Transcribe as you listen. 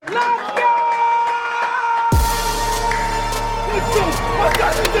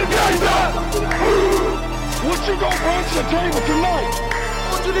you gonna bring to the table tonight?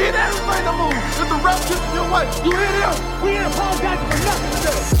 Don't you need everything to move? If the ref gets your way, you hear them? We ain't apologizing for nothing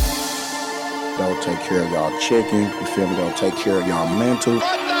today. Don't take care of y'all chicken. You feel me? Don't take care of y'all mental. What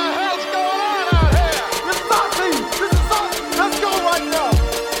the hell's going on out here? This is our team. This is us. Let's go right now.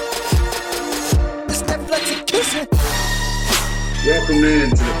 It's Netflix and kissing. Welcome in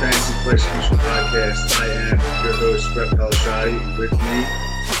to the Fantasy Execution Podcast. I am your host, Brett Pelishati. With me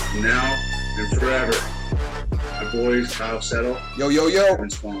now and forever, my boys, Kyle Settle. Yo.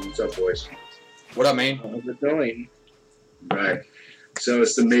 And Spawn. What's up, boys? What up, man? How's it going? Right. So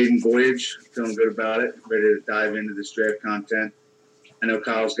it's the maiden voyage. Feeling good about it. Ready to dive into this draft content. I know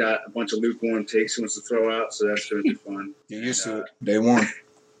Kyle's got a bunch of lukewarm takes he wants to throw out, so that's going to be fun. You're used to it. Day one.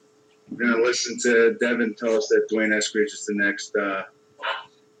 We're going to listen to Devin tell us that Dwayne Eskridge is the next, the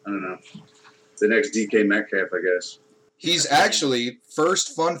next DK Metcalf, I guess. He's actually,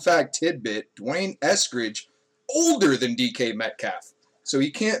 first fun fact tidbit, Dwayne Eskridge, older than DK Metcalf. So he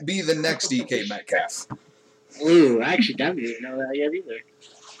can't be the next DK Metcalf. Ooh, I actually didn't even know that yet either.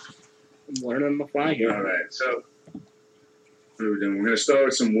 I'm learning on the fly here. All right, so what are we doing? We're going to start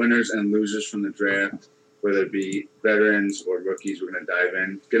with some winners and losers from the draft, whether it be veterans or rookies. We're going to dive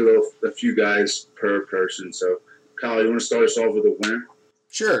in, get a few guys per person. So, Kyle, you want to start us off with a winner?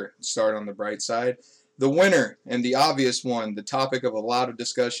 Sure, start on the bright side. The winner, and the obvious one, the topic of a lot of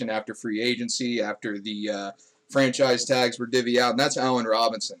discussion after free agency, after the franchise tags were divvied out, and that's Allen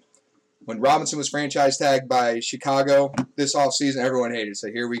Robinson. When Robinson was franchise tagged by Chicago this offseason, everyone hated it.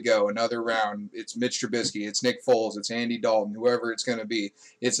 So here we go, another round. It's Mitch Trubisky, it's Nick Foles, it's Andy Dalton, whoever it's going to be.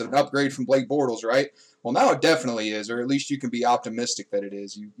 It's an upgrade from Blake Bortles, right? Well, now it definitely is, or at least you can be optimistic that it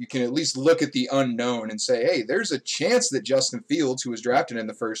is. You can at least look at the unknown and say, hey, there's a chance that Justin Fields, who was drafted in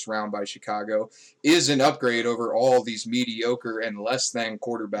the first round by Chicago, is an upgrade over all these mediocre and less than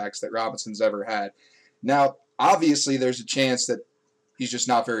quarterbacks that Robinson's ever had. Now, obviously, there's a chance that he's just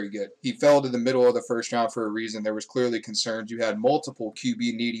not very good. He fell to the middle of the first round for a reason. There was clearly concerns. You had multiple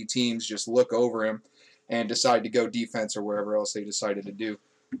QB-needy teams just look over him and decide to go defense or wherever else they decided to do.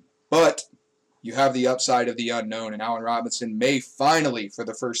 But you have the upside of the unknown, and Allen Robinson may finally, for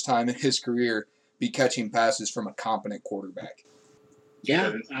the first time in his career, be catching passes from a competent quarterback.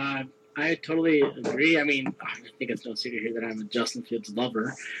 Yeah, I totally agree. I mean, I think it's no secret here that I'm a Justin Fields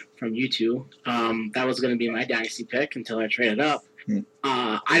lover from YouTube. That was going to be my dynasty pick until I traded up.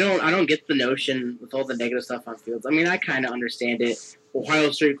 I don't get the notion with all the negative stuff on Fields. I mean, I kind of understand it.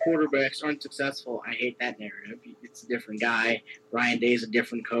 Ohio State quarterbacks aren't successful. I hate that narrative. It's a different guy. Ryan Day's a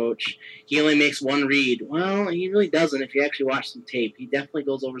different coach. He only makes one read. Well, he really doesn't if you actually watch some tape. He definitely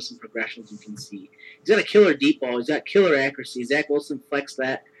goes over some progressions you can see. He's got a killer deep ball. He's got killer accuracy. Zach Wilson flexed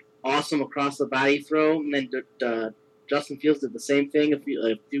that awesome across the body throw, and then Justin Fields did the same thing a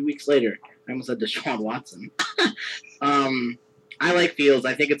few weeks later. I almost said Deshaun Watson. I like Fields.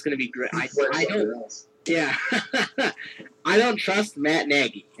 I think it's going to be great. I don't. Yeah, I don't trust Matt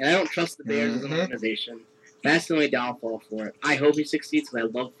Nagy, and I don't trust the Bears as an organization. That's the only downfall for it. I hope he succeeds because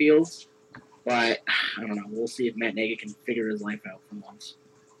I love Fields, but I don't know. We'll see if Matt Nagy can figure his life out for once.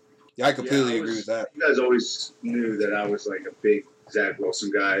 Yeah, I completely agree with that. You guys always knew that I was like a big Zach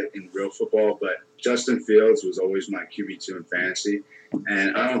Wilson guy in real football, but Justin Fields was always my QB2 in fantasy,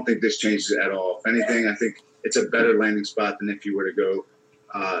 and I don't think this changes at all. If anything, I think it's a better landing spot than if you were to go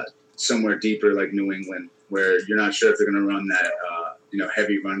somewhere deeper like New England, where you're not sure if they're going to run that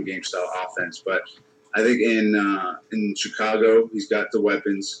heavy run game style offense. But I think in Chicago, he's got the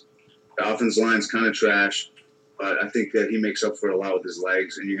weapons. The offensive line's kind of trash, but I think that he makes up for it a lot with his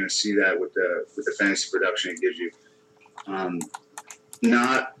legs, and you're going to see that with the fantasy production it gives you.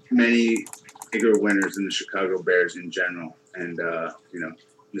 Not many bigger winners than the Chicago Bears in general, and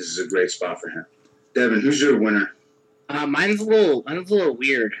this is a great spot for him. Devin, who's your winner? Mine's a little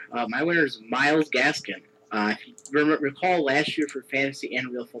weird. My winner is Myles Gaskin. If you recall last year for fantasy and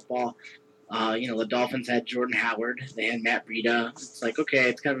real football, the Dolphins had Jordan Howard. They had Matt Breida. It's like, okay,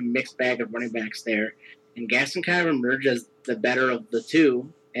 it's kind of a mixed bag of running backs there. And Gaskin kind of emerged as the better of the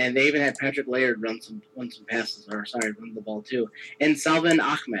two. And they even had Patrick Laird run some the ball too. And Salvin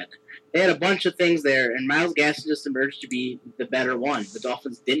Ahmed. They had a bunch of things there, and Myles Gaskin just emerged to be the better one. The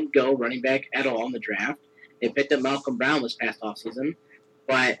Dolphins didn't go running back at all in the draft. They picked up Malcolm Brown this past offseason.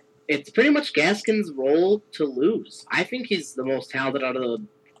 But it's pretty much Gaskin's role to lose. I think he's the most talented out of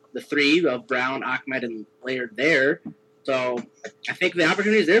the three of Brown, Ahmed, and Laird there. So I think the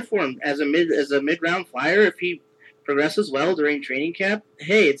opportunity is there for him as a mid-round flyer. If he progresses well during training camp,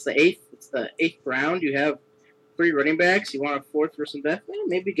 hey, it's the eighth round. You have 3 running backs. You want a fourth for some depth? Well,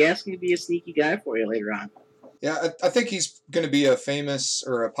 maybe Gaskin could be a sneaky guy for you later on. Yeah, I think he's going to be a famous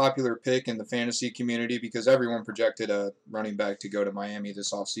or a popular pick in the fantasy community because everyone projected a running back to go to Miami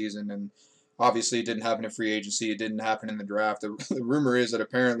this offseason, and obviously it didn't happen in free agency. It didn't happen in the draft. The rumor is that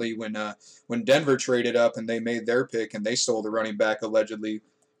apparently when Denver traded up and they made their pick and they stole the running back allegedly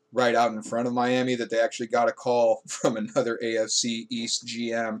right out in front of Miami, that they actually got a call from another AFC East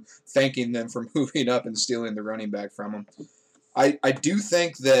GM thanking them for moving up and stealing the running back from them. I do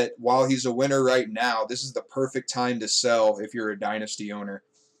think that while he's a winner right now, this is the perfect time to sell if you're a dynasty owner.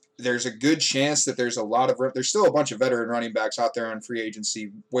 There's a good chance that there's still a bunch of veteran running backs out there on free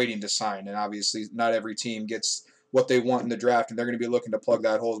agency waiting to sign, and obviously not every team gets what they want in the draft, and they're going to be looking to plug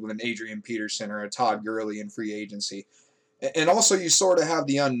that hole with an Adrian Peterson or a Todd Gurley in free agency. And also you sort of have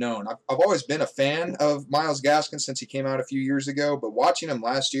the unknown. I've always been a fan of Myles Gaskin since he came out a few years ago, but watching him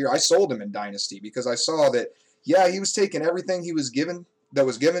last year, I sold him in Dynasty because I saw that yeah, he was taking everything he was given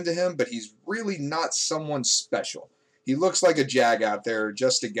to him, but he's really not someone special. He looks like a jag out there,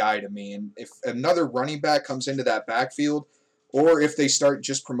 just a guy to me. And if another running back comes into that backfield, or if they start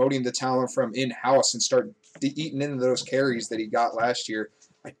just promoting the talent from in-house and start eating into those carries that he got last year,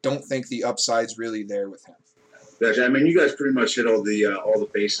 I don't think the upside's really there with him. Gotcha. I mean, you guys pretty much hit all the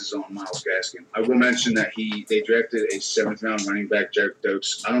bases on Myles Gaskin. I will mention that they drafted a 7th-round running back, Jared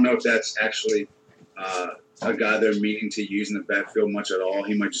Stokes. I don't know if that's actually a guy they're meaning to use in the backfield much at all.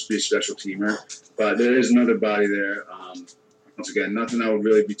 He might just be a special teamer. But there is another body there. Once again, nothing I would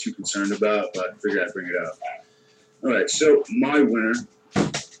really be too concerned about, but I figured I'd bring it up. All right, so my winner.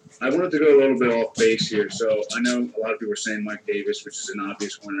 I wanted to go a little bit off base here. So I know a lot of people are saying Mike Davis, which is an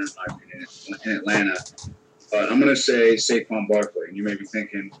obvious winner in my opinion in Atlanta. But I'm going to say Saquon Barkley. And you may be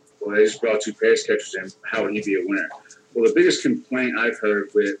thinking, well, they just brought 2 pass catchers in. How would he be a winner? Well, the biggest complaint I've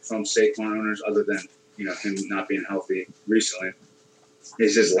heard from Saquon owners, other than him not being healthy recently,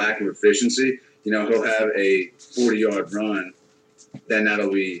 is his lack of efficiency. He'll have a 40-yard run, then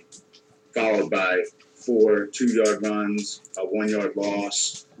that'll be followed by 4 2-yard runs, a 1-yard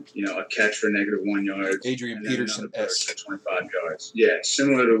loss, a catch for -1 yard. Adrian Peterson-esque. 25 yards. Yeah,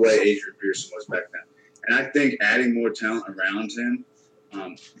 similar to the way Adrian Peterson was back then. And I think adding more talent around him,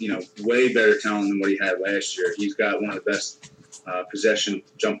 way better talent than what he had last year. He's got one of the best possession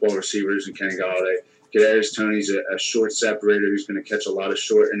jump ball receivers in Kenny Golladay. Kadarius Toney's a short separator who's going to catch a lot of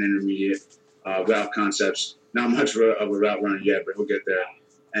short and intermediate route concepts. Not much of a route runner yet, but he'll get there.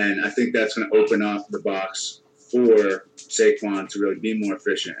 And I think that's going to open up the box for Saquon to really be more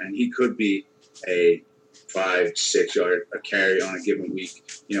efficient. And he could be a 5-6 yard a carry on a given week,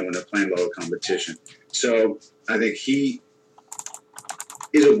 when they're playing lower competition. So I think he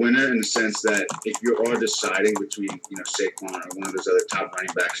is a winner in the sense that if you are deciding between, Saquon or one of those other top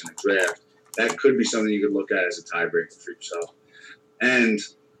running backs in the draft, that could be something you could look at as a tiebreaker for yourself. And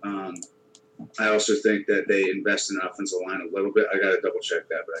I also think that they invest in the offensive line a little bit. I got to double check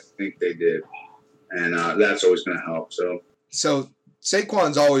that, but I think they did. And that's always going to help. So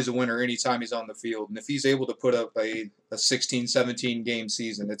Saquon's always a winner anytime he's on the field. And if he's able to put up a 16, 17 game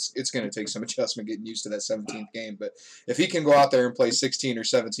season, it's going to take some adjustment getting used to that 17th game. But if he can go out there and play 16 or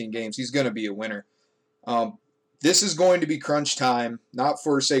 17 games, he's going to be a winner. This is going to be crunch time, not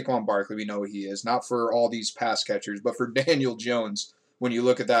for Saquon Barkley, we know he is, not for all these pass catchers, but for Daniel Jones when you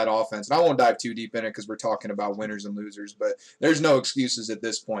look at that offense. And I won't dive too deep in it because we're talking about winners and losers, but there's no excuses at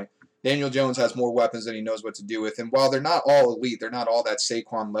this point. Daniel Jones has more weapons than he knows what to do with. And while they're not all elite, they're not all that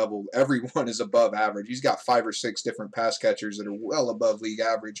Saquon level, everyone is above average. He's got 5 or 6 different pass catchers that are well above league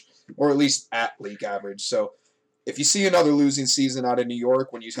average, or at least at league average. So if you see another losing season out of New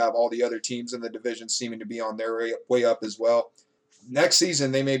York when you have all the other teams in the division seeming to be on their way up as well, next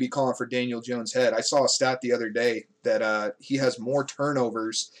season they may be calling for Daniel Jones' head. I saw a stat the other day that he has more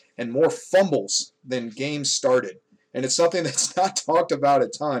turnovers and more fumbles than games started. And it's something that's not talked about a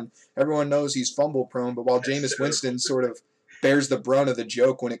ton. Everyone knows he's fumble prone, but while Jameis Winston sort of bears the brunt of the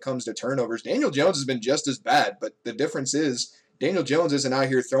joke when it comes to turnovers, Daniel Jones has been just as bad. But the difference is Daniel Jones isn't out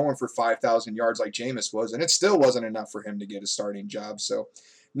here throwing for 5,000 yards like Jameis was, and it still wasn't enough for him to get a starting job. So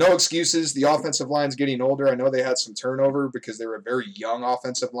no excuses. The offensive line's getting older. I know they had some turnover because they were a very young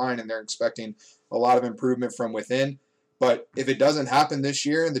offensive line, and they're expecting a lot of improvement from within. But if it doesn't happen this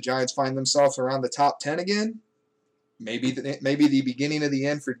year and the Giants find themselves around the top 10 again, maybe the beginning of the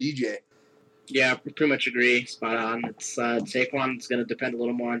end for DJ. Yeah, pretty much agree. Spot on. It's Saquon's going to depend a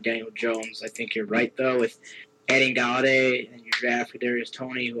little more on Daniel Jones. I think you're right, though, with adding Golladay and you draft Kadarius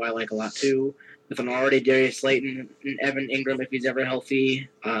Toney, who I like a lot, too. With an already Darius Slayton and Evan Ingram, if he's ever healthy.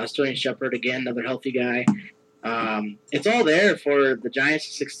 Sterling Shepard, again, another healthy guy. It's all there for the Giants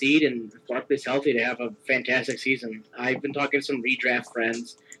to succeed, and if Barkley's healthy, to have a fantastic season. I've been talking to some redraft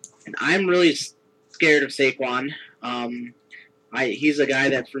friends, and I'm really scared of Saquon. He's a guy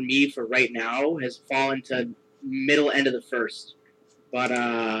that, for me, for right now, has fallen to middle end of the first. But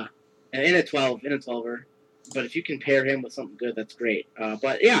in a 12er. But if you can pair him with something good, that's great.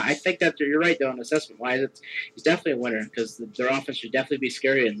 But yeah, I think that you're right though. In assessment wise, he's definitely a winner because their offense should definitely be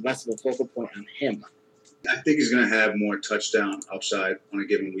scary and less of a focal point on him. I think he's going to have more touchdown upside on a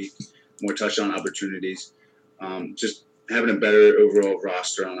given week, more touchdown opportunities. Just having a better overall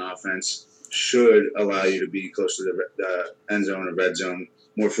roster on offense should allow you to be close to the end zone or red zone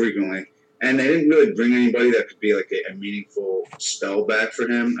more frequently. And they didn't really bring anybody that could be like a meaningful spell back for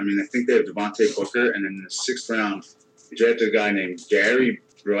him. I mean, I think they have Devontae Booker, and in the 6th round, they drafted a guy named Gary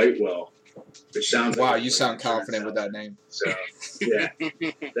Brightwell, which sounds wow, like you sound confident with that name. So, yeah,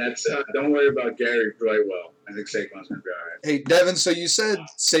 that's don't worry about Gary Brightwell. I think Saquon's going to be all right. Hey, Devin, so you said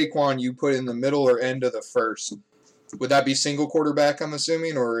Saquon you put in the middle or end of the first. Would that be single quarterback, I'm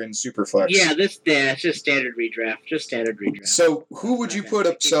assuming, or in Superflex? Yeah, it's just standard redraft. So who would you put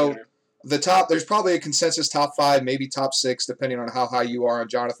up? So the top, there's probably a consensus top 5, maybe top 6, depending on how high you are on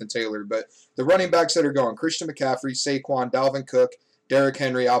Jonathan Taylor. But the running backs that are going, Christian McCaffrey, Saquon, Dalvin Cook, Derrick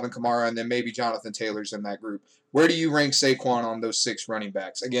Henry, Alvin Kamara, and then maybe Jonathan Taylor's in that group. Where do you rank Saquon on those 6 running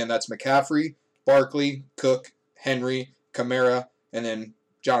backs? Again, that's McCaffrey, Barkley, Cook, Henry, Kamara, and then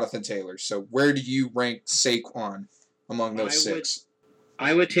Jonathan Taylor. So where do you rank Saquon among those 6?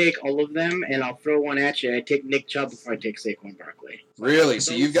 I would take all of them, and I'll throw one at you. I take Nick Chubb before I take Saquon Barkley. Really?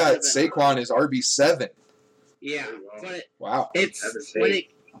 So you've got Saquon as RB7. Yeah, but wow. It's when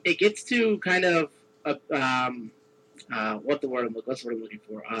it gets to kind of what's the word I'm looking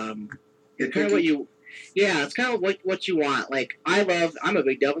for? Kind of what you. Yeah, it's kind of like what you want. Like I'm a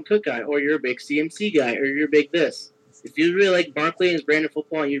big Dalvin Cook guy, or you're a big CMC guy, or you're a big this. If you really like Barkley and his brand of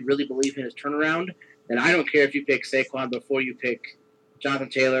football, and you really believe in his turnaround, then I don't care if you pick Saquon before you pick Jonathan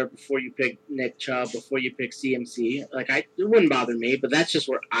Taylor, before you pick Nick Chubb, before you pick CMC. It wouldn't bother me, but that's just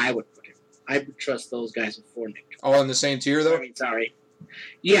where I would put him. I would trust those guys before Nick Chubb. All in the same tier, though? I mean, sorry.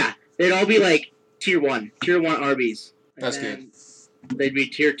 Yeah, they'd all be like tier 1 RBs. That's good. They'd be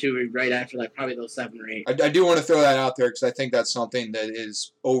tier 2 right after probably those 7 or 8. I do want to throw that out there because I think that's something that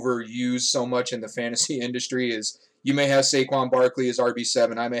is overused so much in the fantasy industry is you may have Saquon Barkley as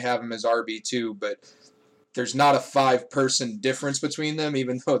RB7, I may have him as RB2, but there's not a 5-person difference between them,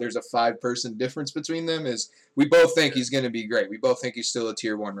 even though there's a 5-person difference between them, is we both think he's going to be great. We both think he's still a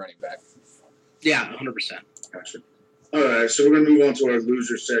tier 1 running back. Yeah, 100%. Gotcha. All right, so we're going to move on to our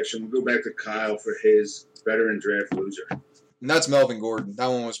loser section. We'll go back to Kyle for his veteran draft loser. And that's Melvin Gordon. That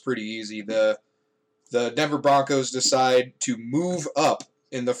one was pretty easy. The Denver Broncos decide to move up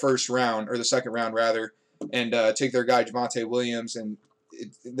in the first round, or the second round, rather, and take their guy Javonte Williams, and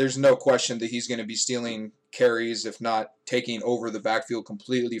there's no question that he's going to be stealing carries, if not taking over the backfield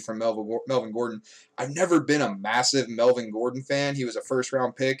completely from Melvin Gordon. I've never been a massive Melvin Gordon fan. He was a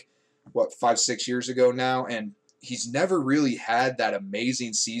first-round pick, 5-6 years ago now, and he's never really had that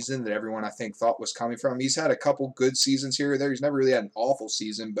amazing season that everyone, I think, thought was coming from him. He's had a couple good seasons here or there. He's never really had an awful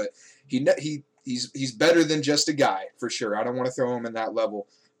season, but he's better than just a guy, for sure. I don't want to throw him in that level.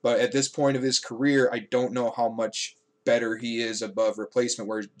 But at this point of his career, I don't know how much better he is above replacement,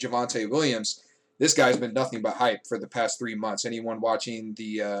 whereas Javonte Williams, this guy's been nothing but hype for the past 3 months. Anyone watching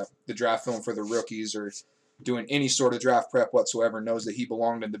the draft film for the rookies or doing any sort of draft prep whatsoever knows that he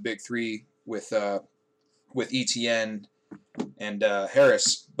belonged in the big 3 with Etienne and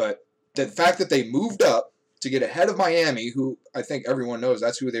Harris. But the fact that they moved up to get ahead of Miami, who I think everyone knows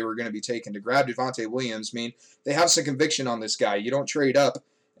that's who they were going to be taking, to grab Javonte Williams, they have some conviction on this guy. You don't trade up.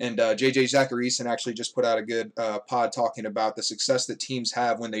 And J.J. Zacharyson actually just put out a good pod talking about the success that teams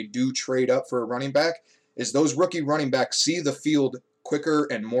have when they do trade up for a running back, is those rookie running backs see the field quicker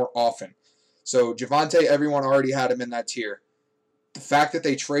and more often. So Javonte, everyone already had him in that tier. The fact that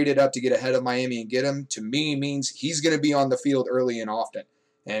they traded up to get ahead of Miami and get him, to me, means he's going to be on the field early and often.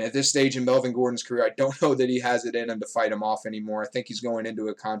 And at this stage in Melvin Gordon's career, I don't know that he has it in him to fight him off anymore. I think he's going into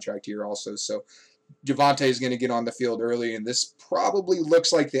a contract year also. So Javonte is going to get on the field early, and this probably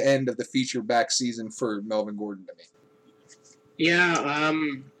looks like the end of the feature back season for Melvin Gordon to me. Yeah,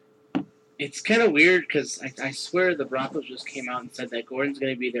 it's kind of weird because I swear the Broncos just came out and said that Gordon's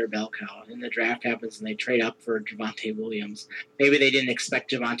going to be their bell cow, and the draft happens and they trade up for Javonte Williams. Maybe they didn't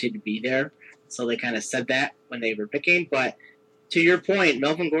expect Javonte to be there, so they kind of said that when they were picking, but to your point,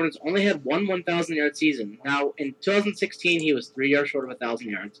 Melvin Gordon's only had one 1,000-yard season. Now, in 2016, he was 3 yards short of 1,000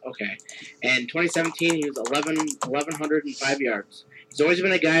 yards. Okay. And 2017, he was 1,105 yards. He's always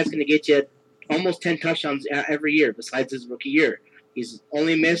been a guy that's going to get you almost 10 touchdowns every year besides his rookie year. He's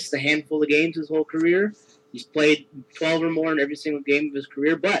only missed a handful of games his whole career. He's played 12 or more in every single game of his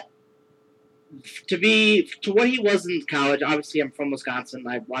career. But to what he was in college, obviously I'm from Wisconsin.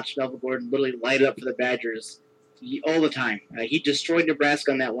 I watched Melvin Gordon literally light up for the Badgers all the time. He destroyed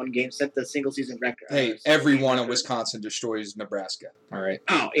Nebraska in that one game, set the single season record. Hey, everyone in Wisconsin destroys Nebraska. All right.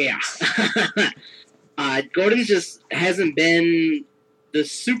 Oh, yeah. Gordon just hasn't been the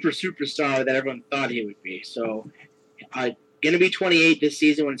superstar that everyone thought he would be. So, going to be 28 this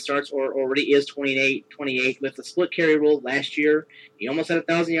season when it starts, or already is 28 with the split carry rule last year. He almost had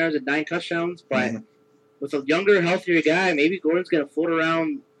 1,000 yards and 9 touchdowns, but with a younger, healthier guy, maybe Gordon's going to float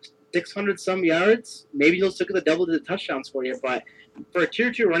around 600-some yards. Maybe he'll stick with the double-digit touchdowns for you, but for a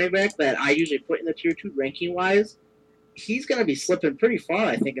Tier 2 running back that I usually put in the Tier 2 ranking-wise, he's going to be slipping pretty far,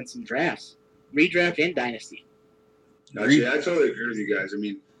 I think, in some drafts. Redraft and Dynasty. Actually, I totally agree with you guys. I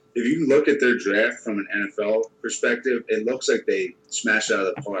mean, if you look at their draft from an NFL perspective, it looks like they smashed it out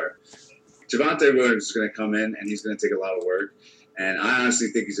of the park. Javonte Williams is going to come in, and he's going to take a lot of work. And I honestly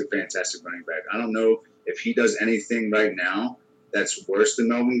think he's a fantastic running back. I don't know if he does anything right now that's worse than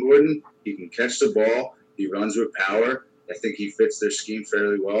Melvin Gordon. He can catch the ball. He runs with power. I think he fits their scheme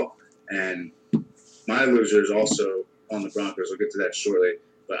fairly well. And my loser is also on the Broncos. We'll get to that shortly.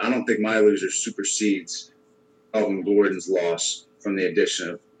 But I don't think my loser supersedes Melvin Gordon's loss from the addition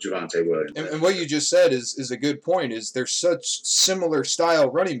of Javonte Williams. And what you just said is a good point. Is they're such similar style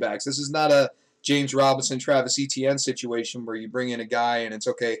running backs. This is not a James Robinson, Travis Etienne situation where you bring in a guy and it's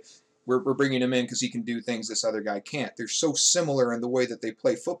okay, we're bringing him in because he can do things this other guy can't. They're so similar in the way that they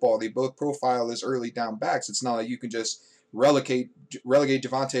play football. They both profile as early down backs. It's not like you can just relegate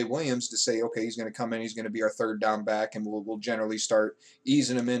Javonte Williams to say, okay, he's going to come in, he's going to be our third down back, and we'll generally start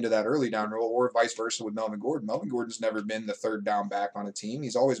easing him into that early down role, or vice versa with Melvin Gordon. Melvin Gordon's never been the third down back on a team.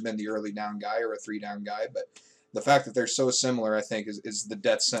 He's always been the early down guy or a 3-down guy, but the fact that they're so similar, I think, is the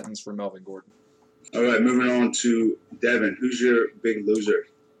death sentence for Melvin Gordon. All right, moving on to Devin. Who's your big loser?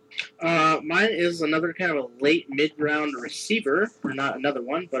 Mine is another kind of a late mid-round receiver, or not another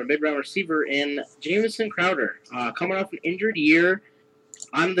one, but a mid-round receiver in Jamison Crowder. Coming off an injured year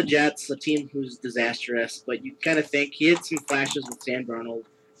on the Jets, a team who's disastrous, but you kind of think he had some flashes with Sam Darnold,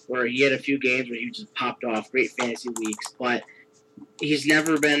 where he had a few games where he just popped off, great fantasy weeks, but he's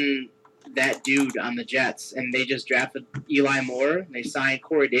never been that dude on the Jets, and they just drafted Eli Moore, they signed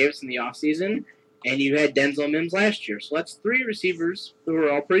Corey Davis in the offseason, and you had Denzel Mims last year. So that's 3 receivers who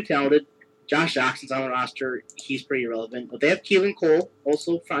are all pretty talented. Josh Jackson's on the roster. He's pretty irrelevant. But they have Keelan Cole,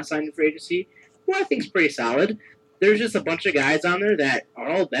 also signed in free agency, who I think is pretty solid. There's just a bunch of guys on there that are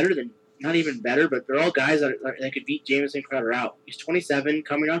all better than, not even better, but they're all guys that could beat Jamison Crowder out. He's 27,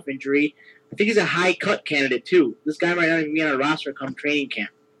 coming off injury. I think he's a high-cut candidate, too. This guy might not even be on a roster come training camp.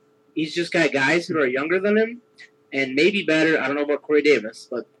 He's just got guys who are younger than him, and maybe better. I don't know about Corey Davis,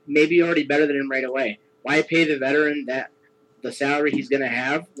 but maybe already better than him right away. Why pay the veteran the salary he's going to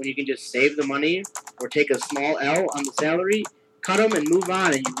have when you can just save the money or take a small L on the salary, cut him and move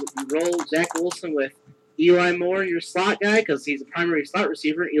on, and you roll Zach Wilson with Eli Moore, your slot guy, because he's a primary slot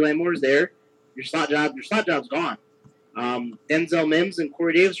receiver. Eli Moore's there. Your slot job's gone. Denzel Mims and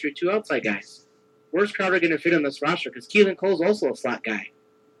Corey Davis are your 2 outside guys. Where's Crowder going to fit on this roster? Because Keelan Cole's also a slot guy.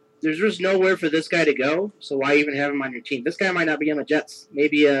 There's just nowhere for this guy to go, so why even have him on your team? This guy might not be on the Jets.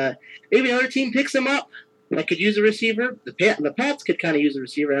 Maybe another team picks him up that could use a receiver. The Pats could kind of use a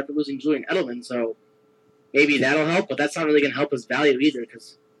receiver after losing Julian Edelman, so maybe that'll help, but that's not really going to help his value either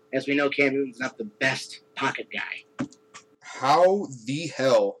because, as we know, Cam Newton's not the best pocket guy. How the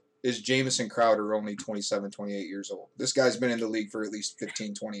hell is Jamison Crowder only 27, 28 years old? This guy's been in the league for at least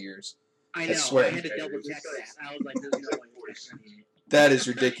 15, 20 years. I know. swear. I had to double check that. I was like, there's no way. That is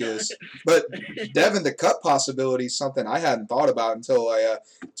ridiculous. But, Devin, the cut possibility is something I hadn't thought about until I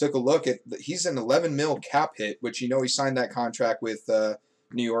took a look at. He's an $11 million cap hit, which he signed that contract with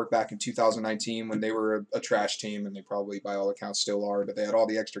New York back in 2019 when they were a trash team, and they probably, by all accounts, still are, but they had all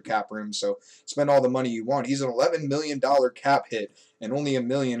the extra cap room, so spend all the money you want. He's an $11 million cap hit, and only $1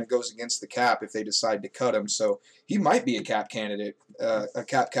 million goes against the cap if they decide to cut him, so he might be a cap candidate, a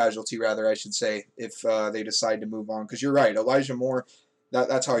cap casualty, rather, I should say, if they decide to move on, because you're right, Elijah Moore,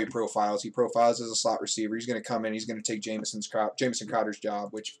 that's how he profiles. He profiles as a slot receiver. He's going to come in. He's going to take Jamison Crowder's job,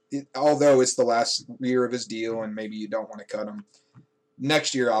 which, although it's the last year of his deal and maybe you don't want to cut him,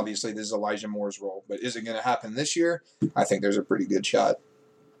 next year, obviously, this is Elijah Moore's role. But is it going to happen this year? I think there's a pretty good shot.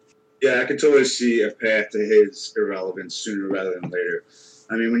 Yeah, I could totally see a path to his irrelevance sooner rather than later.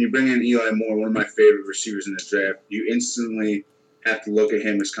 I mean, when you bring in Eli Moore, one of my favorite receivers in the draft, you instantly have to look at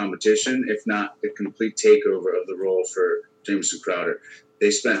him as competition, if not the complete takeover of the role for Jamison Crowder. They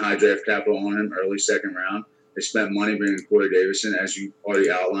spent high draft capital on him, early second round. They spent money bringing Corey Davidson, as you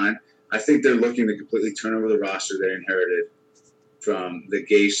already outlined. I think they're looking to completely turn over the roster they inherited from the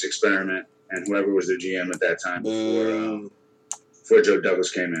Gase experiment and whoever was their GM at that time Boo. before Joe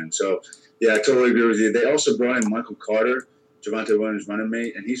Douglas came in. So, yeah, I totally agree with you. They also brought in Michael Carter, Javonte Williams' running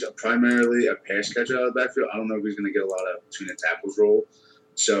mate, and he's primarily a pass catcher out of the backfield. I don't know if he's going to get a lot of between the tackles role.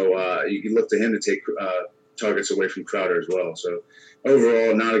 So you can look to him to take targets away from Crowder as well. So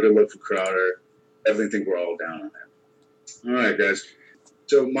overall, not a good look for Crowder. Definitely think we're all down on that. All right, guys.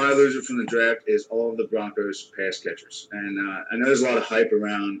 So my loser from the draft is all of the Broncos pass catchers. And I know there's a lot of hype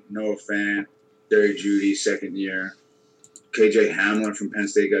around Noah Fant, Jerry Jeudy, second year. KJ Hamler from Penn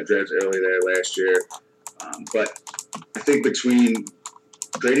State got drafted early there last year. But I think between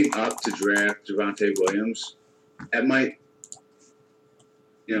trading up to draft Javonte Williams, that might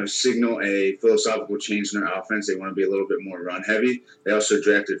signal a philosophical change in their offense. They want to be a little bit more run heavy. They also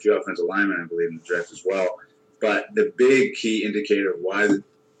drafted a few offensive linemen, I believe, in the draft as well. But the big key indicator of why the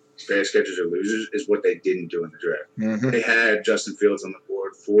pass catchers are losers is what they didn't do in the draft. Mm-hmm. They had Justin Fields on the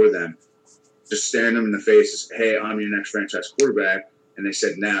board for them, just staring them in the face, hey, I'm your next franchise quarterback. And they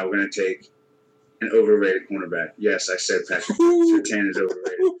said, now we're going to take an overrated cornerback. Yes, I said Patrick Surtain is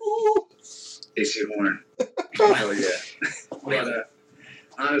overrated. AC Horn. Hell yeah. But,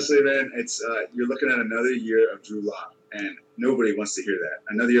 honestly, man, it's you're looking at another year of Drew Lock, and nobody wants to hear that.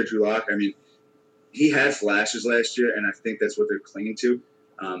 Another year of Drew Lock. I mean, he had flashes last year, and I think that's what they're clinging to,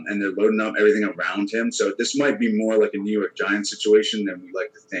 and they're loading up everything around him. So this might be more like a New York Giants situation than we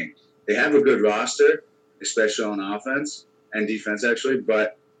like to think. They have a good roster, especially on offense and defense, actually,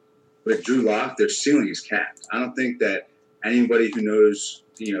 but with Drew Lock, their ceiling is capped. I don't think that anybody who knows,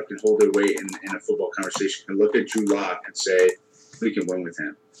 can hold their weight in a football conversation can look at Drew Lock and say, we can win with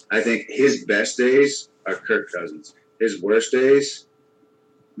him. I think his best days are Kirk Cousins. His worst days,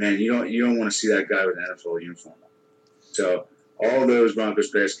 man, you don't want to see that guy with an NFL uniform on. So all those Broncos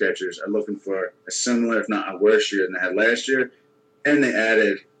pass catchers are looking for a similar, if not a worse year than they had last year. And they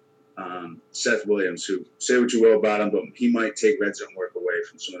added Seth Williams, who, say what you will about him, but he might take red zone work away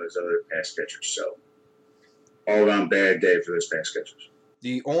from some of those other pass catchers. So all around bad day for those pass catchers.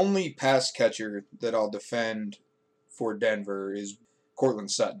 The only pass catcher that I'll defend for Denver is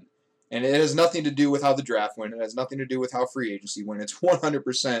Courtland Sutton. And it has nothing to do with how the draft went. It has nothing to do with how free agency went. It's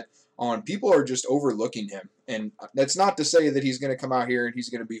 100% on people are just overlooking him. And that's not to say that he's going to come out here and he's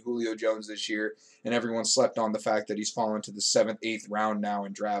going to be Julio Jones this year and everyone slept on the fact that he's fallen to the 7th, 8th round now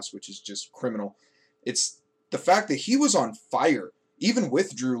in drafts, which is just criminal. It's the fact that he was on fire, even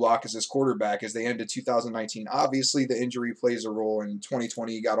with Drew Lock as his quarterback as they ended 2019. Obviously, the injury plays a role. In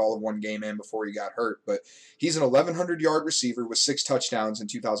 2020, he got all of one game in before he got hurt. But he's an 1,100-yard receiver with 6 touchdowns in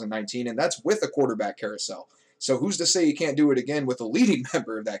 2019, and that's with a quarterback carousel. So who's to say he can't do it again with a leading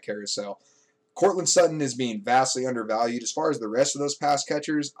member of that carousel? Courtland Sutton is being vastly undervalued. As far as the rest of those pass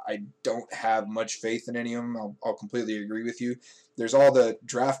catchers, I don't have much faith in any of them. I'll completely agree with you. There's all the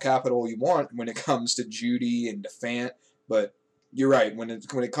draft capital you want when it comes to Jeudy and Fant, but you're right. When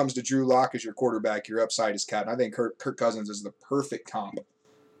it comes to Drew Lock as your quarterback, your upside is capped. I think Kirk Cousins is the perfect comp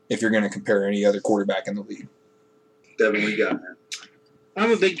if you're going to compare any other quarterback in the league. Devin, we got man.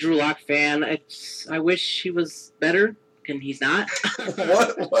 I'm a big Drew Lock fan. I wish he was better, and he's not.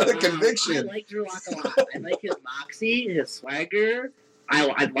 What a conviction. I like Drew Lock a lot. I like his moxie, his swagger.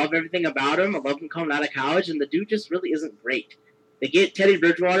 I love everything about him. I love him coming out of college, and the dude just really isn't great. They get Teddy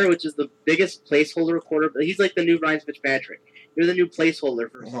Bridgewater, which is the biggest placeholder quarterback. He's like the new Ryan Fitzpatrick. You're the new placeholder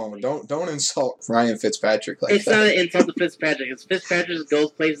for. Oh, don't insult Ryan Fitzpatrick like it's that. It's not an insult to Fitzpatrick. It's Fitzpatrick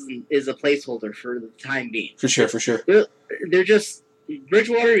goes places and is a placeholder for the time being. For sure. They're just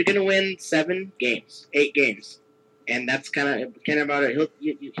Bridgewater. You're gonna win 7 games, 8 games, and that's kind of about it.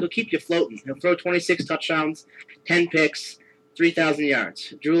 He'll keep you floating. He'll throw 26 touchdowns, 10 picks, 3,000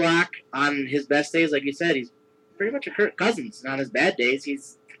 yards. Drew Lock on his best days, like you said, he's pretty much a Kirk Cousins. And on his bad days,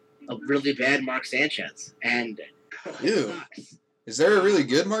 he's a really bad Mark Sanchez. And ew. Is there a really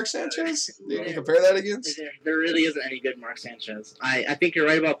good Mark Sanchez? Do you compare that against? There really isn't any good Mark Sanchez. I think you're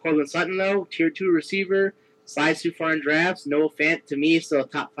right about Courtland Sutton, though. Tier 2 receiver, slides too far in drafts. Noah Fant, to me, is still a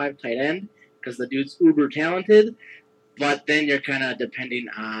top 5 tight end because the dude's uber talented. But then you're kind of depending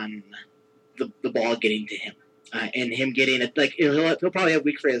on the ball getting to him. And him getting it. Like, he'll probably have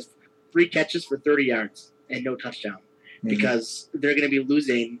weeks where he has 3 catches for 30 yards and no touchdown. Mm-hmm. Because they're going to be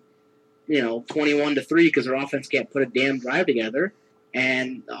losing 21-3 because their offense can't put a damn drive together.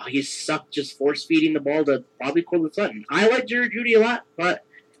 And he's sucked just force-feeding the ball to probably Courtland Sutton. I like Jerry Jeudy a lot, but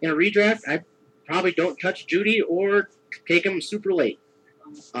in a redraft, I probably don't touch Jeudy or take him super late.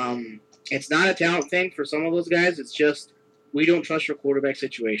 It's not a talent thing for some of those guys. It's just we don't trust your quarterback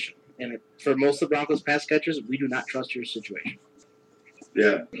situation. And for most of the Broncos pass catchers, we do not trust your situation.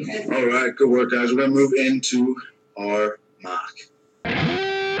 Yeah. All right. Good work, guys. We're going to move into our mock.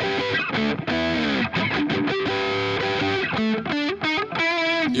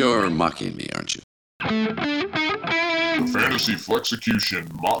 You're mocking me, aren't you? The Fantasy Flexecution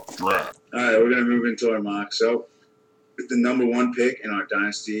Mock Draft. All right, we're going to move into our mock. So, with the number 1 pick in our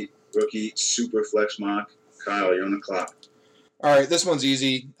Dynasty Rookie Super Flex mock, Kyle, you're on the clock. All right, this one's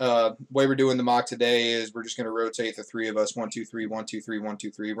easy. Way we're doing the mock today is we're just going to rotate the 3 of us, 1, 2, 3, 1, 2, 3, 1, 2,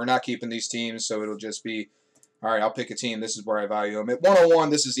 3. We're not keeping these teams, so it'll just be, all right, I'll pick a team. This is where I value them. At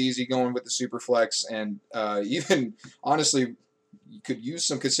 101, this is easy, going with the Super Flex, and even, honestly, you could use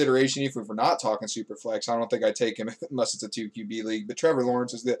some consideration if we're not talking Super Flex. I don't think I'd take him unless it's a 2 QB league, but Trevor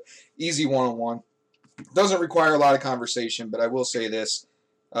Lawrence is the easy 101. Doesn't require a lot of conversation, but I will say this.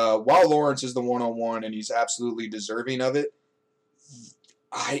 While Lawrence is the 101 and he's absolutely deserving of it,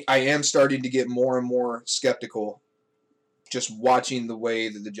 I am starting to get more and more skeptical just watching the way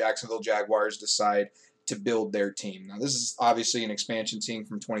that the Jacksonville Jaguars decide to build their team. Now, this is obviously an expansion team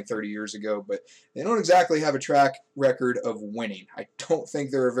from 20, 30 years ago, but they don't exactly have a track record of winning. I don't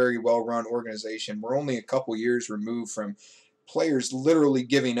think they're a very well-run organization. We're only a couple years removed from players literally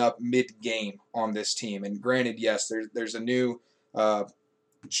giving up mid-game on this team. And granted, yes, there's a new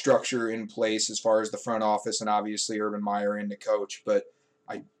structure in place as far as the front office and obviously Urban Meyer in the coach, but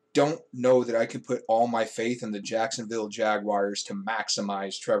I don't know that I could put all my faith in the Jacksonville Jaguars to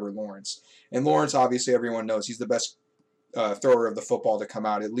maximize Trevor Lawrence. And Lawrence, obviously, everyone knows he's the best thrower of the football to come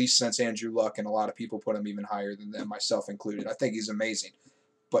out, at least since Andrew Luck, and a lot of people put him even higher than them, myself included. I think he's amazing.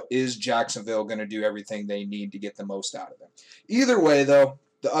 But is Jacksonville going to do everything they need to get the most out of him? Either way, though,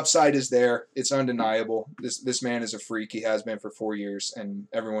 the upside is there. It's undeniable. This man is a freak. He has been for 4 years, and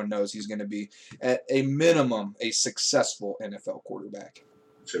everyone knows he's going to be, at a minimum, a successful NFL quarterback.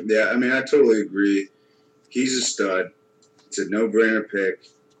 Yeah, I mean, I totally agree. He's a stud. It's a no-brainer pick.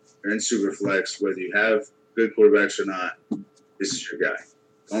 You're in Superflex, whether you have good quarterbacks or not, this is your guy.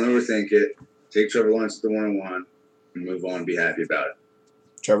 Don't overthink it. Take Trevor Lawrence at the 101 and move on and be happy about it.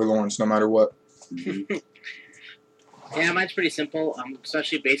 Trevor Lawrence, no matter what. Mm-hmm. Yeah, mine's pretty simple.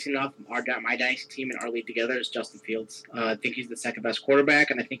 Especially basing off my dynasty team and our league together is Justin Fields. I think he's the second best quarterback,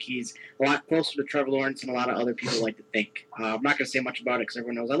 and I think he's a lot closer to Trevor Lawrence than a lot of other people like to think. I'm not going to say much about it because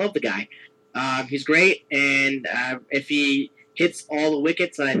everyone knows I love the guy. He's great, and if he hits all the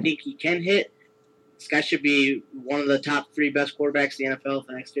wickets that I think he can hit, this guy should be one of the top 3 best quarterbacks in the NFL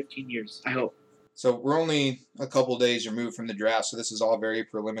for the next 15 years, I hope. So we're only a couple days removed from the draft, so this is all very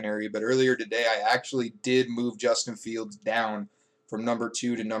preliminary. But earlier today, I actually did move Justin Fields down from number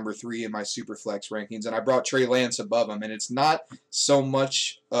 2 to number 3 in my Superflex rankings, and I brought Trey Lance above him. And it's not so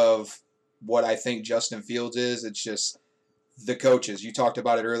much of what I think Justin Fields is, it's just the coaches. You talked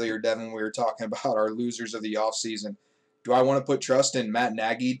about it earlier, Devin, when we were talking about our losers of the offseason. Do I want to put trust in Matt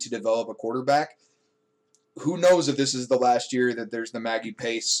Nagy to develop a quarterback? Who knows if this is the last year that there's the Maggie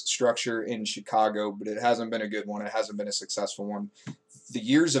Pace structure in Chicago, but it hasn't been a good one. It hasn't been a successful one. The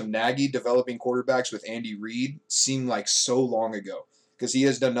years of Nagy developing quarterbacks with Andy Reid seem like so long ago because he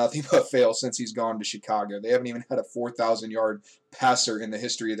has done nothing but fail since he's gone to Chicago. They haven't even had a 4,000-yard passer in the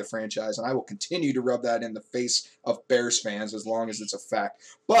history of the franchise, and I will continue to rub that in the face of Bears fans as long as it's a fact.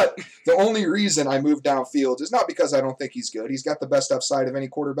 But the only reason I moved down Fields is not because I don't think he's good. He's got the best upside of any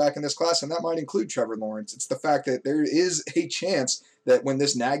quarterback in this class, and that might include Trevor Lawrence. It's the fact that there is a chance that when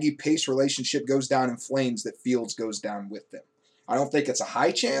this Nagy-Pace relationship goes down in flames, that Fields goes down with them. I don't think it's a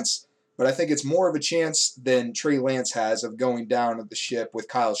high chance, but I think it's more of a chance than Trey Lance has of going down the ship with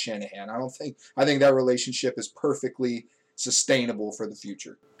Kyle Shanahan. I think that relationship is perfectly sustainable for the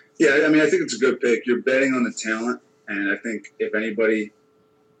future. Yeah, I mean, I think it's a good pick. You're betting on the talent, and I think if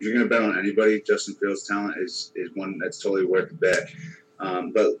you're going to bet on anybody, Justin Fields' talent is one that's totally worth the bet.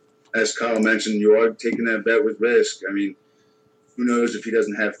 But as Kyle mentioned, you are taking that bet with risk. I mean, who knows if he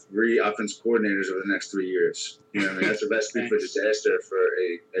doesn't have 3 offense coordinators over the next 3 years? You know, I mean, that's a recipe for disaster for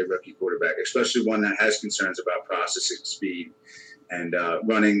a rookie quarterback, especially one that has concerns about processing speed and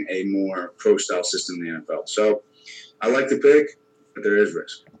running a more pro-style system in the NFL. So I like the pick, but there is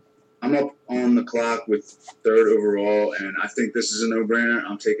risk. I'm up on the clock with 3rd overall, and I think this is a no-brainer.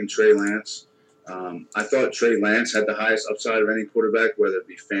 I'm taking Trey Lance. I thought Trey Lance had the highest upside of any quarterback, whether it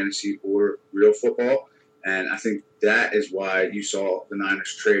be fantasy or real football. And I think that is why you saw the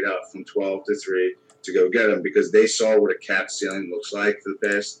Niners trade up from 12 to 3 to go get him, because they saw what a cap ceiling looks like for the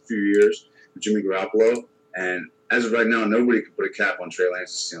past few years with Jimmy Garoppolo. And as of right now, nobody can put a cap on Trey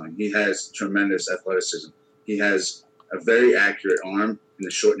Lance's ceiling. He has tremendous athleticism. He has a very accurate arm in the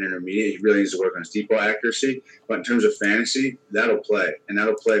short and intermediate. He really needs to work on his deep ball accuracy. But in terms of fantasy, that'll play. And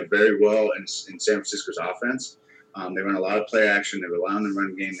that'll play very well in San Francisco's offense. They run a lot of play action. They rely on the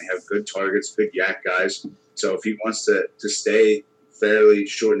run game. They have good targets, good yak guys. So if he wants to stay fairly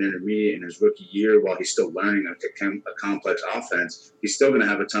short and intermediate in his rookie year while he's still learning a complex offense, he's still going to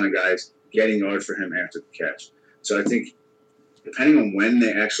have a ton of guys getting yards for him after the catch. So I think depending on when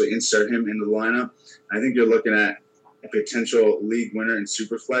they actually insert him into the lineup, I think you're looking at a potential league winner in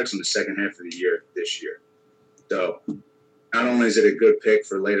Superflex in the second half of the year this year. So not only is it a good pick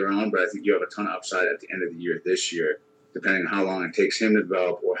for later on, but I think you have a ton of upside at the end of the year this year, depending on how long it takes him to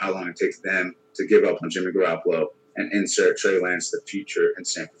develop or how long it takes them to give up on Jimmy Garoppolo and insert Trey Lance, the future, in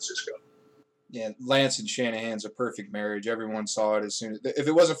San Francisco. Yeah, Lance and Shanahan's a perfect marriage. Everyone saw it as soon as – if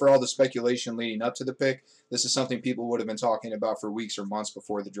it wasn't for all the speculation leading up to the pick, this is something people would have been talking about for weeks or months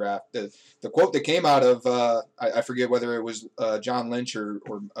before the draft. The quote that came out of I forget whether it was John Lynch or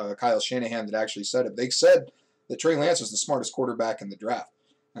Kyle Shanahan that actually said it. They said that Trey Lance was the smartest quarterback in the draft.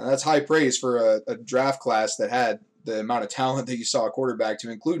 Now, that's high praise for a draft class that had the amount of talent that you saw a quarterback,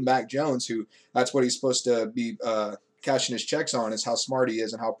 to include Mac Jones, who that's what he's supposed to be cashing his checks on, is how smart he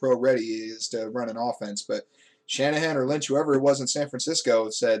is and how pro-ready he is to run an offense. But Shanahan or Lynch, whoever it was in San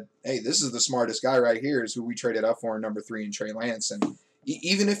Francisco, said, hey, this is the smartest guy right here, is who we traded up for in number 3 in Trey Lance. And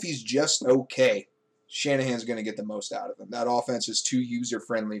even if he's just okay, Shanahan's going to get the most out of him. That offense is too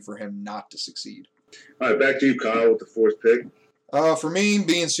user-friendly for him not to succeed. All right, back to you, Kyle, with the 4th pick. For me,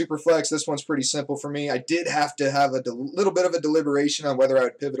 being Superflex, this one's pretty simple for me. I did have to have a little bit of a deliberation on whether I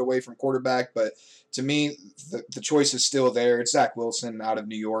would pivot away from quarterback, but to me, the choice is still there. It's Zach Wilson out of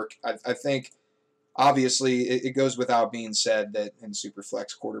New York. I think, obviously, it goes without being said that in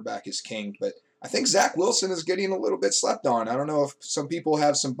Superflex, quarterback is king, but I think Zach Wilson is getting a little bit slept on. I don't know if some people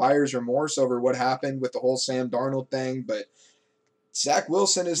have some buyer's remorse over what happened with the whole Sam Darnold thing, but Zach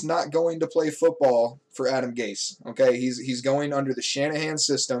Wilson is not going to play football for Adam Gase. Okay, he's going under the Shanahan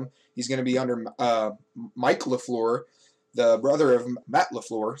system. He's going to be under Mike LaFleur, the brother of Matt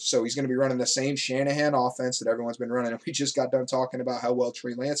LaFleur. So he's going to be running the same Shanahan offense that everyone's been running. And we just got done talking about how well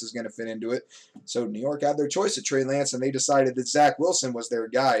Trey Lance is going to fit into it. So New York had their choice at Trey Lance, and they decided that Zach Wilson was their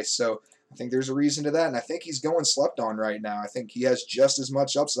guy. So I think there's a reason to that, and I think he's going slept on right now. I think he has just as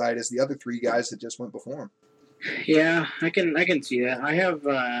much upside as the other 3 guys that just went before him. Yeah, I can see that. I have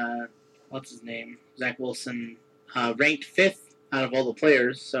what's his name, Zach Wilson, ranked 5th out of all the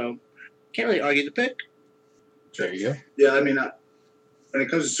players, so can't really argue the pick. There you go. Yeah, I mean, when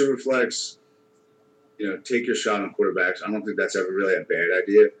it comes to Superflex, take your shot on quarterbacks. I don't think that's ever really a bad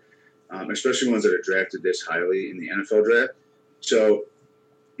idea, especially ones that are drafted this highly in the NFL draft. So,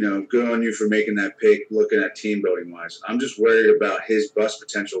 good on you for making that pick, looking at team building wise. I'm just worried about his bust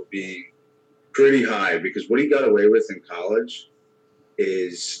potential being pretty high, because what he got away with in college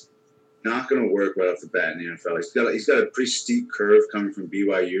is not going to work right off the bat in the NFL. He's got a pretty steep curve coming from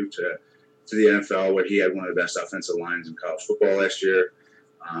BYU to the NFL, where he had one of the best offensive lines in college football last year.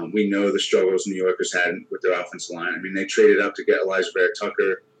 We know the struggles New Yorkers had with their offensive line. I mean, they traded up to get Elijah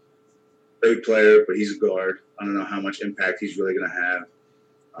Vera-Tucker, great player, but he's a guard. I don't know how much impact he's really going to have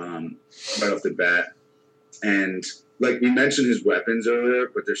right off the bat. And like we mentioned his weapons earlier,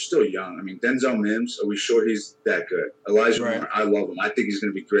 but they're still young. I mean, Denzel Mims, are we sure he's that good? Elijah Moore, I love him. I think he's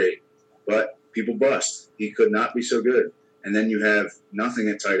going to be great. But people bust. He could not be so good. And then you have nothing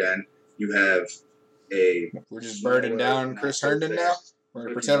at tight end. You have We're just burning down Chris Herndon now? We're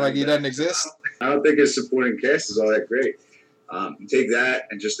going to pretend like he doesn't exist? I don't think his supporting cast is all that great. Take that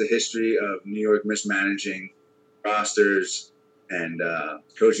and just the history of New York mismanaging rosters and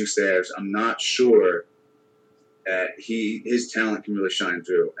coaching staffs. I'm not sure that his talent can really shine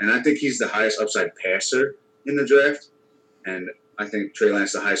through. And I think he's the highest upside passer in the draft. And I think Trey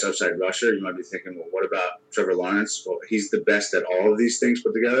Lance the highest upside rusher. You might be thinking, well, what about Trevor Lawrence? Well, he's the best at all of these things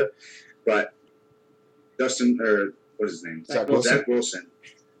put together. But what's his name? Zach Wilson,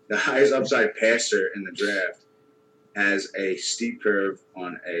 the highest upside passer in the draft, has a steep curve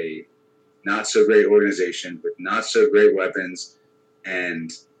on a not so great organization with not so great weapons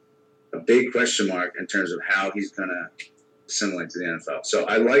and a big question mark in terms of how he's going to assimilate to the NFL. So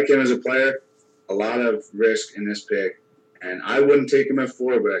I like him as a player. A lot of risk in this pick, and I wouldn't take him at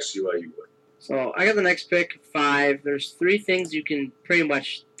 4, but I see why you would. So I got the next pick, 5. There's 3 things you can pretty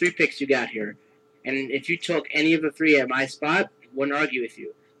much 3 picks you got here, and if you took any of the 3 at my spot, I wouldn't argue with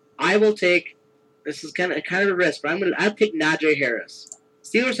you. I will take. This is kind of a risk, but I'll pick Najee Harris.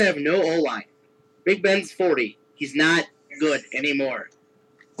 Steelers have no O-line. Big Ben's 40. He's not good anymore.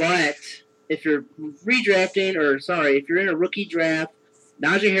 But if you're if you're in a rookie draft,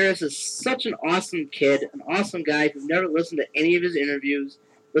 Najee Harris is such an awesome kid, an awesome guy. If you've never listened to any of his interviews,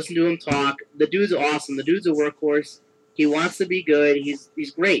 listen to him talk. The dude's awesome. The dude's a workhorse. He wants to be good.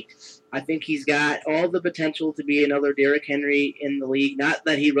 He's great. I think he's got all the potential to be another Derrick Henry in the league. Not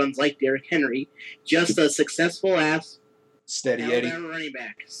that he runs like Derrick Henry, just a successful ass Steady Hell, Eddie. they're running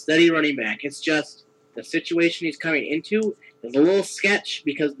back. Steady running back. It's just the situation he's coming into is a little sketch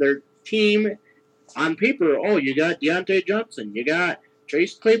because their team, on paper, you got Deontay Johnson, you got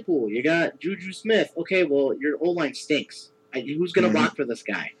Trace Claypool, you got Juju Smith. Okay, well, your O-line stinks. Who's going to block for this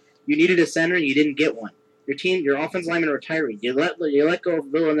guy? You needed a center, and you didn't get one. Your offense lineman retiring. You let go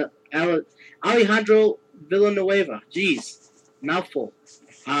of Alejandro Villanueva. Jeez, mouthful.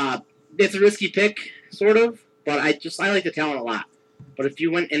 It's a risky pick, sort of, but I like the talent a lot. But if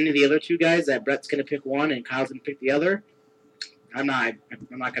you went into the other two guys, that Brett's going to pick one and Kyle's going to pick the other, I'm not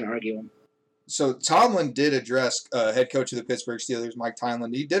going to argue him. So Tomlin did address, head coach of the Pittsburgh Steelers, Mike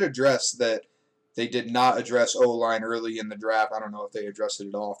Tomlin. He did address that they did not address O-line early in the draft. I don't know if they addressed it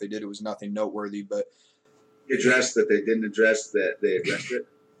at all. If they did, it was nothing noteworthy. But He addressed that they didn't address that they addressed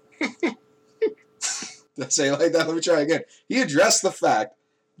it. let's say it like that. Let me try again. He addressed the fact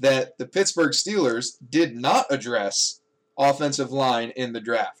that the Pittsburgh Steelers did not address offensive line in the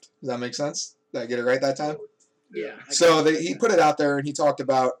draft. Does that make sense? Did I get it right that time? Yeah. So he put it out there, and he talked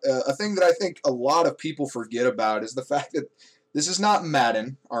about a thing that I think a lot of people forget about is the fact that this is not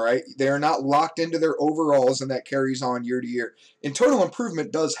Madden, all right? They are not locked into their overalls, and that carries on year to year. Internal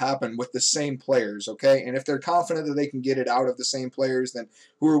improvement does happen with the same players, okay? And if they're confident that they can get it out of the same players, then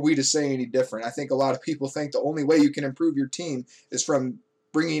who are we to say any different? I think a lot of people think the only way you can improve your team is from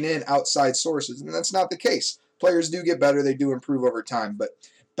bringing in outside sources, and that's not the case. Players do get better. They do improve over time. But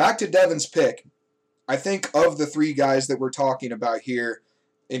back to Devin's pick, I think of the three guys that we're talking about here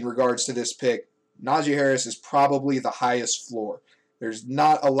in regards to this pick, Najee Harris is probably the highest floor. There's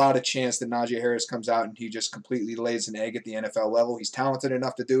not a lot of chance that Najee Harris comes out and he just completely lays an egg at the NFL level. He's talented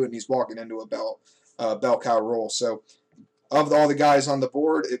enough to do it, and he's walking into a bell cow role. So of all the guys on the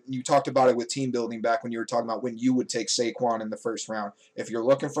board, you talked about it with team building back when you were talking about when you would take Saquon in the first round. If you're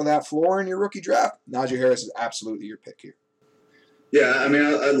looking for that floor in your rookie draft, Najee Harris is absolutely your pick here. Yeah, I mean,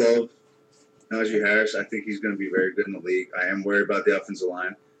 I love Najee Harris. I think he's going to be very good in the league. I am worried about the offensive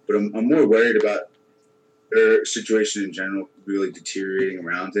line, but I'm more worried about their situation in general really deteriorating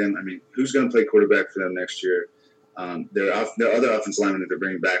around him. I mean, who's going to play quarterback for them next year? Their other offensive linemen that they're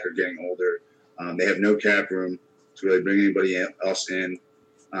bringing back are getting older. They have no cap room to really bring anybody else in.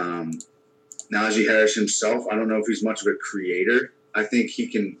 Najee Harris himself, I don't know if he's much of a creator. I think he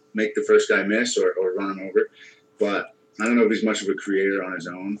can make the first guy miss or run him over, but I don't know if he's much of a creator on his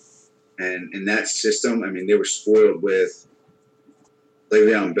own. And in that system, I mean, they were spoiled with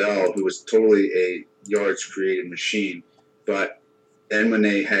Le'Veon Bell, who was totally a yards-created machine. But then when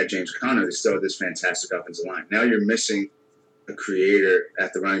they had James Conner, they still had this fantastic offensive line. Now you're missing a creator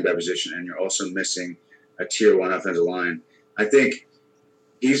at the running back position, and you're also missing a Tier 1 offensive line. I think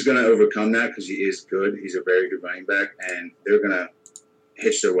he's going to overcome that because he is good. He's a very good running back, and they're going to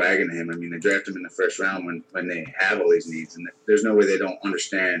hitch their wagon to him. I mean, they draft him in the first round when they have all these needs, and there's no way they don't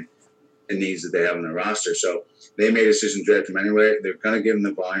understand the needs that they have on their roster. So they made a decision to draft him anyway. They're going to give him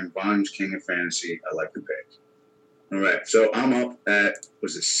the volume. Volume's king of fantasy. I like the pick. All right, so I'm up at,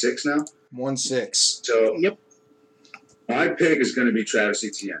 was it 6 now? 1-6. So Yep. my pick is going to be Travis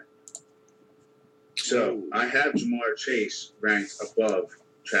Etienne. So I have Jamar Chase ranked above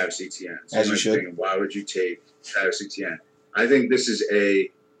Travis Etienne. So As you I'm should. thinking, why would you take Travis Etienne? I think this is a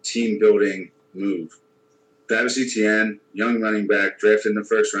team-building move. Travis Etienne, young running back, drafted in the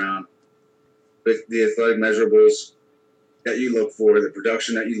first round, with the athletic measurables that you look for, the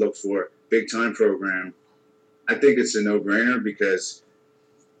production that you look for, big-time program. I think it's a no-brainer because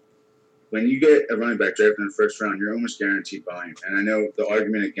when you get a running back drafted in the first round, you're almost guaranteed volume. And I know the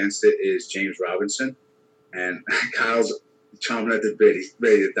argument against it is James Robinson, and Kyle's chomping at the bit. He's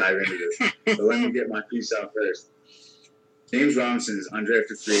ready to dive into this. But let me get my piece out first. James Robinson is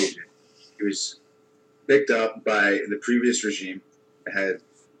undrafted free agent. He was picked up by the previous regime that had,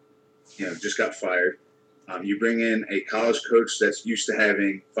 just got fired. You bring in a college coach that's used to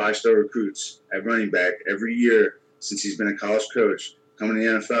having 5-star recruits at running back every year since he's been a college coach coming to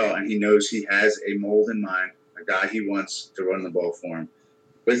the NFL, and he knows he has a mold in mind, a guy he wants to run the ball for him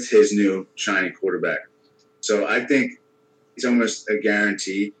with his new shiny quarterback. So I think it's almost a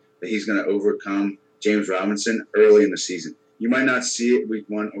guarantee that he's going to overcome James Robinson early in the season. You might not see it week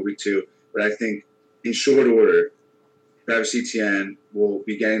 1 or week 2, but I think in short order, Travis Etienne will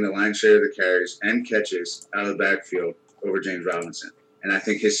be getting the lion's share of the carries and catches out of the backfield over James Robinson. And I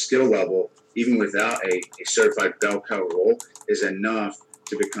think his skill level, even without a certified bell cow role, is enough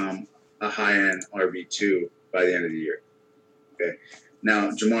to become a high-end RB2 by the end of the year. Okay. Now,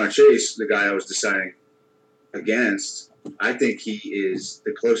 Jamar Chase, the guy I was deciding against, I think he is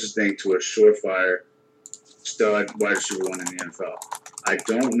the closest thing to a surefire stud wide receiver 1 in the NFL. I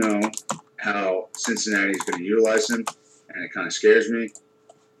don't know how Cincinnati is going to utilize him. and it kind of scares me.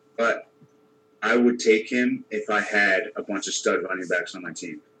 But I would take him if I had a bunch of stud running backs on my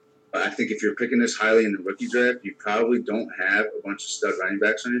team. But I think if you're picking this highly in the rookie draft, you probably don't have a bunch of stud running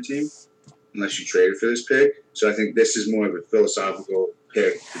backs on your team unless you traded for this pick. So I think this is more of a philosophical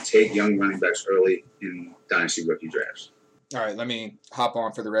pick to take young running backs early in dynasty rookie drafts. All right, let me hop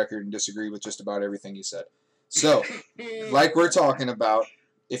on for the record and disagree with just about everything you said. So, like we're talking about,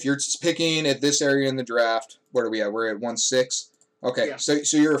 if you're picking at this area in the draft, what are we at? We're at 1-6. Okay, Yeah.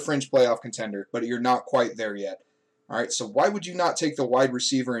 so you're a fringe playoff contender, but you're not quite there yet. All right, so why would you not take the wide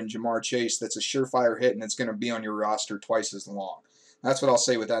receiver in Jamar Chase that's a surefire hit and it's going to be on your roster twice as long? That's what I'll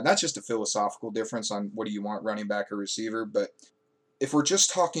say with that. And that's just a philosophical difference on what do you want, running back or receiver. But if we're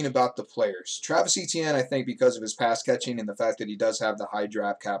just talking about the players, Travis Etienne, I think because of his pass catching and the fact that he does have the high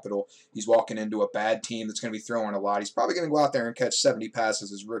draft capital, he's walking into a bad team that's going to be throwing a lot. He's probably going to go out there and catch 70 passes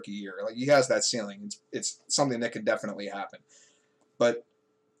his rookie year. Like, he has that ceiling. It's something that could definitely happen. But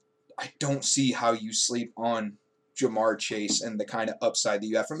I don't see how you sleep on Jamar Chase and the kind of upside that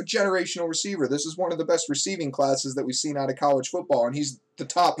you have from a generational receiver. This is one of the best receiving classes that we've seen out of college football, and he's the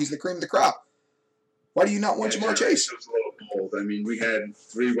top. He's the cream of the crop. Why do you not want Jamar Chase? It was a little bold. I mean, we had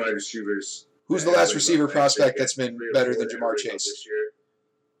 3 wide receivers. Who's the last receiver prospect that's been better than Jamar Chase? This year.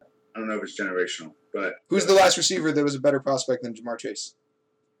 I don't know if it's generational, but who's the last receiver that was a better prospect than Jamar Chase?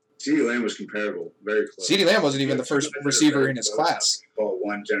 CeeDee Lamb was comparable, very close. CeeDee Lamb wasn't even the first receiver in his class. Call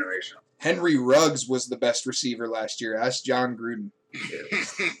one generational. Henry Ruggs was the best receiver last year. Ask John Gruden.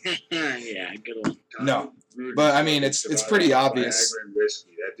 Yeah, good one. No, but I mean, it's pretty obvious. Viagra and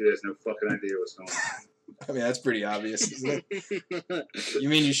whiskey. That dude has no fucking idea what's going on. I mean, that's pretty obvious, isn't it? You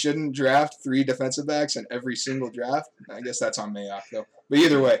mean you shouldn't draft 3 defensive backs in every single draft? I guess that's on Mayock, though. But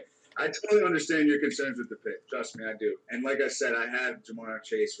either way. I totally understand your concerns with the pick. Trust me, I do. And like I said, I have Jamar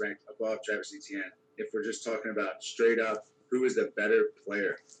Chase ranked above Travis Etienne. If we're just talking about straight up who is the better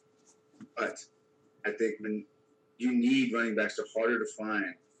player. But I think when you need running backs, they're harder to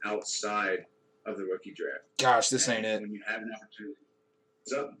find outside of the rookie draft. Gosh, this ain't it. When you have an opportunity.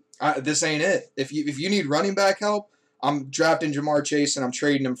 What's up? This ain't it. If you need running back help, I'm drafting Jamar Chase and I'm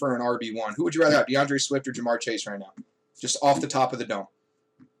trading him for an RB1. Who would you rather have, DeAndre Swift or Jamar Chase right now? Just off the top of the dome.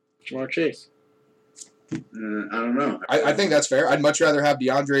 Jamar Chase. I don't know. I think that's fair. I'd much rather have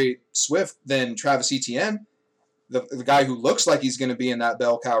DeAndre Swift than Travis Etienne, the guy who looks like he's going to be in that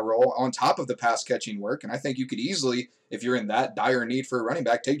bell cow role on top of the pass catching work. And I think you could easily, if you're in that dire need for a running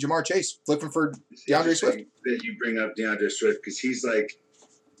back, take Jamar Chase, flip him for DeAndre Swift. That you bring up DeAndre Swift because he's like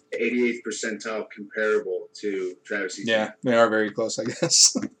 88th percentile comparable to Travis Etienne. Yeah, they are very close, I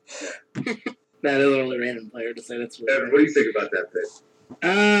guess. That is a really random player to say that's really Evan, what do you think about that pick?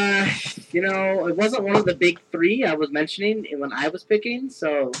 It wasn't one of the big 3 I was mentioning when I was picking,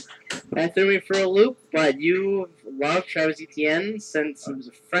 so that threw me for a loop. But you loved Travis Etienne since he was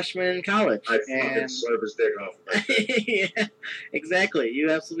a freshman in college. I fucking slurp his dick off. Yeah, exactly.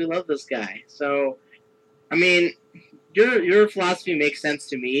 You absolutely love this guy. So, I mean, your philosophy makes sense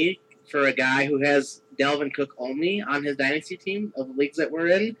to me for a guy who has Dalvin Cook only on his dynasty team of the leagues that we're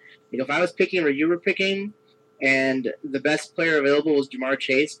in. If I was picking or you were picking, and the best player available was Jamar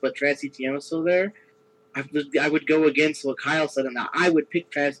Chase, but Travis Etienne was still there, I would go against what Kyle said, and I would pick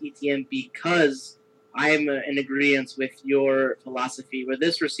Travis Etienne because I am in agreement with your philosophy. Where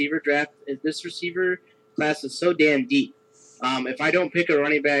this receiver class is so damn deep. If I don't pick a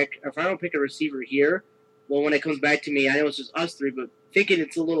running back, if I don't pick a receiver here, well, when it comes back to me, I know it's just us 3, but thinking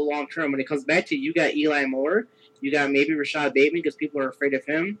it's a little long term. When it comes back to you got Eli Moore. You got maybe Rashad Bateman because people are afraid of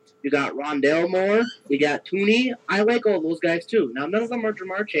him. You got Rondale Moore. You got Tooney. I like all those guys too. Now, none of them are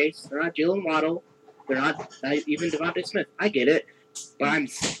Jamar Chase. They're not Jalen Waddle. They're not even Devontae Smith. I get it. But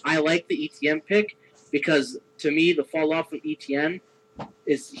I like the ETN pick because, to me, the fall off from ETN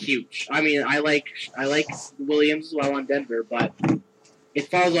is huge. I mean, I like Williams as well on Denver, but it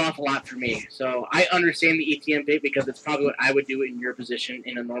falls off a lot for me. So I understand the ETN pick because it's probably what I would do in your position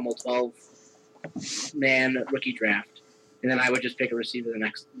in a normal 12-man rookie draft, and then I would just pick a receiver the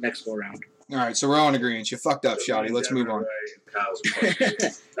next go round. All right, so we're all in agreement. You fucked up, Shotty. Let's move on.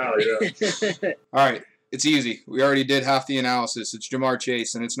 All right, it's easy. We already did half the analysis. It's Jamar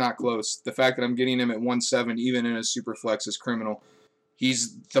Chase, and it's not close. The fact that I'm getting him at 1.7, even in a super flex, is criminal.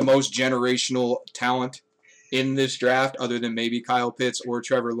 He's the most generational talent in this draft, other than maybe Kyle Pitts or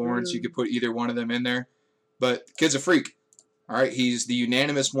Trevor Lawrence. You could put either one of them in there, but the kid's a freak. All right, he's the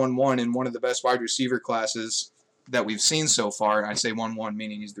unanimous 1-1 in one of the best wide receiver classes that we've seen so far. I say 1-1,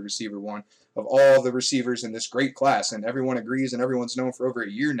 meaning he's the receiver 1 of all the receivers in this great class, and everyone agrees, and everyone's known for over a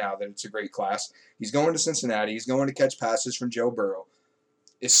year now that it's a great class. He's going to Cincinnati. He's going to catch passes from Joe Burrow.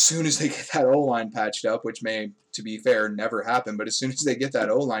 as soon as they get that O-line patched up, which may, to be fair, never happen, but as soon as they get that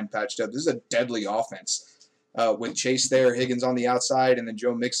O-line patched up, this is a deadly offense. With Chase there, Higgins on the outside, and then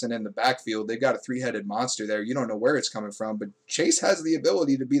Joe Mixon in the backfield, they've got a three-headed monster there. You don't know where it's coming from, but Chase has the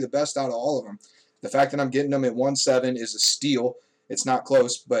ability to be the best out of all of them. The fact that I'm getting them at 1.7 is a steal. It's not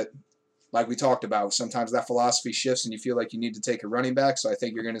close, but like we talked about, sometimes that philosophy shifts and you feel like you need to take a running back, so I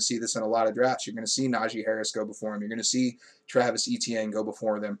think you're going to see this in a lot of drafts. You're going to see Najee Harris go before him. You're going to see Travis Etienne go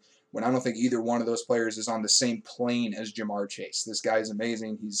before them, when I don't think either one of those players is on the same plane as Jamar Chase. This guy is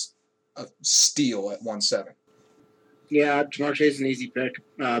amazing. He's a steal at 1.7. Yeah, Jamar Chase is an easy pick.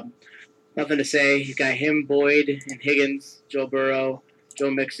 Nothing to say. You got him, Boyd, and Higgins, Joe Burrow,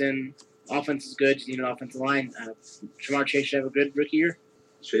 Joe Mixon. Offense is good. You need an offensive line. Jamar Chase should have a good rookie year.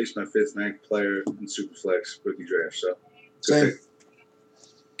 Chase, my 5th ranked player in Superflex rookie draft. So Same.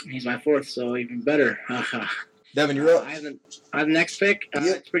 He's my 4th, so even better. Devin, you're up. I have the next pick.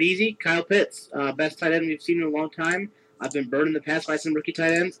 It's pretty easy. Kyle Pitts, best tight end we've seen in a long time. I've been burned in the past by some rookie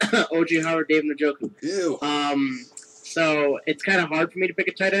tight ends. O.J. Howard, David Njoku. Ew. So it's kind of hard for me to pick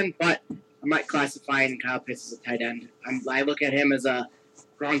a tight end, but I'm not classifying Kyle Pitts as a tight end. I look at him as a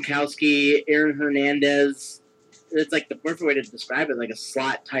Gronkowski, Aaron Hernandez. It's like the perfect way to describe it, like a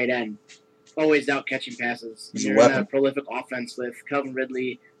slot tight end. Always out catching passes. He's a You're weapon. in a prolific offense with Calvin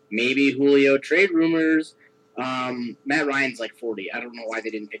Ridley, maybe Julio. Trade rumors. Matt Ryan's like 40. I don't know why they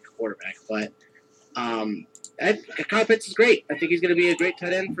didn't pick a quarterback, but Kyle Pitts is great. I think he's going to be a great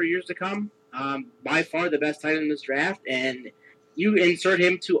tight end for years to come. By far the best tight end in this draft, and you insert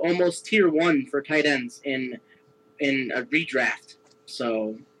him to almost tier 1 for tight ends in a redraft.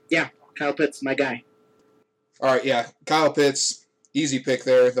 So, yeah, Kyle Pitts, my guy. All right, yeah, Kyle Pitts, easy pick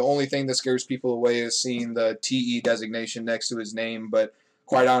there. The only thing that scares people away is seeing the TE designation next to his name, but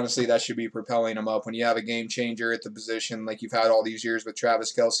quite honestly, that should be propelling him up. When you have a game changer at the position like you've had all these years with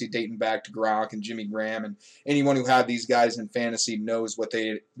Travis Kelce dating back to Gronk and Jimmy Graham, and anyone who had these guys in fantasy knows what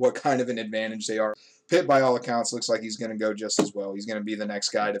kind of an advantage they are. Pitt, by all accounts, looks like he's going to go just as well. He's going to be the next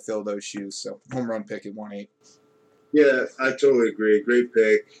guy to fill those shoes. So, home run pick at 1.8. Yeah, I totally agree. Great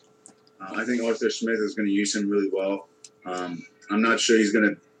pick. I think Arthur Smith is going to use him really well. I'm not sure he's going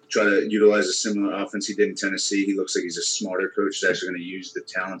to try to utilize a similar offense he did in Tennessee. He looks like he's a smarter coach that's actually going to use the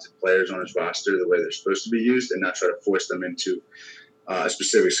talented players on his roster the way they're supposed to be used and not try to force them into a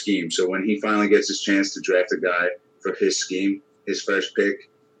specific scheme. So when he finally gets his chance to draft a guy for his scheme, his first pick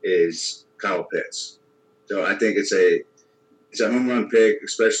is Kyle Pitts. So I think it's a home run pick,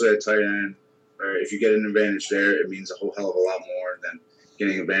 especially at tight end. Or if you get an advantage there, it means a whole hell of a lot more than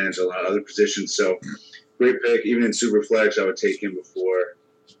getting advantage of a lot of other positions. So great pick. Even in Superflex, I would take him before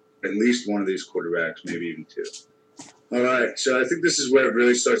at least one of these quarterbacks, maybe even 2. All right, so I think this is where it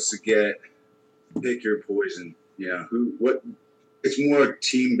really starts to get pick your poison. It's more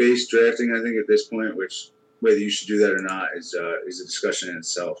team-based drafting, I think, at this point, which whether you should do that or not is a discussion in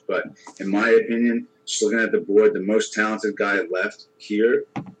itself. But in my opinion, just looking at the board, the most talented guy left here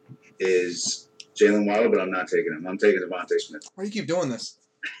is Jalen Waddle, but I'm not taking him. I'm taking Devontae Smith. Why do you keep doing this?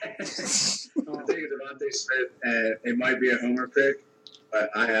 I'm taking Devontae Smith, and it might be a homer pick, but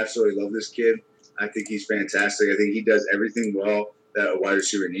I absolutely love this kid. I think he's fantastic. I think he does everything well that a wide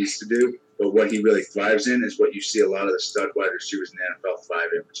receiver needs to do, but what he really thrives in is what you see a lot of the stud wide receivers in the NFL thrive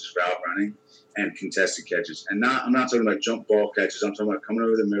in, which is route running and contested catches. And I'm not talking about jump ball catches. I'm talking about coming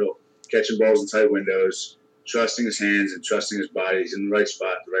over the middle, catching balls in tight windows, trusting his hands and trusting his body. He's in the right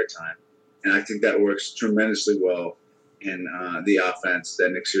spot at the right time. And I think that works tremendously well in the offense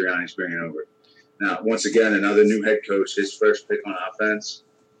that Nick Sirianni's bringing over. Now, once again, another new head coach, his first pick on offense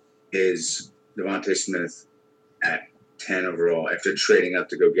is Devontae Smith at 10 overall after trading up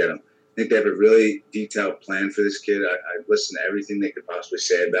to go get him. I think they have a really detailed plan for this kid. I've listened to everything they could possibly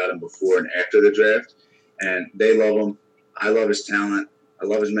say about him before and after the draft, and they love him. I love his talent. I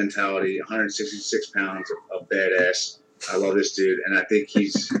love his mentality. 166 pounds of badass. I love this dude, and I think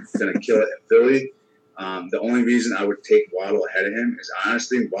he's going to kill it in Philly. The only reason I would take Waddle ahead of him is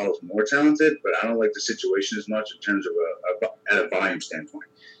honestly Waddle's more talented, but I don't like the situation as much in terms of at a volume standpoint.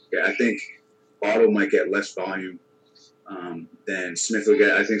 Yeah, I think Waddle might get less volume than Smith will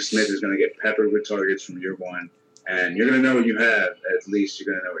get. I think Smith is going to get peppered with targets from year one, and you're going to know what you have. At least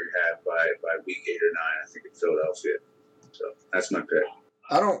you're going to know what you have by week 8 or 9, I think, in Philadelphia. So that's my pick.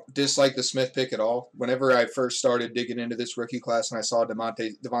 I don't dislike the Smith pick at all. Whenever I first started digging into this rookie class and I saw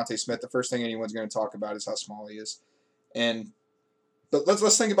Devontae Smith, the first thing anyone's going to talk about is how small he is. But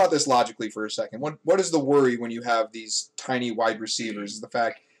let's think about this logically for a second. What is the worry when you have these tiny wide receivers? Is the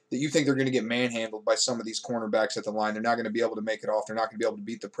fact that you think they're going to get manhandled by some of these cornerbacks at the line. They're not going to be able to make it off. They're not going to be able to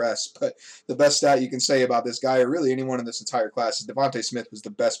beat the press. But the best stat you can say about this guy, or really anyone in this entire class, is DeVonta Smith was the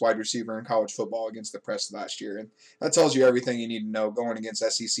best wide receiver in college football against the press last year. And that tells you everything you need to know going against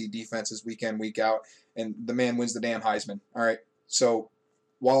SEC defenses week in, week out. And the man wins the damn Heisman. All right. So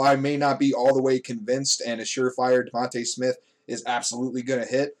while I may not be all the way convinced and a surefire DeVonta Smith is absolutely going to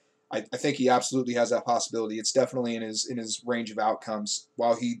hit, I think he absolutely has that possibility. It's definitely in his range of outcomes.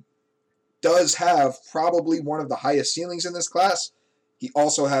 While he does have probably one of the highest ceilings in this class, he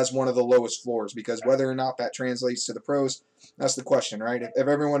also has one of the lowest floors, because whether or not that translates to the pros, that's the question, right? If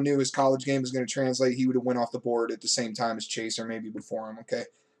everyone knew his college game was going to translate, he would have went off the board at the same time as Chase, or maybe before him, okay?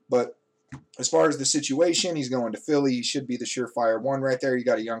 But as far as the situation, he's going to Philly. He should be the surefire one right there. You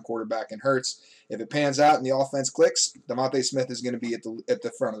got a young quarterback in Hurts. If it pans out and the offense clicks, DeVonta Smith is going to be at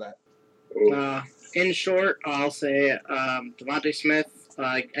the front of that. In short, I'll say DeVonta Smith.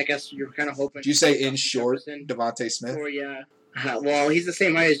 I guess you're kind of hoping. Did you say in short, DeVonta Smith? Or yeah. Well, he's the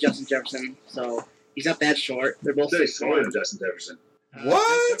same height as Justin Jefferson, so he's not that short. They're both 6'1". Justin Jefferson.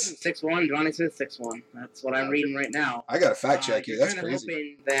 What? 6'1". DeVonta Smith 6'1". That's what I'm reading right now. I gotta fact check you. That's crazy.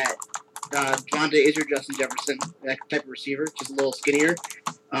 Hoping that DeVonta is your Justin Jefferson, that type of receiver, just a little skinnier.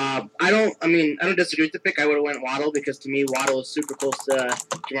 I don't disagree with the pick. I would have went Waddle, because to me Waddle is super close to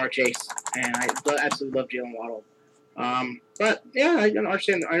Jamar Chase, and I absolutely love Jalen Waddle. But yeah, I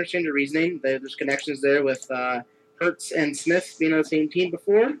understand the reasoning. There's connections there with Hurts and Smith being on the same team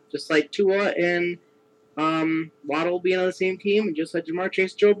before, just like Tua and Waddle being on the same team, and just like Jamar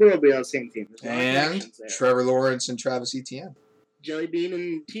Chase, Joe Burrow being on the same team. And Trevor Lawrence and Travis Etienne. Jelly Bean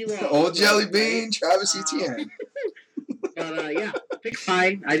and T-Law. Old Jelly Bean, Travis Etienne. But yeah, pick's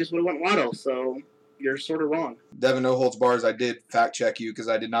fine. I just would have went Waddle, so you're sort of wrong. Devin No Holds Bars, I did fact check you, because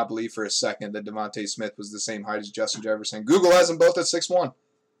I did not believe for a second that DeVonta Smith was the same height as Justin Jefferson. Google has them both at 6'1".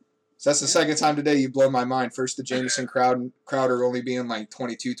 So that's the second time today you've blown my mind. First the Jamison Crowder only being like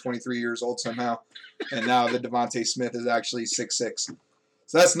 22, 23 years old somehow. And now the DeVonta Smith is actually 6'6". So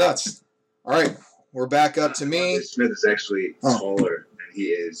that's nuts. All right, we're back up to me. Smith is actually taller than he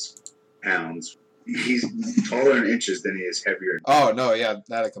is pounds. He's taller in inches than he is heavier. Oh, no, yeah,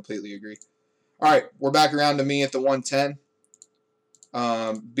 that I completely agree. All right, we're back around to me at the 110.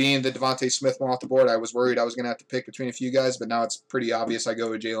 Being that DeVonta Smith went off the board, I was worried I was going to have to pick between a few guys, but now it's pretty obvious I go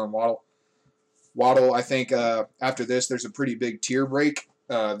with Jalen Waddle. Waddle, I think after this, there's a pretty big tier break.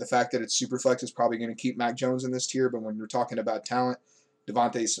 The fact that it's Superflex is probably going to keep Mac Jones in this tier, but when you're talking about talent,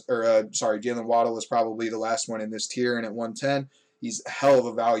 Jalen Waddle is probably the last one in this tier, and at 110, he's a hell of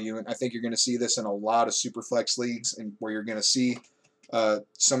a value, and I think you're going to see this in a lot of Superflex leagues, and where you're going to see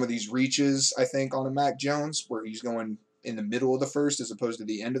some of these reaches, I think, on a Mac Jones, where he's going in the middle of the first as opposed to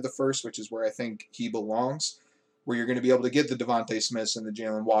the end of the first, which is where I think he belongs, where you're going to be able to get the DeVonta Smiths and the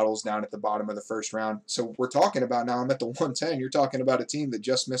Jalen Waddles down at the bottom of the first round. So we're talking about now, I'm at the 110, you're talking about a team that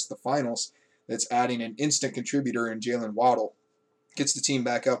just missed the finals that's adding an instant contributor in Jalen Waddle. Gets the team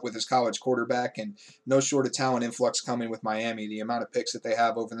back up with his college quarterback, and no short of talent influx coming with Miami. The amount of picks that they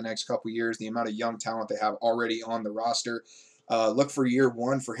have over the next couple years, the amount of young talent they have already on the roster. Look for year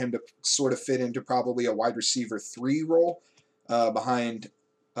one for him to sort of fit into probably a wide receiver 3 role behind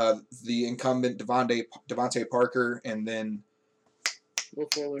the incumbent Devontae Parker, and then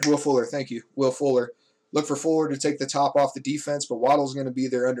Will Fuller. Thank you, Will Fuller. Look for Fuller to take the top off the defense, but Waddle's going to be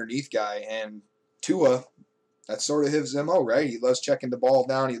their underneath guy. And Tua, that's sort of his MO, right? He loves checking the ball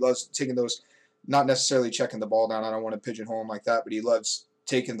down. He loves taking those, not necessarily checking the ball down. I don't want to pigeonhole him like that, but he loves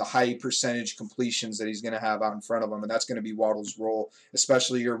taking the high percentage completions that he's going to have out in front of him, and that's going to be Waddle's role,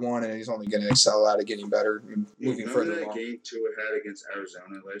 especially year one, and he's only going to excel at it, getting better and moving further along. Remember that game Tua had against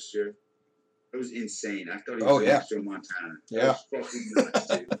Arizona last year? It was insane. I thought he was next to Montana. Yeah. That was fucking nuts,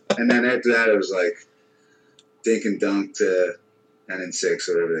 dude. And then after that, it was like dink and dunk to 10-6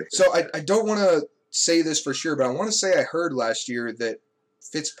 or whatever. So I don't want to say this for sure, but I want to say I heard last year that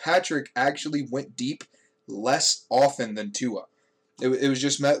Fitzpatrick actually went deep less often than Tua. It was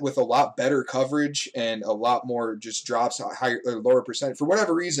just met with a lot better coverage and a lot more just drops, higher or lower percent. For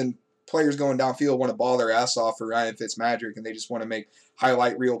whatever reason, players going downfield want to ball their ass off for Ryan Fitzmagic, and they just want to make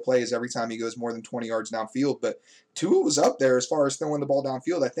highlight reel plays every time he goes more than 20 yards downfield. But Tua was up there as far as throwing the ball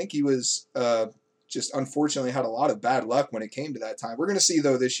downfield. I think he was just unfortunately had a lot of bad luck when it came to that time. We're going to see,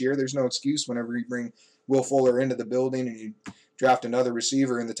 though, this year. There's no excuse whenever you bring Will Fuller into the building and you draft another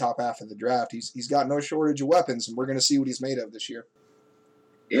receiver in the top half of the draft. He's got no shortage of weapons, and we're going to see what he's made of this year.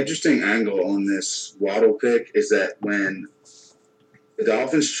 The interesting angle on this Waddle pick is that when the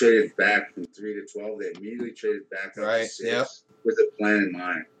Dolphins traded back from 3 to 12, they immediately traded back up to 6 with a plan in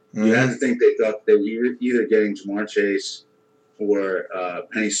mind. Mm-hmm. You have to think they thought they were either getting Jamar Chase or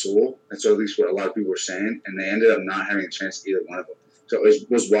Penny Sewell. That's at least what a lot of people were saying, and they ended up not having a chance either one of them. So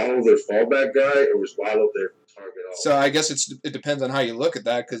was Waddle their fallback guy, or was Waddle their target? So I guess it depends on how you look at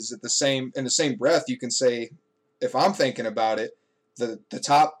that, because in the same breath, you can say, if I'm thinking about it, the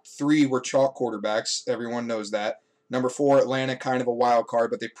top 3 were chalk quarterbacks. Everyone knows that. Number 4, Atlanta, kind of a wild card,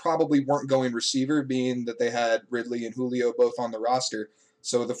 but they probably weren't going receiver, being that they had Ridley and Julio both on the roster.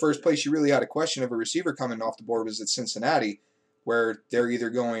 So the first place you really had a question of a receiver coming off the board was at Cincinnati, where they're either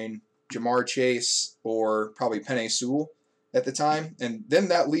going Jamar Chase or probably Penei Sewell at the time. And then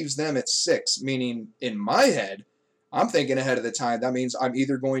that leaves them at 6, meaning in my head, I'm thinking ahead of the time. That means I'm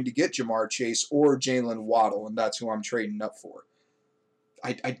either going to get Jamar Chase or Jalen Waddle, and that's who I'm trading up for.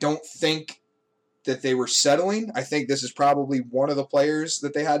 I don't think that they were settling. I think this is probably one of the players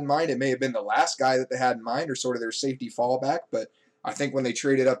that they had in mind. It may have been the last guy that they had in mind, or sort of their safety fallback, but I think when they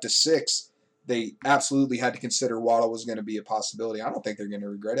traded up to 6, they absolutely had to consider Waddle was going to be a possibility. I don't think they're going to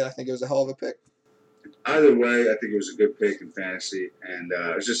regret it. I think it was a hell of a pick. Either way, I think it was a good pick in fantasy, and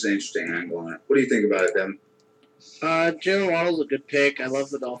it was just an interesting angle on it. What do you think about it, Devin? Jalen Waddle's a good pick. I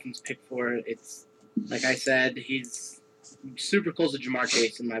love the Dolphins' pick for it. It's, like I said, he's super close to Jamar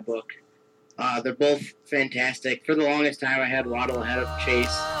Chase in my book. They're both fantastic. For the longest time, I had Waddle ahead of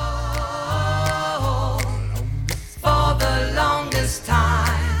Chase. For the longest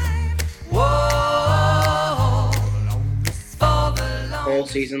time. Whole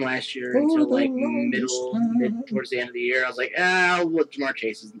season last year until like mid towards the end of the year, I was like, I'll look Jamar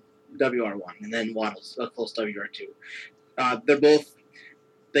Chase is WR1, and then Waddle's a close WR2.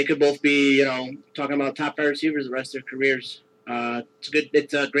 They could both be, talking about top 5 receivers the rest of their careers.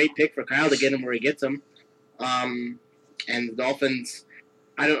 It's a great pick for Kyle to get him where he gets him. And the Dolphins,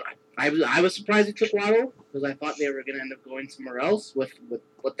 I was surprised they took Waddle, because I thought they were going to end up going somewhere else with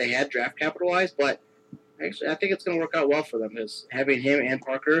what they had draft capital-wise, but actually I think it's going to work out well for them, because having him and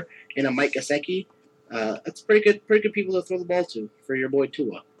Parker and a Mike Gesicki, that's pretty good people to throw the ball to for your boy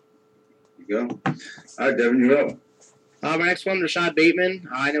Tua. There you go. All right, Devin, you're up. My next one, Rashad Bateman.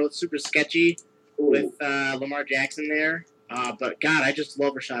 I know it's super sketchy with Lamar Jackson there. But, God, I just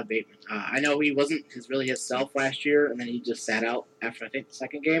love Rashad Bateman. I know he wasn't his self last year, and then he just sat out after, I think, the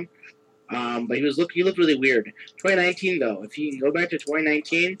second game. But he looked really weird. 2019, though, if you can go back to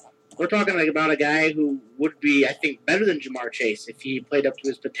 2019, we're talking about a guy who would be, I think, better than Jamar Chase if he played up to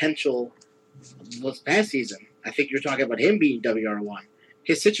his potential this past season. I think you're talking about him being WR1.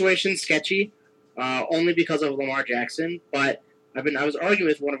 His situation's sketchy, only because of Lamar Jackson, but I was arguing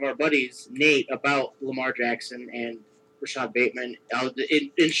with one of our buddies, Nate, about Lamar Jackson and Rashad Bateman.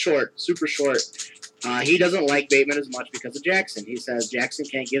 In short, super short, he doesn't like Bateman as much because of Jackson. He says Jackson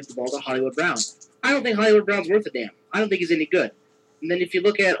can't give the ball to Hollywood Brown. I don't think Hollywood Brown's worth a damn. I don't think he's any good. And then if you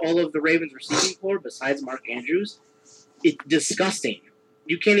look at all of the Ravens receiving core besides Mark Andrews, it's disgusting.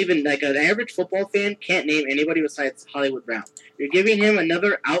 You can't even, like an average football fan, can't name anybody besides Hollywood Brown. You're giving him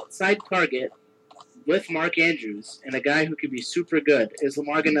another outside target with Mark Andrews and a guy who could be super good. Is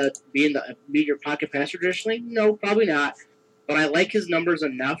Lamar going to be your pocket passer traditionally? No, probably not. But I like his numbers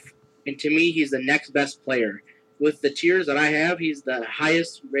enough, and to me, he's the next best player. With the tiers that I have, he's the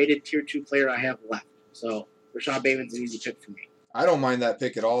highest rated tier 2 player I have left. So Rashad Bateman's an easy pick for me. I don't mind that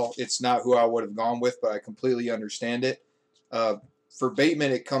pick at all. It's not who I would have gone with, but I completely understand it. For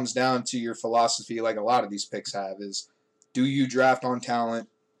Bateman, it comes down to your philosophy, like a lot of these picks have, is do you draft on talent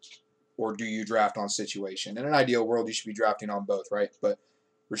or do you draft on situation? In an ideal world, you should be drafting on both, right? But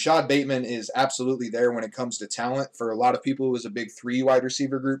Rashad Bateman is absolutely there when it comes to talent. For a lot of people, it was a big 3 wide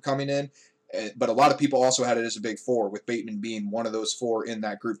receiver group coming in, but a lot of people also had it as a big 4, with Bateman being one of those 4 in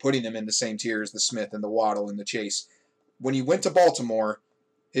that group, putting him in the same tier as the Smith and the Waddle and the Chase. When he went to Baltimore,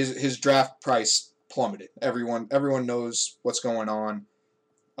 his draft price plummeted. Everyone knows what's going on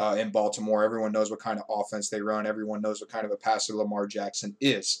in Baltimore. Everyone knows what kind of offense they run. Everyone knows what kind of a passer Lamar Jackson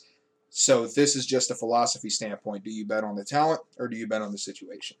is. So this is just a philosophy standpoint. Do you bet on the talent or do you bet on the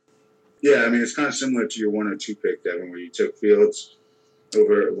situation? Yeah, I mean, it's kind of similar to your 102 pick, Devin, where you took Fields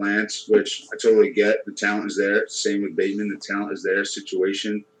over Lance, which I totally get. The talent is there. Same with Bateman. The talent is there.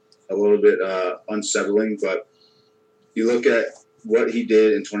 Situation a little bit unsettling, but you look at what he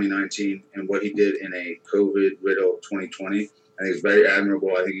did in 2019 and what he did in a COVID-riddled 2020. I think it's very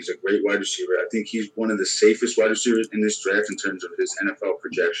admirable. I think he's a great wide receiver. I think he's one of the safest wide receivers in this draft in terms of his NFL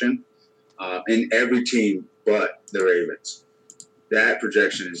projection in every team but the Ravens. That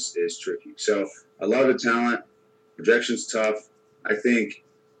projection is tricky. So I love the talent. Projection's tough. I think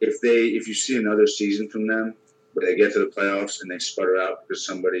if you see another season from them where they get to the playoffs and they sputter out because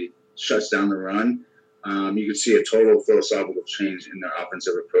somebody shuts down the run, you could see a total philosophical change in their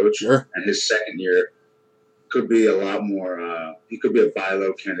offensive approach. Sure. And his second year could be a lot more. He could be a buy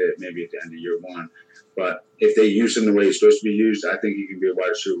low candidate maybe at the end of year one. But if they use him the way he's supposed to be used, I think he can be a wide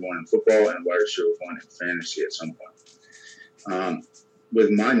receiver 1 in football and a wide receiver 1 in fantasy at some point. With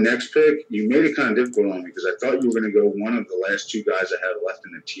my next pick, you made it kind of difficult on me because I thought you were going to go one of the last 2 guys I had left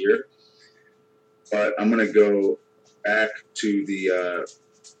in the tier. But I'm going to go back to the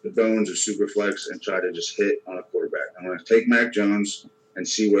bones of Superflex and try to just hit on a quarterback. I'm going to take Mac Jones and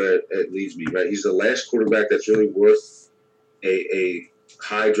see where it leads me. Right, he's the last quarterback that's really worth a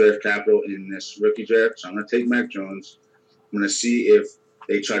high draft capital in this rookie draft. So I'm going to take Mac Jones. I'm going to see if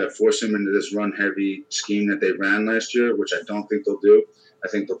they try to force him into this run-heavy scheme that they ran last year, which I don't think they'll do. I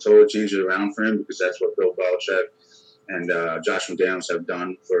think they'll totally change it around for him because that's what Bill Belichick and Josh McDaniels have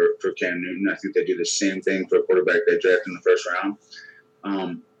done for Cam Newton. I think they do the same thing for a quarterback they draft in the first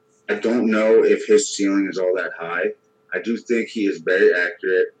round. I don't know if his ceiling is all that high. I do think he is very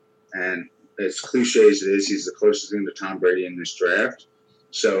accurate, and as cliche as it is, he's the closest thing to Tom Brady in this draft.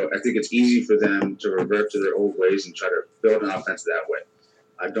 So I think it's easy for them to revert to their old ways and try to build an offense that way.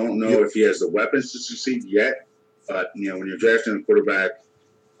 I don't know if he has the weapons to succeed yet, but when you're drafting a quarterback,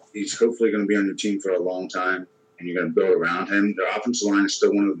 he's hopefully going to be on your team for a long time, and you're going to build around him. Their offensive line is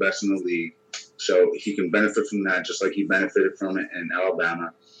still one of the best in the league, so he can benefit from that just like he benefited from it in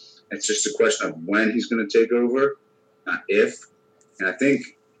Alabama. It's just a question of when he's going to take over, not if. And I think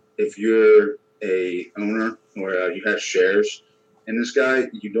if you're a owner or you have shares in this guy,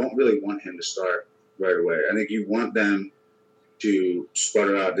 you don't really want him to start right away. I think you want them to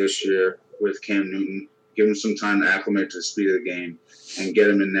sputter out this year with Cam Newton, give him some time to acclimate to the speed of the game, and get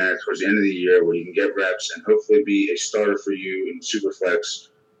him in there towards the end of the year where he can get reps and hopefully be a starter for you in Superflex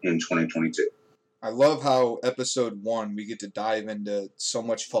in 2022. I love how episode 1 we get to dive into so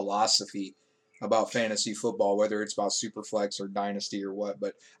much philosophy about fantasy football, whether it's about Superflex or Dynasty or what.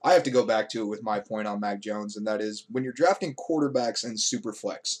 But I have to go back to it with my point on Mac Jones, and that is when you're drafting quarterbacks in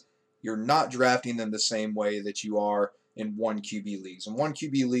Superflex, you're not drafting them the same way that you are in 1 QB leagues. In 1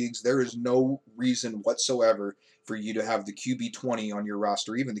 QB leagues, there is no reason whatsoever for you to have the QB 20 on your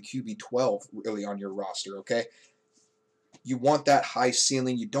roster, even the QB 12 really on your roster, okay? You want that high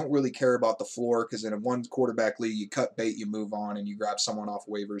ceiling. You don't really care about the floor because in a 1 quarterback league, you cut bait, you move on, and you grab someone off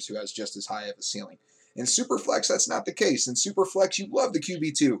waivers who has just as high of a ceiling. In Superflex, that's not the case. In Superflex, you love the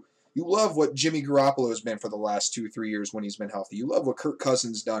QB2. You love what Jimmy Garoppolo has been for the last 2-3 years when he's been healthy. You love what Kirk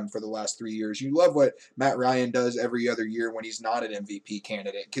Cousins done for the last 3 years. You love what Matt Ryan does every other year when he's not an MVP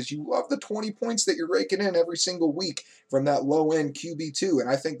candidate because you love the 20 points that you're raking in every single week from that low-end QB2, and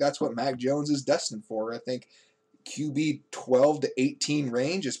I think that's what Mac Jones is destined for. I think QB 12 to 18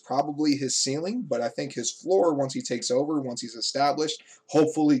 range is probably his ceiling, but I think his floor, once he takes over, once he's established,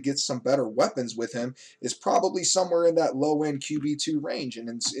 hopefully gets some better weapons with him, is probably somewhere in that low-end QB2 range. And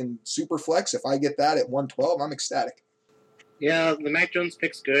in Superflex, if I get that at 112, I'm ecstatic. Yeah, the Mac Jones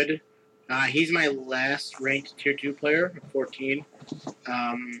pick's good. He's my last ranked Tier 2 player, 14.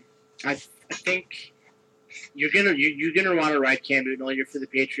 I think you're gonna want to ride Cam Newton all year for the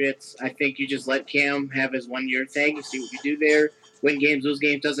Patriots. I think you just let Cam have his 1 year thing and see what you do there. Win games, lose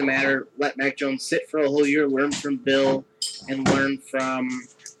games, doesn't matter. Let Mac Jones sit for a whole year, learn from Bill and learn from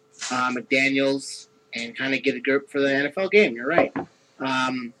McDaniels, and kind of get a grip for the NFL game. You're right.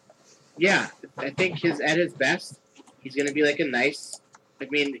 Yeah, I think at his best, he's gonna be like a nice. I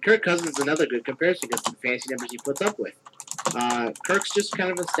mean, Kirk Cousins is another good comparison because of the fancy numbers he puts up with. Kirk's just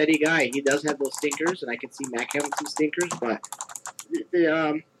kind of a steady guy. He does have those stinkers, and I can see Mac having some stinkers, but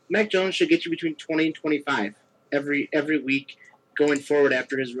Mac Jones should get you between 20 and 25 every week going forward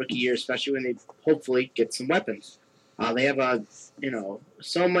after his rookie year, especially when they hopefully get some weapons. They have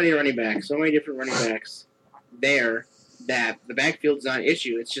so many running backs, so many different running backs there that the backfield's not an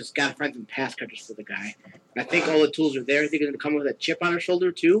issue. It's just got to find some pass catchers for the guy. I think all the tools are there. I think he's going to come with a chip on his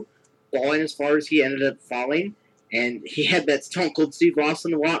shoulder too, falling as far as he ended up falling. And he had that Stone Cold Steve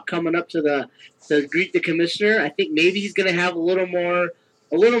Austin walk coming up to greet the commissioner. I think maybe he's going to have a little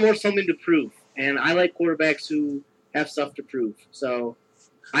more something to prove. And I like quarterbacks who have stuff to prove. So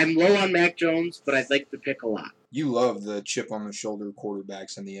I'm low on Mac Jones, but I'd like the pick a lot. You love the chip on the shoulder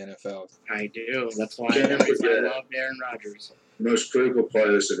quarterbacks in the NFL. I do. That's why I love Aaron Rodgers. The most critical part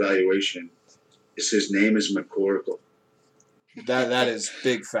of this evaluation is his name is McCoracle. That is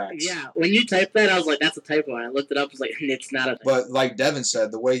big facts. Yeah, when you typed that, I was like, that's a typo. And I looked it up, I was like, it's not a typo. But like Devin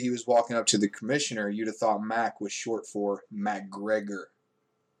said, the way he was walking up to the commissioner, you'd have thought Mac was short for McGregor.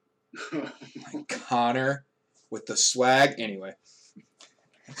 Like Connor with the swag. Anyway.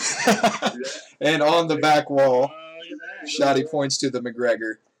 And on the back wall, Shotty points to the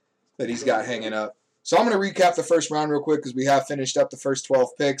McGregor that he's got hanging up. So I'm going to recap the first round real quick because we have finished up the first 12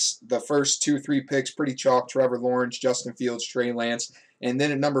 picks. The first 2-3 picks, pretty chalk. Trevor Lawrence, Justin Fields, Trey Lance. And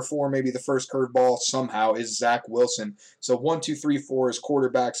then at number 4, maybe the first curveball somehow is Zach Wilson. So 1, 2, 3, 4 is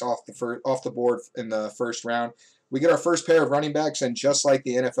quarterbacks off the board in the first round. We get our first pair of running backs, and just like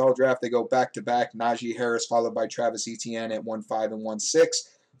the NFL draft, they go back-to-back. Najee Harris followed by Travis Etienne at 1-5 and 1-6.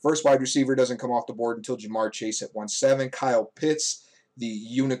 First wide receiver doesn't come off the board until Jamar Chase at 1-7. Kyle Pitts, the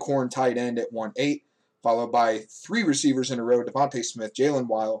unicorn tight end, at 1-8. Followed by 3 receivers in a row, Devontae Smith, Jalen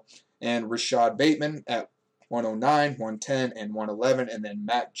Waddle, and Rashad Bateman at 109, 110, and 111. And then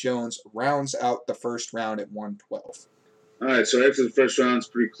Matt Jones rounds out the first round at 112. All right, so after the first round, it's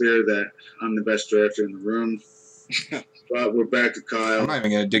pretty clear that I'm the best drafter in the room. But we're back to Kyle. I'm not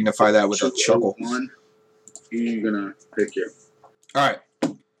even going to dignify that with a chuckle. Who are you going to pick here? All right,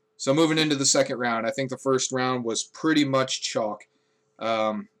 so moving into the second round, I think the first round was pretty much chalk.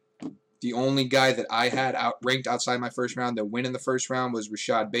 The only guy that I had ranked outside my first round that win in the first round was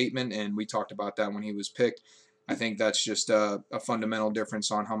Rashad Bateman, and we talked about that when he was picked. I think that's just a fundamental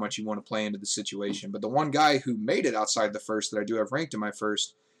difference on how much you want to play into the situation. But the one guy who made it outside the first that I do have ranked in my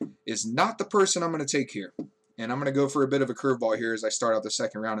first is not the person I'm going to take here. And I'm going to go for a bit of a curveball here as I start out the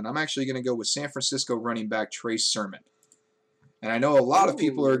second round, and I'm actually going to go with San Francisco running back Trey Sermon. And I know a lot of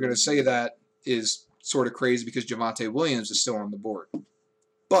people are going to say that is sort of crazy because Javonte Williams is still on the board.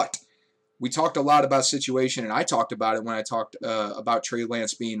 But we talked a lot about situation, and I talked about it when I talked about Trey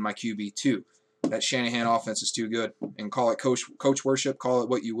Lance being my QB2. That Shanahan offense is too good. And call it coach worship, call it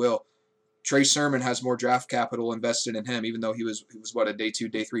what you will. Trey Sermon has more draft capital invested in him, even though he was what, a day 2,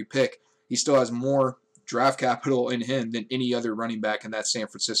 day 3 pick. He still has more draft capital in him than any other running back in that San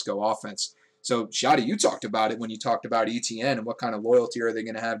Francisco offense. So, Shadi, you talked about it when you talked about ETN and what kind of loyalty are they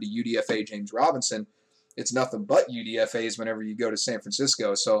going to have to UDFA James Robinson. It's nothing but UDFAs whenever you go to San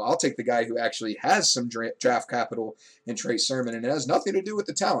Francisco. So I'll take the guy who actually has some draft capital in Trey Sermon, and it has nothing to do with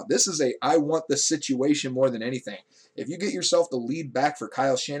the talent. This is I want the situation more than anything. If you get yourself the lead back for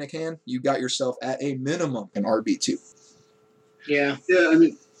Kyle Shanahan, you got yourself at a minimum an RB2. Yeah. Yeah, I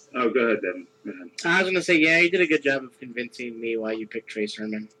mean, go ahead, Devin. Go ahead. I was going to say, yeah, you did a good job of convincing me why you picked Trey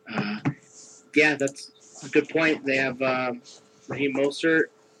Sermon. Yeah, that's a good point. They have Raheem Mostert,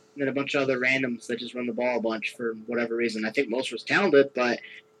 and then a bunch of other randoms that just run the ball a bunch for whatever reason. I think Mostert's talented, but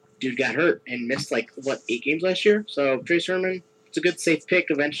dude got hurt and missed 8 games last year. So Trey Sermon, it's a good safe pick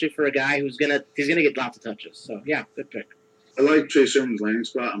eventually for a guy who's gonna get lots of touches. So yeah, good pick. I like Trey Sermon's landing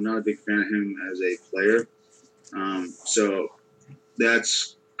spot. I'm not a big fan of him as a player. So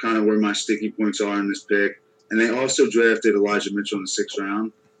that's kind of where my sticky points are in this pick. And they also drafted Elijah Mitchell in the 6th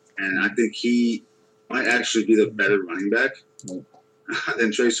round, and I think he might actually be the better running back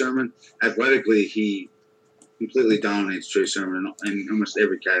than Trey Sermon. Athletically, he completely dominates Trey Sermon in almost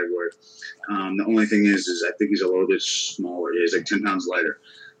every category. The only thing is I think he's a little bit smaller. He's 10 pounds lighter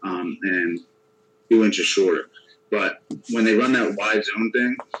and 2 inches shorter. But when they run that wide zone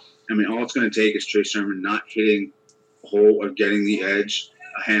thing, I mean, all it's going to take is Trey Sermon not hitting a hole or getting the edge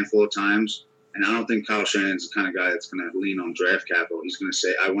a handful of times. And I don't think Kyle Shanahan's the kind of guy that's going to lean on draft capital. He's going to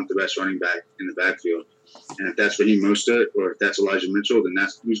say, I want the best running back in the backfield. And if that's Raheem Mostert or if that's Elijah Mitchell, then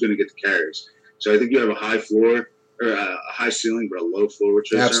that's who's going to get the carries. So I think you have a high floor or a high ceiling, but a low floor with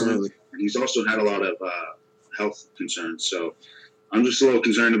Trey Absolutely. Sermon. And he's also had a lot of health concerns. So I'm just a little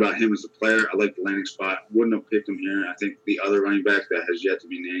concerned about him as a player. I like the landing spot. Wouldn't have picked him here. I think the other running back that has yet to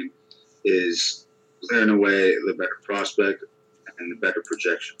be named is clear and away the better prospect and the better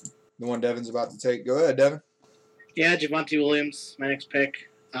projection. The one Devin's about to take. Go ahead, Devin. Yeah, Javonte Williams, my next pick.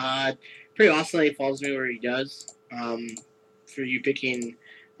 Pretty awesome that he follows me where he does. For you picking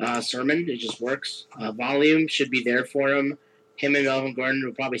Sermon, it just works. Volume should be there for him. Him and Melvin Gordon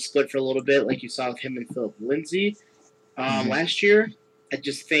will probably split for a little bit, like you saw with him and Philip Lindsay last year. I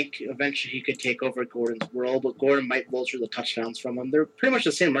just think eventually he could take over Gordon's role, but Gordon might vulture the touchdowns from him. They're pretty much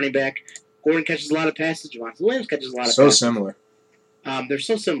the same running back. Gordon catches a lot of passes. Javonte Williams catches a lot of passes. So similar. They're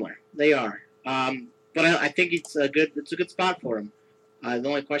so similar. They are. But I think it's a good spot for him. The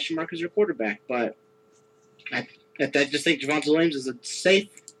only question mark is your quarterback. But I just think Javonte Williams is a safe,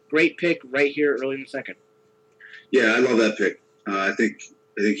 great pick right here early in the second. Yeah, I love that pick. I think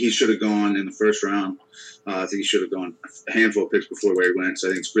he should have gone in the first round. I think he should have gone a handful of picks before where he went. So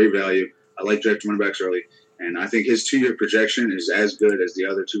I think it's great value. I like drafting running backs early. And I think his 2-year projection is as good as the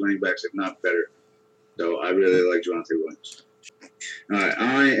other 2 running backs, if not better. So I really like Javonte Williams. All right,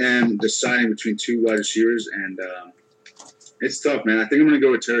 I am deciding between 2 wide receivers, and it's tough, man. I think I'm going to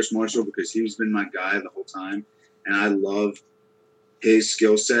go with Terrace Marshall because he's been my guy the whole time, and I love his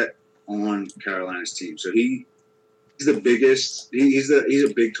skill set on Carolina's team. So he the biggest. He's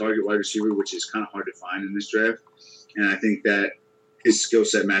a big target wide receiver, which is kind of hard to find in this draft. And I think that his skill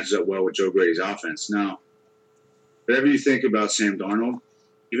set matches up well with Joe Brady's offense. Now, whatever you think about Sam Darnold,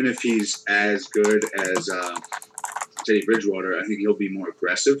 even if he's as good as Teddy Bridgewater, I think he'll be more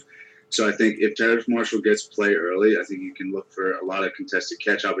aggressive. So I think if Terrace Marshall gets play early, I think you can look for a lot of contested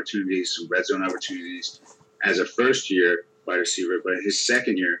catch opportunities, some red zone opportunities as a first-year wide receiver. But his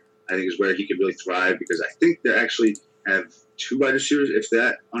second year, I think, is where he could really thrive because I think they actually have 2 wide receivers, if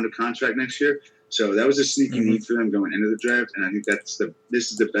that, under contract next year. So that was a sneaky need for them going into the draft, and I think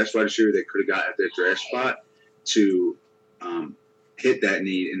this is the best wide receiver they could have got at their draft spot to hit that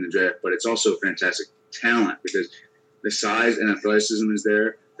need in the draft. But it's also fantastic talent because the size and athleticism is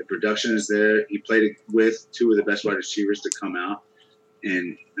there. The production is there. He played with 2 of the best wide receivers to come out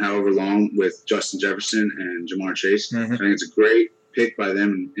in however long with Justin Jefferson and Jamar Chase. I think it's a great pick by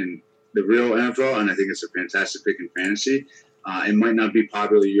them in the real NFL, and I think it's a fantastic pick in fantasy. It might not be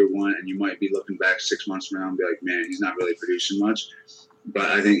popular year one, and you might be looking back 6 months from now and be like, man, he's not really producing much. But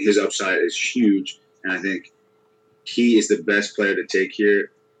I think his upside is huge, and I think he is the best player to take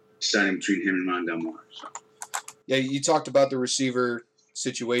here, deciding between him and Rondell Moore. So. Yeah, you talked about the receiver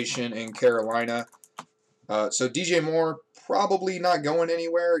situation in Carolina. So DJ Moore probably not going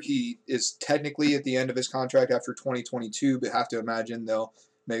anywhere. He is technically at the end of his contract after 2022, but have to imagine they'll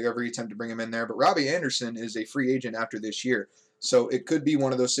make every attempt to bring him in there. But Robbie Anderson is a free agent after this year. So it could be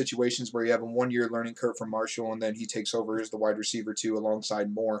one of those situations where you have a 1-year learning curve from Marshall, and then he takes over as the wide receiver 2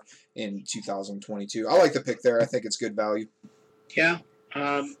 alongside Moore in 2022. I like the pick there. I think it's good value. Yeah,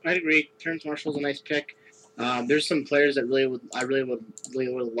 I'd agree. Terrence Marshall's a nice pick. There's some players that I really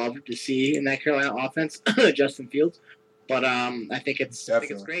would love to see in that Carolina offense, Justin Fields. But I think it's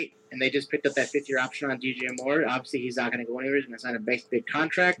great. And they just picked up that 5th-year option on DJ Moore. Obviously, he's not going to go anywhere. He's going to sign a big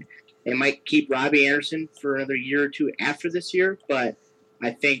contract. They might keep Robbie Anderson for another year or 2 after this year, but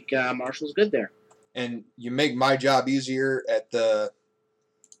I think Marshall's good there. And you make my job easier at the,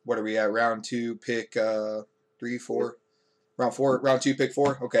 what are we at, round 2, pick 3, 4? Round 2, pick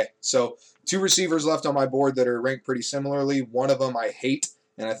 4? Okay, so 2 receivers left on my board that are ranked pretty similarly. One of them I hate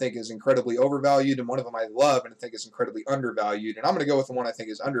and I think is incredibly overvalued, and one of them I love and I think is incredibly undervalued. And I'm going to go with the one I think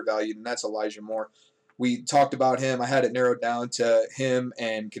is undervalued, and that's Elijah Moore. We talked about him. I had it narrowed down to him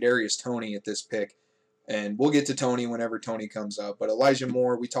and Kadarius Toney at this pick. And we'll get to Toney whenever Toney comes up. But Elijah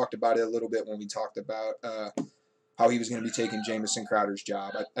Moore, we talked about it a little bit when we talked about how he was going to be taking Jamison Crowder's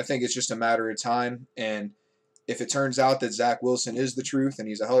job. I think it's just a matter of time. And if it turns out that Zach Wilson is the truth and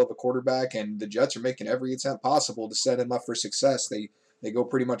he's a hell of a quarterback and the Jets are making every attempt possible to set him up for success, they go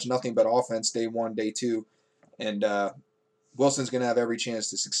pretty much nothing but offense day 1, day 2. And Wilson's going to have every chance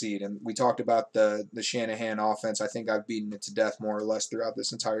to succeed. And we talked about the Shanahan offense. I think I've beaten it to death more or less throughout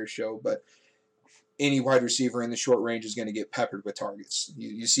this entire show. But any wide receiver in the short range is going to get peppered with targets.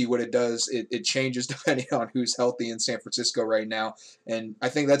 You see what it does. It changes depending on who's healthy in San Francisco right now. And I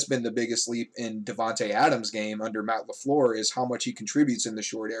think that's been the biggest leap in Devontae Adams' game under Matt LaFleur is how much he contributes in the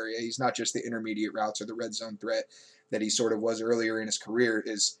short area. He's not just the intermediate routes or the red zone threat that he sort of was earlier in his career.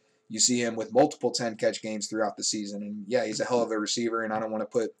 You see him with multiple 10-catch games throughout the season. And, yeah, he's a hell of a receiver, and I don't want to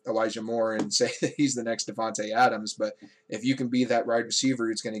put Elijah Moore and say that he's the next Devontae Adams. But if you can be that wide receiver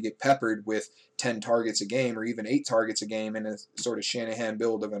who's going to get peppered with 10 targets a game or even 8 targets a game in a sort of Shanahan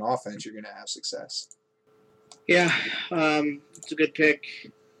build of an offense, you're going to have success. Yeah, it's a good pick.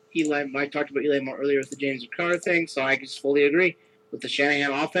 I talked about Eli Moore earlier with the James Carr thing, so I just fully agree. With the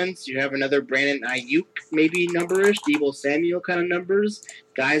Shanahan offense, you have another Brandon Ayuk maybe numberish, Deebo Samuel kind of numbers,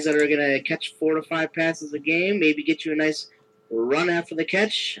 guys that are going to catch 4 to 5 passes a game, maybe get you a nice run after the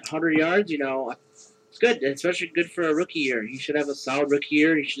catch, 100 yards. It's good, especially good for a rookie year. He should have a solid rookie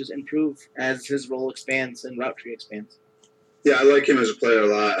year. He should just improve as his role expands and route tree expands. Yeah, I like him as a player a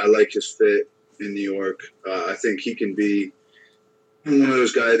lot. I like his fit in New York. I think he can be one of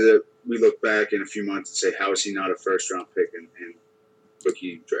those guys that we look back in a few months and say, how is he not a first-round pick in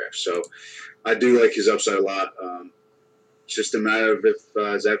rookie draft? So I do like his upside a lot. It's just a matter of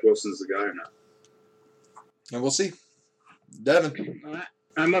if Zach Wilson's the guy or not. And we'll see. Devin.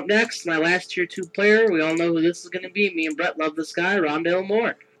 I'm up next. My last tier 2 player. We all know who this is going to be. Me and Brett love this guy, Rondell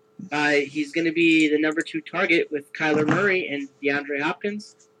Moore. He's going to be the number 2 target with Kyler Murray and DeAndre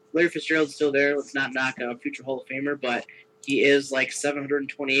Hopkins. Larry Fitzgerald's still there. Let's not knock a future Hall of Famer, but he is like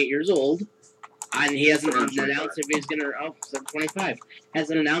 728 years old. And he hasn't announced if he's going to. 725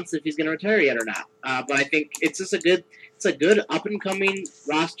 hasn't announced if he's going to retire yet or not. But I think it's just a good up and coming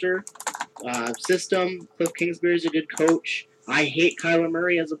roster system. Cliff Kingsbury is a good coach. I hate Kyler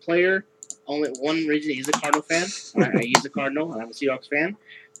Murray as a player. Only one reason: he's a Cardinal fan. He's a Cardinal, and I'm a Seahawks fan.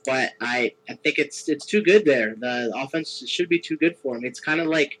 but I think it's too good there. The offense should be too good for him. It's kind of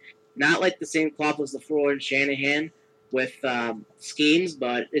like not like the same cloth as LaFleur and Shanahan with schemes,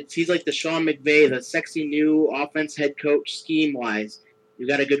 but he's like the Sean McVay, the sexy new offense head coach scheme wise. You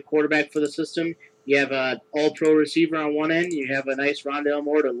got a good quarterback for the system. You have an all-pro receiver on one end. You have a nice Rondale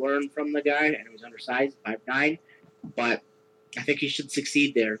Moore to learn from the guy, and he was undersized, 5'9". But I think he should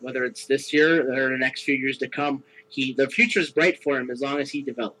succeed there, whether it's this year or the next few years to come. The future is bright for him as long as he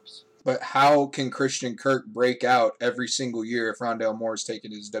develops. But how can Christian Kirk break out every single year if Rondale Moore's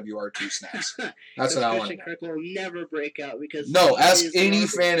taking his WR2 snaps? That's what I want. Christian Kirk will never break out because no. Ask any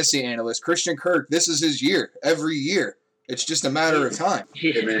fantasy analyst. Christian Kirk, this is his year. Every year, it's just a matter of time.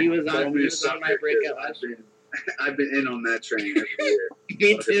 He was on my breakout last year. I've been in on that train every year.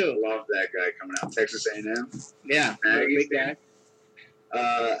 Me too. Love that guy coming out. Texas A&M. Yeah, big guy.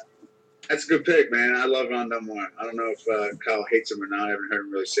 That's a good pick, man. I love Rondale Moore. I don't know if Kyle hates him or not. I haven't heard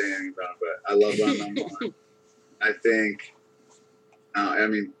him really say anything about him, but I love Rondale Moore. I think,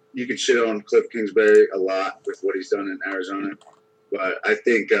 you can shit on Cliff Kingsbury a lot with what he's done in Arizona, but I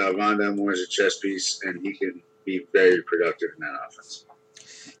think Rondale Moore is a chess piece, and he can be very productive in that offense.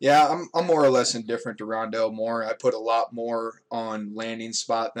 Yeah, I'm more or less indifferent to Rondale Moore. I put a lot more on landing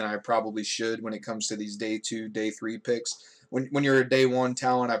spot than I probably should when it comes to these day 2, day 3 picks. When you're a day 1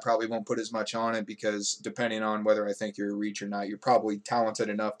 talent, I probably won't put as much on it because depending on whether I think you're a reach or not, you're probably talented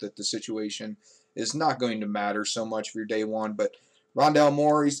enough that the situation is not going to matter so much for your day 1. But Rondale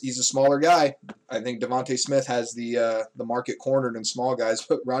Moore, he's a smaller guy. I think Devontae Smith has the market cornered in small guys,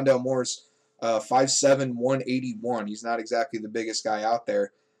 but Rondale Moore's 5'7", 181. He's not exactly the biggest guy out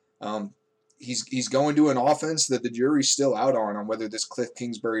there. He's going to an offense that the jury's still out on whether this Cliff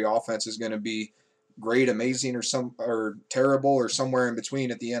Kingsbury offense is going to be great, amazing, or terrible, or somewhere in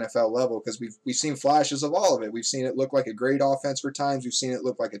between at the NFL level, because we've seen flashes of all of it. We've seen it look like a great offense for times. We've seen it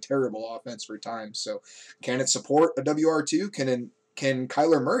look like a terrible offense for times. So, can it support a WR2? Can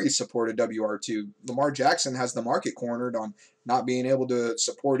Kyler Murray support a WR2? Lamar Jackson has the market cornered on not being able to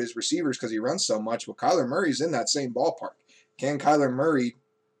support his receivers because he runs so much. Well, Kyler Murray's in that same ballpark. Can Kyler Murray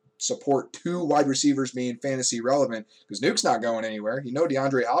support 2 wide receivers being fantasy relevant? Because Nuke's not going anywhere.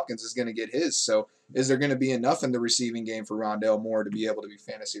 DeAndre Hopkins is going to get his. So is there going to be enough in the receiving game for Rondale Moore to be able to be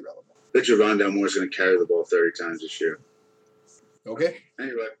fantasy relevant? I bet you Rondale Moore's going to carry the ball 30 times this year. Okay.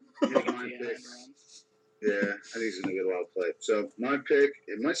 Anyway, my pick. Yeah, I think he's going to get a lot of play. So my pick,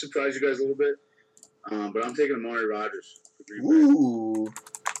 it might surprise you guys a little bit, but I'm taking Amari Rodgers for Green Bay. Ooh.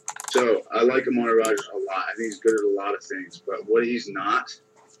 So I like Amari Rodgers a lot. I think he's good at a lot of things, but what he's not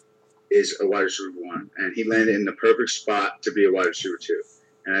is a wide receiver 1, and he landed in the perfect spot to be a wide receiver 2.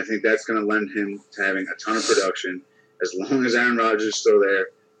 And I think that's going to lend him to having a ton of production. As long as Aaron Rodgers is still there,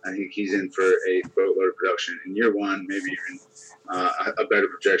 I think he's in for a boatload of production in year 1, maybe even a better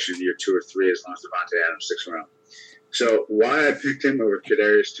projection in year 2 or 3 as long as Devontae Adams sticks around. So why I picked him over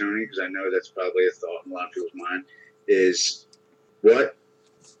Kadarius Toney, because I know that's probably a thought in a lot of people's mind, is what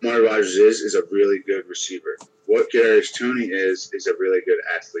Amari Rodgers is a really good receiver. What Kadarius Toney is a really good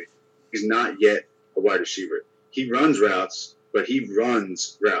athlete. He's not yet a wide receiver. He runs routes, but he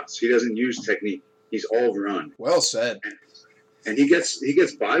runs routes. He doesn't use technique. He's all run. Well said. And he gets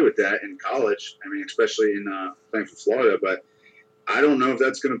by with that in college. I mean, especially in playing for Florida. But I don't know if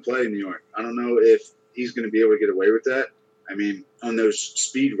that's going to play in New York. I don't know if he's going to be able to get away with that. I mean, on those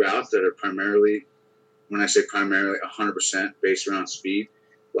speed routes that are primarily, when I say primarily, 100% based around speed,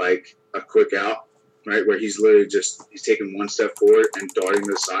 like a quick out, right, where he's literally he's taking one step forward and darting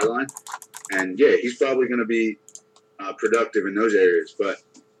to the sideline. And, yeah, he's probably going to be productive in those areas. But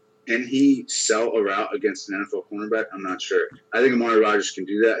can he sell a route against an NFL cornerback? I'm not sure. I think Amari Rodgers can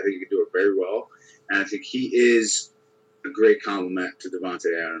do that. I think he can do it very well. And I think he is a great compliment to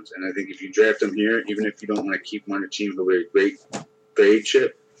Devontae Adams. And I think if you draft him here, even if you don't want to keep him on your team, he'll be a great grade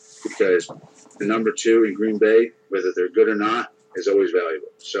chip because the number 2 in Green Bay, whether they're good or not, is always valuable.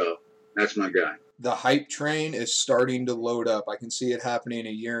 So that's my guy. The hype train is starting to load up. I can see it happening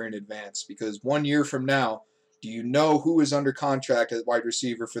a year in advance because 1 year from now, do you know who is under contract as wide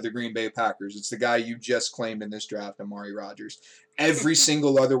receiver for the Green Bay Packers? It's the guy you just claimed in this draft, Amari Rodgers. Every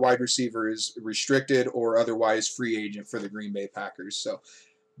single other wide receiver is restricted or otherwise free agent for the Green Bay Packers. So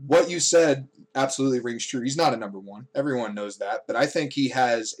what you said absolutely rings true. He's not a number 1. Everyone knows that. But I think he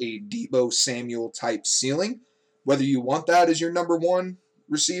has a Deebo Samuel type ceiling. Whether you want that as your number 1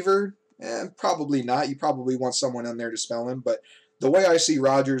 receiver, probably not. You probably want someone in there to spell him. But the way I see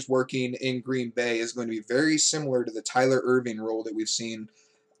Rodgers working in Green Bay is going to be very similar to the Tyler Irving role that we've seen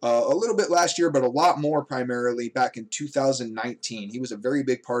a little bit last year, but a lot more primarily back in 2019. He was a very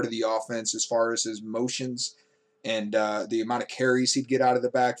big part of the offense as far as his motions and the amount of carries he'd get out of the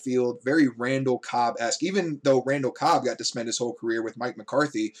backfield, very Randall Cobb-esque, even though Randall Cobb got to spend his whole career with Mike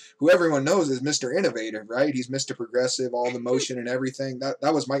McCarthy, who everyone knows is Mr. Innovative, right? He's Mr. Progressive, all the motion and everything.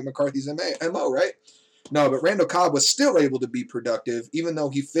 That was Mike McCarthy's MO, right? No, but Randall Cobb was still able to be productive, even though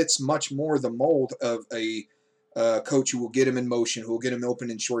he fits much more the mold of a coach who will get him in motion, who will get him open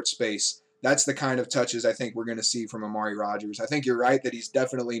in short space. That's the kind of touches I think we're going to see from Amari Rodgers. I think you're right that he's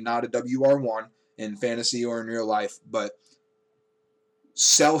definitely not a WR1 in fantasy or in real life, but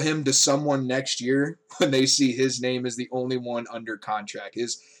sell him to someone next year when they see his name is the only one under contract.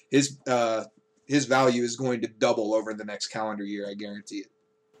 His value is going to double over the next calendar year, I guarantee it.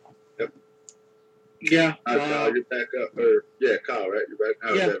 Yep. Yeah. Kyle, you're back up. Kyle, right?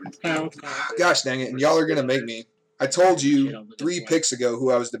 You're back. Kyle. Gosh dang it, and y'all are going to make me. I told you 3 picks ago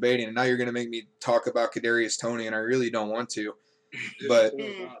who I was debating, and now you're going to make me talk about Kadarius Toney, and I really don't want to. But now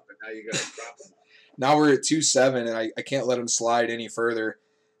you got to drop him. Now we're at 2-7, and I can't let him slide any further.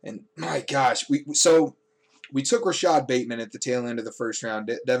 And my gosh, we took Rashad Bateman at the tail end of the first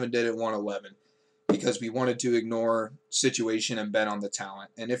round. Devin did at 111 because we wanted to ignore situation and bet on the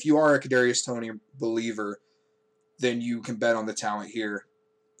talent. And if you are a Kadarius Toney believer, then you can bet on the talent here.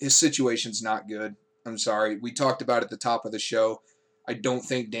 His situation's not good. I'm sorry. We talked about it at the top of the show. I don't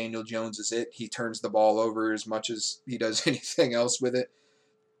think Daniel Jones is it. He turns the ball over as much as he does anything else with it.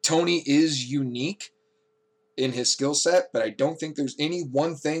 Toney is unique in his skill set, but I don't think there's any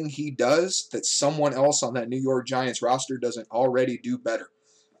one thing he does that someone else on that New York Giants roster doesn't already do better.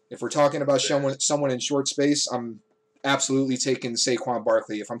 If we're talking about someone in short space, I'm absolutely taking Saquon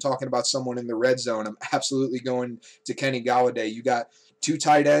Barkley. If I'm talking about someone in the red zone, I'm absolutely going to Kenny Golladay. You got 2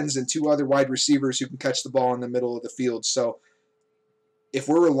 tight ends and 2 other wide receivers who can catch the ball in the middle of the field. So if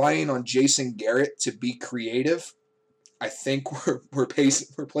we're relying on Jason Garrett to be creative, I think we're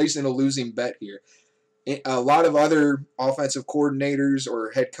placing a losing bet here. A lot of other offensive coordinators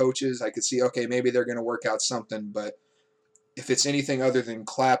or head coaches, I could see, okay, maybe they're going to work out something, but if it's anything other than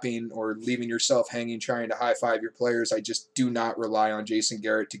clapping or leaving yourself hanging trying to high-five your players, I just do not rely on Jason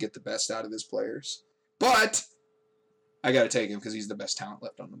Garrett to get the best out of his players. But I got to take him because he's the best talent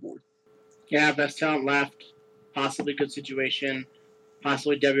left on the board. Yeah, best talent left. Possibly good situation.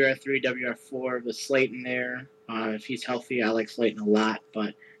 Possibly WR3, WR4 with Slayton there. If he's healthy, I like Slayton a lot.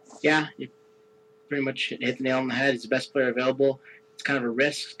 But, yeah, you pretty much hit the nail on the head. He's the best player available. It's kind of a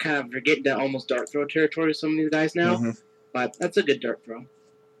risk. You're getting to almost dart throw territory with some of these guys now. Mm-hmm. But that's a good dart throw.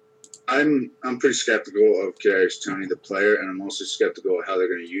 I'm pretty skeptical of Kadarius Toney, the player, and I'm also skeptical of how they're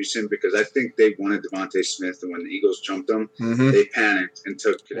going to use him because I think they wanted Devontae Smith, and when the Eagles jumped him, they panicked and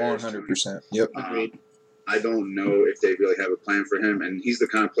took Kadarius 100%. Toney. Yep. Agreed. I don't know if they really have a plan for him, and he's the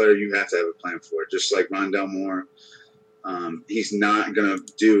kind of player you have to have a plan for, just like Rondale Moore. He's not going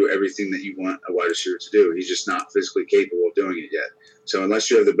to do everything that you want a wide receiver to do. He's just not physically capable of doing it yet. So unless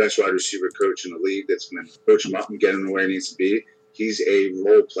you have the best wide receiver coach in the league that's going to coach him up and get him to where he needs to be, he's a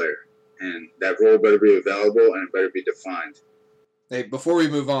role player. And that role better be available and it better be defined. Hey, before we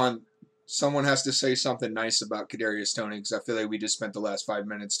move on, someone has to say something nice about Kadarius Toney because I feel like we just spent the last 5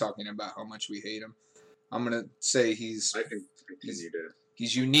 minutes talking about how much we hate him. I'm going to say he's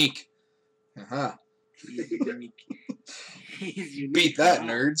unique. Uh-huh. He's unique. Beat that,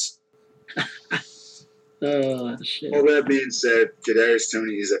 nerds. Oh, shit. All that being said, Kadarius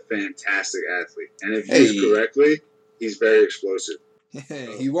Toney is a fantastic athlete. And if used correctly, he's very explosive.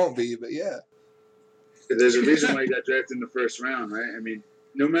 He won't be, but yeah. There's a reason why he got drafted in the first round, right? I mean,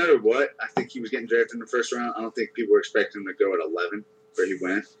 no matter what, I think he was getting drafted in the first round. I don't think people were expecting him to go at 11, where he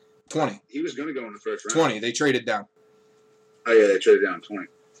went. 20. He was going to go in the first round. 20. They traded down. Oh, yeah, they traded down 20.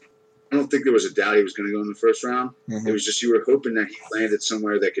 I don't think there was a doubt he was going to go in the first round. Mm-hmm. It was just you were hoping that he landed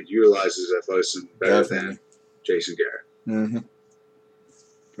somewhere that could utilize his athleticism better than Jason Garrett. Mm-hmm.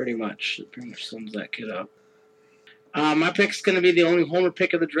 Pretty much sums that kid up. My pick's going to be the only homer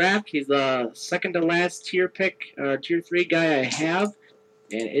pick of the draft. He's the second to last tier 3 guy I have,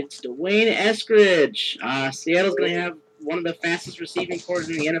 and it's Dwayne Eskridge. Seattle's going to have one of the fastest receiving corps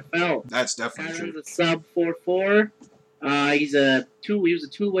in the NFL. That's definitely true. He's a sub 4.4. He was a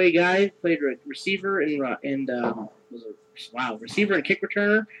two-way guy. Played receiver receiver and kick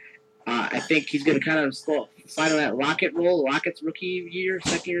returner. I think he's going to kind of slide on that Lockett role. Lockett's rookie year,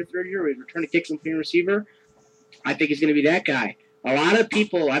 second year, third year, where he's returning kicks and playing receiver. I think he's going to be that guy. A lot of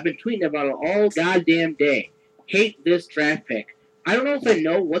people, I've been tweeting about it all goddamn day, hate this draft pick. I don't know if I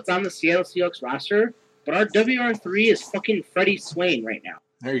know what's on the Seattle Seahawks roster, but our WR3 is fucking Freddie Swain right now.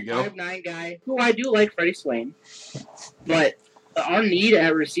 There you go. 5'9" guy, who I do like Freddie Swain, but our need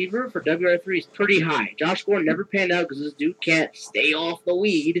at receiver for WR3 is pretty high. Josh Gordon never panned out because this dude can't stay off the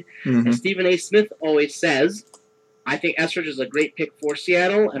weed, as Stephen A. Smith always says. I think Eskridge is a great pick for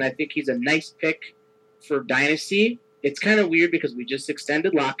Seattle, and I think he's a nice pick for Dynasty. It's kind of weird because we just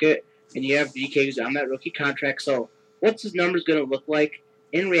extended Lockett, and you have DK who's on that rookie contract. So what's his numbers going to look like?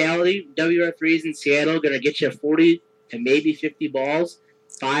 In reality, WR3s in Seattle going to get you 40 to maybe 50 balls,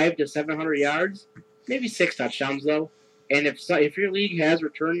 500 to 700 yards, maybe 6 touchdowns, though. And if your league has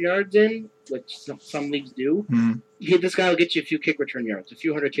return yards in, which some leagues do, this guy will get you a few kick return yards, a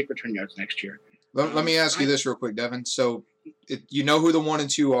few hundred kick return yards next year. Let me ask you this real quick, Devin. So you know who the 1 and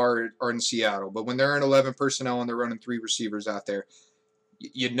 2 are in Seattle, but when they're in 11 personnel and they're running 3 receivers out there,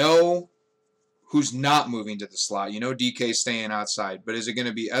 you know who's not moving to the slot. You know DK staying outside, but is it going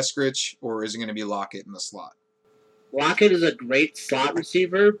to be Eskridge or is it going to be Lockett in the slot? Lockett is a great slot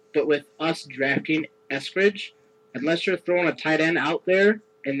receiver, but with us drafting Eskridge, unless you're throwing a tight end out there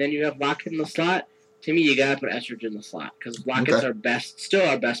and then you have Lockett in the slot, to me you got to put Eskridge in the slot because Lockett's still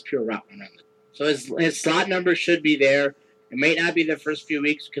our best pure route runner. So his slot number should be there. It may not be the first few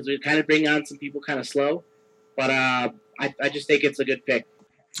weeks because we kind of bring on some people kind of slow, but I just think it's a good pick.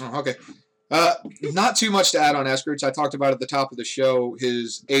 Oh, okay. Not too much to add on Eskridge. I talked about at the top of the show.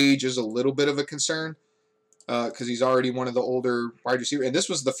 His age is a little bit of a concern because he's already one of the older wide receivers. And this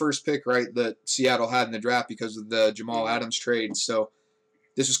was the first pick, right, that Seattle had in the draft because of the Jamal Adams trade. So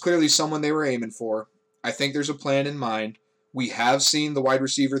this was clearly someone they were aiming for. I think there's a plan in mind. We have seen the wide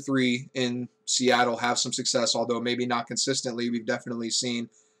receiver 3 in Seattle have some success, although maybe not consistently. We've definitely seen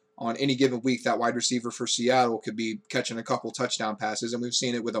on any given week that wide receiver for Seattle could be catching a couple touchdown passes, and we've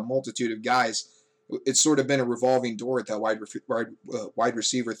seen it with a multitude of guys. It's sort of been a revolving door at that wide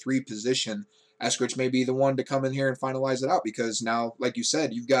receiver 3 position. Eskridge may be the one to come in here and finalize it out because now, like you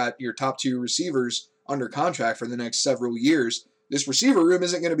said, you've got your top 2 receivers under contract for the next several years. This receiver room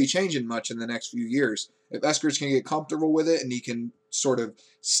isn't going to be changing much in the next few years. If Eskridge can get comfortable with it and he can sort of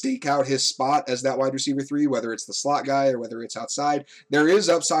stake out his spot as that wide receiver 3, whether it's the slot guy or whether it's outside, there is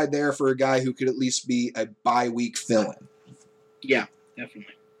upside there for a guy who could at least be a bye-week fill-in. Yeah,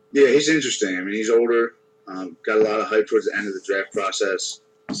 definitely. Yeah, he's interesting. I mean, he's older, got a lot of hype towards the end of the draft process.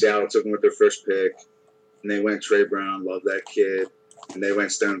 Seattle took him with their first pick, and they went Trey Brown, love that kid. And they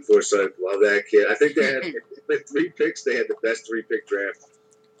went Stone Forsythe, love that kid. I think they had with 3 picks, they had the best 3-pick draft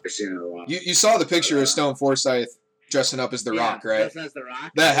I've seen in a while. You saw the picture of Stone Forsythe dressing up as The Rock, right? Dressing as The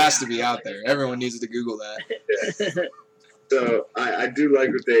Rock. That has to be out there. Everyone needs to Google that. Yeah. So I do like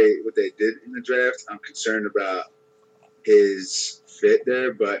what they did in the draft. I'm concerned about his fit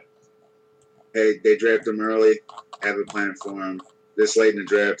there, but hey, they drafted him early, have a plan for him. This late in the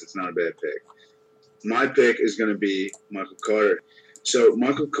draft, it's not a bad pick. My pick is going to be Michael Carter. So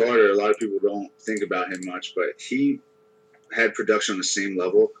Michael Carter, a lot of people don't think about him much, but he had production on the same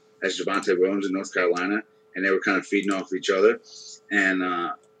level as Javonte Williams in North Carolina, and they were kind of feeding off each other. And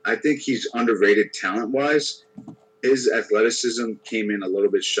I think he's underrated talent-wise. His athleticism came in a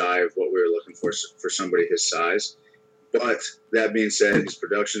little bit shy of what we were looking for somebody his size. But that being said, his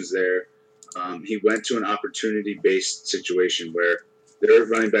production's there. He went to an opportunity-based situation where their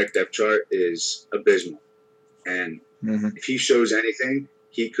running back depth chart is abysmal. And if he shows anything,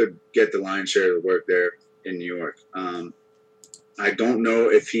 he could get the lion's share of the work there in New York. I don't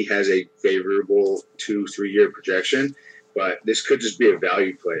know if he has a favorable 2-3 year projection, but this could just be a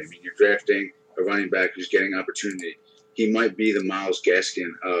value play. I mean, you're drafting a running back who's getting opportunity. He might be the Myles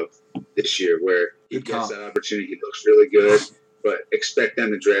Gaskin of this year where he gets that opportunity. He looks really good, but expect them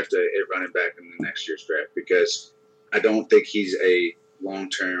to draft a running back in the next year's draft because I don't think he's a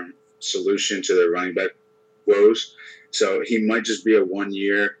long-term solution to the running back woes. So he might just be a 1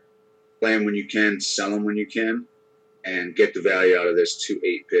 year, play him when you can, sell him when you can, and get the value out of this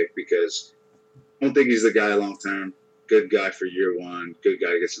 2-8 pick because I don't think he's the guy long-term. Good guy for year 1, good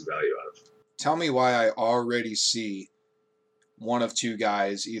guy to get some value out of. Tell me why I already see one of 2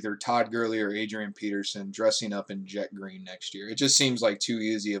 guys, either Todd Gurley or Adrian Peterson, dressing up in jet green next year. It just seems like too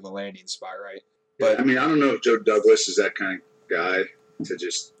easy of a landing spot, right? But I mean, I don't know if Joe Douglas is that kind of guy to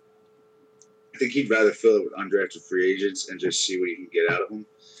just – I think he'd rather fill it with undrafted free agents and just see what he can get out of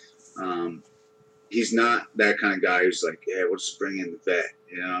them. He's not that kind of guy who's like, yeah, we'll just bring in the vet,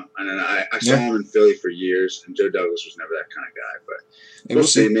 you know? And then I saw him in Philly for years, and Joe Douglas was never that kind of guy. But we'll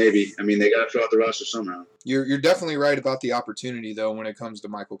see, maybe. I mean, they got to fill out the roster somehow. You're definitely right about the opportunity, though, when it comes to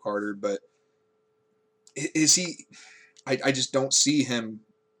Michael Carter. But is he – I just don't see him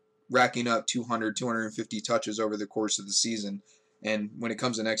racking up 200, 250 touches over the course of the season. And when it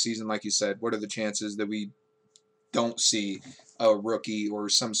comes to next season, like you said, what are the chances that we don't see a rookie or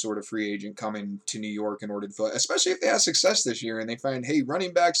some sort of free agent coming to New York in order to fill, especially if they have success this year and they find, hey,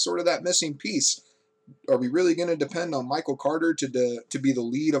 running back's sort of that missing piece. Are we really going to depend on Michael Carter to be the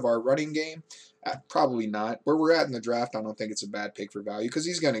lead of our running game? Probably not. Where we're at in the draft, I don't think it's a bad pick for value because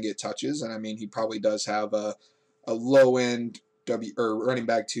he's going to get touches, and I mean he probably does have a low end running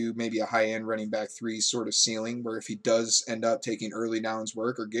back 2, maybe a high end running back 3 sort of ceiling. Where if he does end up taking early downs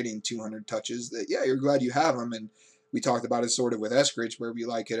work or getting 200 touches, that you're glad you have him. And we talked about it sort of with Eskridge, where we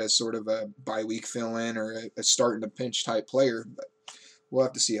like it as sort of a bye week fill in or a start in a pinch type player. But we'll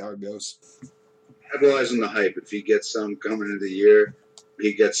have to see how it goes. Capitalize on the hype. If he gets some coming into the year,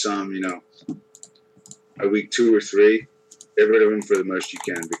 he gets some, a week 2 or 3, get rid of him for the most you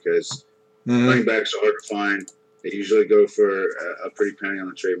can because running backs are hard to find. They usually go for a pretty penny on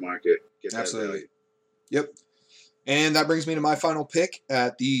the trade market. Absolutely. Yep. And that brings me to my final pick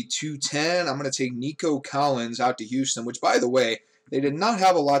at the 210. I'm going to take Nico Collins out to Houston, which, by the way, they did not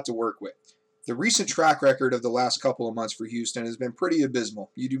have a lot to work with. The recent track record of the last couple of months for Houston has been pretty abysmal.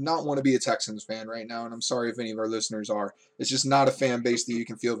 You do not want to be a Texans fan right now, and I'm sorry if any of our listeners are. It's just not a fan base that you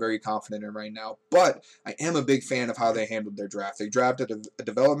can feel very confident in right now. But I am a big fan of how they handled their draft. They drafted a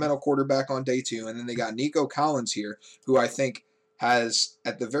developmental quarterback on day 2, and then they got Nico Collins here, who I think has,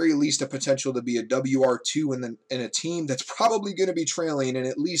 at the very least, a potential to be a WR2 in a team that's probably going to be trailing in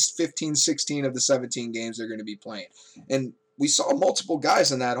at least 15, 16 of the 17 games they're going to be playing. And we saw multiple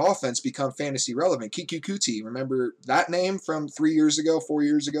guys in that offense become fantasy relevant. Kiki Kuti, remember that name from 3 years ago, 4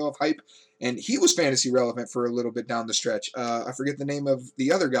 years ago of hype? And he was fantasy relevant for a little bit down the stretch. I forget the name of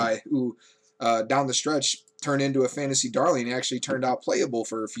the other guy who, down the stretch, turned into a fantasy darling. He actually turned out playable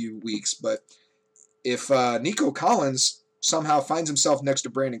for a few weeks. But if Nico Collins somehow finds himself next to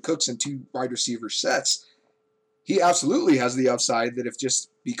Brandon Cooks in 2 wide receiver sets, he absolutely has the upside that if just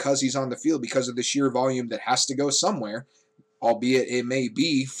because he's on the field, because of the sheer volume that has to go somewhere, albeit it may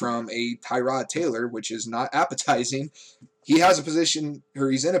be from a Tyrod Taylor, which is not appetizing, he's in a position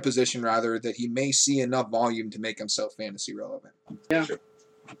that he may see enough volume to make himself fantasy relevant. Yeah. Sure.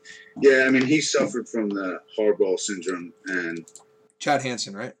 Yeah, I mean, he suffered from the hardball syndrome. And Chad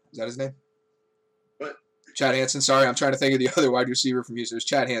Hansen, right? Is that his name? What? Chad Hansen. Sorry, I'm trying to think of the other wide receiver from Houston. It was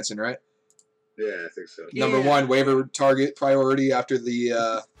Chad Hansen, right? Yeah, I think so. Number 1 waiver target priority after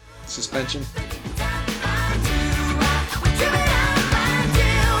the suspension.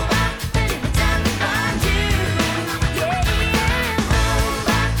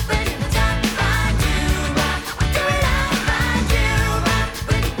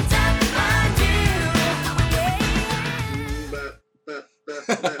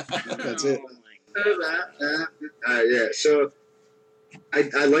 That's it. Yeah, so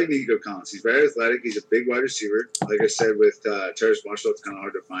I like Nico Collins. He's very athletic. He's a big wide receiver. Like I said, with Terrace Marshall, it's kind of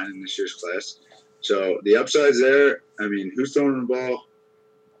hard to find in this year's class. So the upside's there. I mean, who's throwing the ball?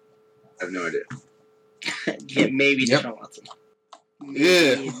 I have no idea. Yeah, maybe Deshaun Watson.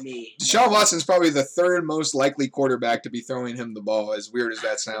 Maybe. Deshaun Watson's probably the 3rd most likely quarterback to be throwing him the ball, as weird as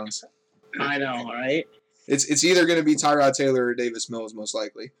that sounds. I know, right? It's either going to be Tyrod Taylor or Davis Mills, most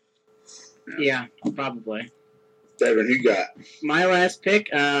likely. Yeah, probably. Devin, who you got? My last pick,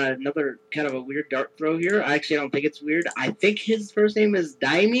 another kind of a weird dart throw here. I actually don't think it's weird. I think his first name is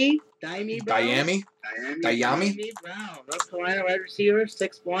Dayami Brown. Dayami Brown, North Carolina wide receiver,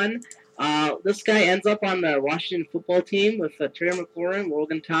 6'1". This guy ends up on the Washington football team with Terry McLaurin,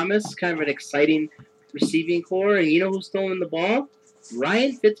 Logan Thomas, kind of an exciting receiving core. And you know who's throwing the ball?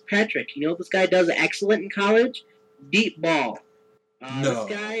 Ryan Fitzpatrick. You know what this guy does excellent in college? Deep ball. No.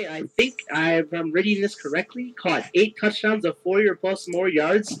 This guy, I think, if I'm reading this correctly, caught 8 touchdowns of 40 or plus more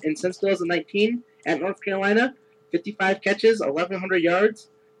yards since 2019 at North Carolina. 55 catches, 1,100 yards,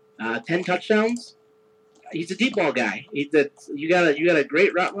 10 touchdowns. He's a deep ball guy. You got a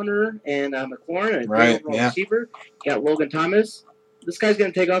great route runner and McLaurin, and a great overall receiver. You got Logan Thomas. This guy's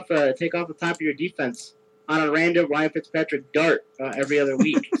going to take off the top of your defense on a random Ryan Fitzpatrick dart every other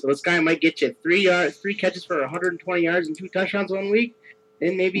week. So this guy might get you 3 catches for 120 yards and 2 touchdowns 1 week,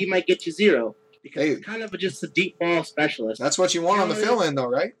 and maybe he might get you 0 because he's kind of just a deep ball specialist. That's what you want on the fill-in, though,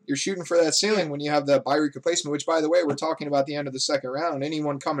 right? You're shooting for that ceiling when you have the bye week replacement, which, by the way, we're talking about the end of the second round.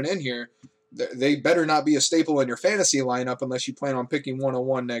 Anyone coming in here, they better not be a staple in your fantasy lineup unless you plan on picking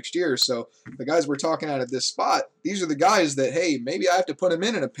 101 next year. So the guys we're talking at this spot, these are the guys that, hey, maybe I have to put them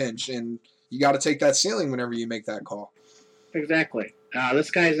in a pinch, and you got to take that ceiling whenever you make that call. Exactly.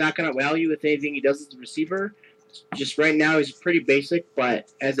 This guy is not going to wow you with anything he does as a receiver. Just right now, he's pretty basic,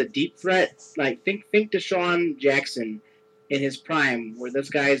 but as a deep threat, like think Deshaun Jackson in his prime, where this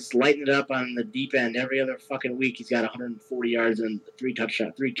guy's lighting it up on the deep end every other fucking week. He's got 140 yards and 3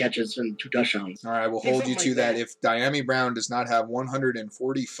 catches and 2 touchdowns. All right, we'll hold you to that. If Dayami Brown does not have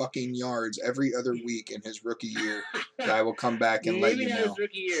 140 fucking yards every other week in his rookie year, Guy will come back and let Maybe you not know. his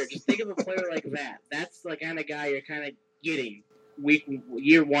rookie year. Just think of a player like that. That's the kind of guy you're kind of getting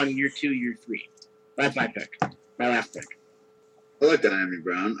year 1, year 2, year 3. That's my pick. My last pick. I like Diami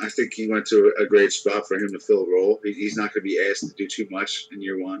Brown. I think he went to a great spot for him to fill a role. He's not going to be asked to do too much in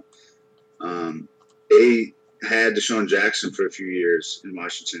year 1. They had Deshaun Jackson for a few years in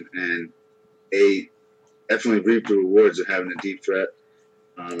Washington, and they definitely reaped the rewards of having a deep threat.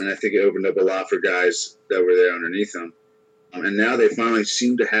 And I think it opened up a lot for guys that were there underneath him. And now they finally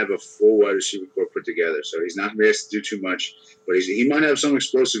seem to have a full wide receiver core put together. So he's not going to be asked to do too much, but he might have some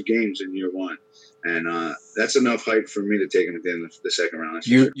explosive games in year 1. And that's enough hype for me to take him at the end of the second round.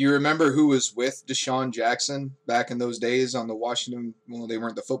 You remember who was with Deshaun Jackson back in those days on the Washington? Well, they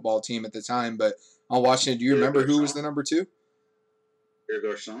weren't the football team at the time, but on Washington, do you remember who was the number 2? Pierre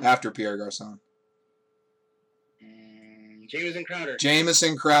Garçon. After Pierre Garçon.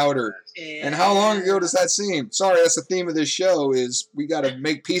 Jamison Crowder. And how long ago does that seem? Sorry, that's the theme of this show is we got to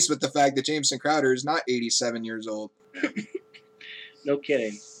make peace with the fact that Jamison Crowder is not 87 years old. No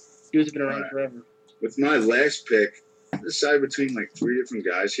kidding. Dude's been around forever. With my last pick, I decided between like 3 different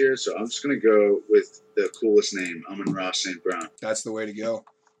guys here, so I'm just going to go with the coolest name, Amon-Ra St. Brown. That's the way to go.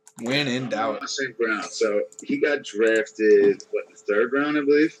 When in doubt. Amon-Ra St. Brown. So he got drafted, in the 3rd round, I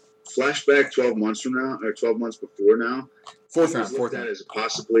believe? Flashback 12 months from now, or 12 months before now. 4th round. As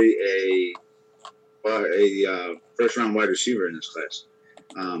possibly a first-round wide receiver in this class.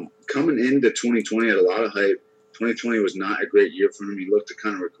 Coming into 2020 had a lot of hype. 2020 was not a great year for him. He looked to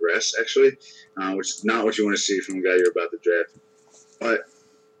kind of regress, actually, which is not what you want to see from a guy you're about to draft. But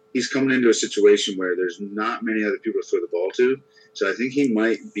he's coming into a situation where there's not many other people to throw the ball to. So I think he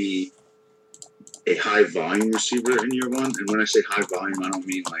might be a high-volume receiver in year 1. And when I say high volume, I don't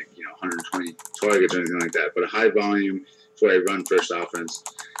mean 120 targets or anything like that, but a high volume for a run-first offense.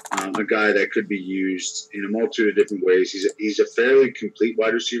 A guy that could be used in a multitude of different ways. He's a fairly complete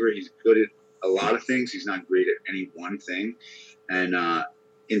wide receiver. He's good at a lot of things. He's not great at any one thing. And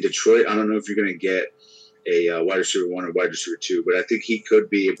in Detroit, I don't know if you're going to get a wide receiver 1 or wide receiver 2, but I think he could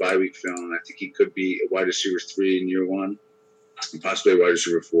be a bye-week fill, and I think he could be a wide receiver 3 in year 1, and possibly a wide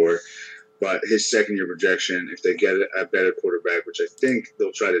receiver 4. But his second-year projection, if they get a better quarterback, which I think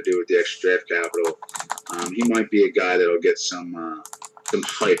they'll try to do with the extra draft capital, he might be a guy that will get some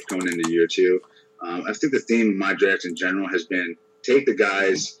hype going into year 2. I think the theme of my draft in general has been take the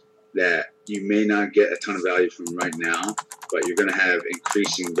guys that you may not get a ton of value from right now, but you're going to have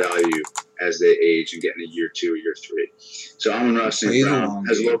increasing value as they age and get in a year 2 or year 3. So Amon-Ra St. Brown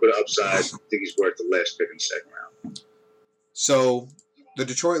has a little bit of upside. I think he's worth the last pick in the second round. So the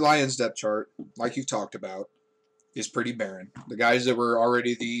Detroit Lions depth chart, like you've talked about, is pretty barren. The guys that were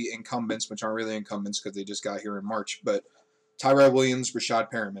already the incumbents, which aren't really incumbents because they just got here in March, but Tyrell Williams,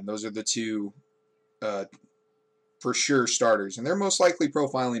 Rashad Perriman, those are the 2 for sure starters, and they're most likely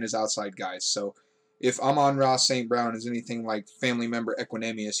profiling as outside guys. So if Amon-Ra St. Brown is anything like family member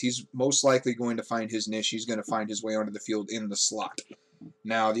Equanimeous, he's most likely going to find his niche. He's going to find his way onto the field in the slot.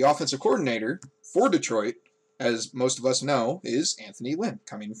 Now, the offensive coordinator for Detroit, as most of us know, is Anthony Lynn,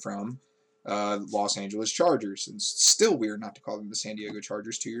 coming from Los Angeles Chargers. And it's still weird not to call them the San Diego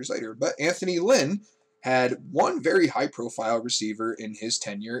Chargers 2 years later. But Anthony Lynn had one very high-profile receiver in his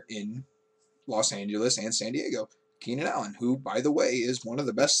tenure in Los Angeles and San Diego, Keenan Allen, who, by the way, is one of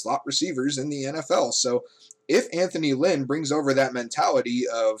the best slot receivers in the NFL. So if Anthony Lynn brings over that mentality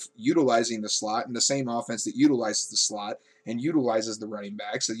of utilizing the slot and the same offense that utilizes the slot and utilizes the running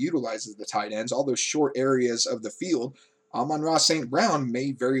backs, that utilizes the tight ends, all those short areas of the field, Amon-Ra St. Brown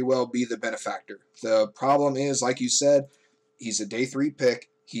may very well be the benefactor. The problem is, like you said, he's a day 3 pick.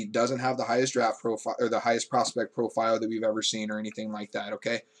 He doesn't have the highest draft profile or the highest prospect profile that we've ever seen or anything like that,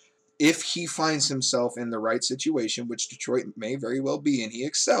 okay? If he finds himself in the right situation, which Detroit may very well be, and he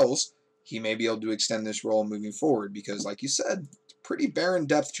excels, he may be able to extend this role moving forward because, like you said, it's a pretty barren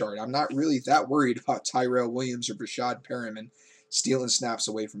depth chart. I'm not really that worried about Tyrell Williams or Rashad Perriman stealing snaps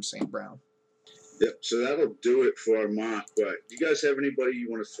away from St. Brown. Yep, so that'll do it for our mock. But do you guys have anybody you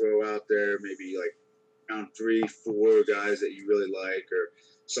want to throw out there, maybe like around 3, 4 guys that you really like, or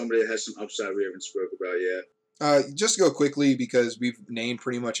somebody that has some upside we haven't spoke about yet? Just to go quickly, because we've named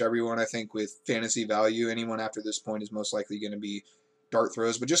pretty much everyone, I think, with fantasy value. Anyone after this point is most likely going to be dart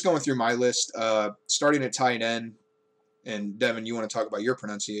throws. But just going through my list, starting at tight end, and Devin, you want to talk about your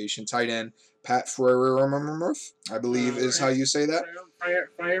pronunciation. Tight end, Pat Freiermuth, I believe is how you say that.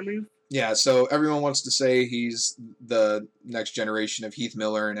 Freiermuth? Yeah, so everyone wants to say he's the next generation of Heath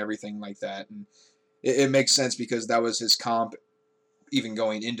Miller and everything like that. And it makes sense because that was his comp even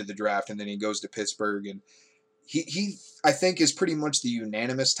going into the draft, and then he goes to Pittsburgh, and he I think is pretty much the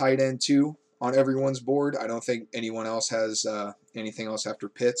unanimous tight end too. on everyone's board. I don't think anyone else has anything else after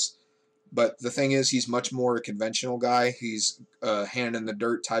Pitts. But the thing is, he's much more a conventional guy. He's a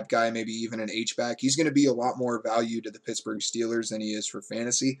hand-in-the-dirt type guy, maybe even an H-back. He's going to be a lot more value to the Pittsburgh Steelers than he is for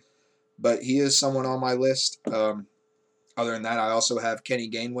fantasy. But he is someone on my list. Other than that, I also have Kenny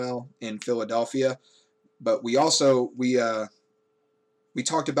Gainwell in Philadelphia. But we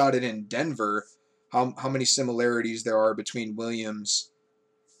talked about it in Denver, how many similarities there are between Williams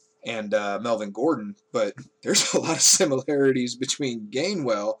and Melvin Gordon, but there's a lot of similarities between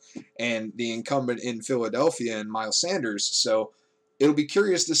Gainwell and the incumbent in Philadelphia and Miles Sanders. So it'll be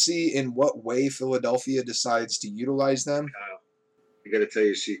curious to see in what way Philadelphia decides to utilize them. Kyle, I got to tell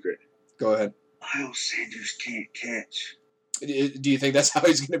you a secret. Go ahead. Miles Sanders can't catch. Do you think that's how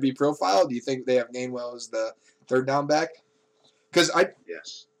he's going to be profiled? Do you think they have Gainwell as the third down back? Because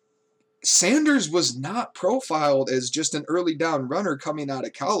Yes. Sanders was not profiled as just an early down runner coming out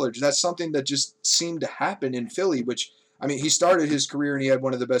of college. That's something that just seemed to happen in Philly, which, I mean, he started his career and he had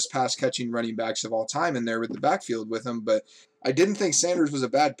one of the best pass-catching running backs of all time in there with the backfield with him, but I didn't think Sanders was a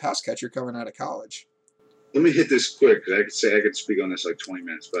bad pass catcher coming out of college. Let me hit this quick, because I could speak on this like 20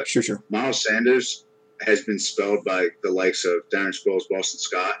 minutes, but Sure. Miles Sanders has been spelled by the likes of Darren Sproles, Boston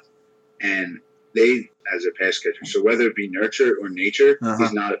Scott, and they as a pass catcher. So whether it be nurture or nature,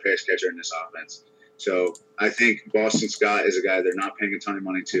 he's not a pass catcher in this offense. So I think Boston Scott is a guy they're not paying a ton of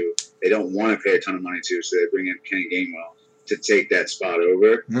money to. They don't want to pay a ton of money to, so they bring in Kenny Gainwell to take that spot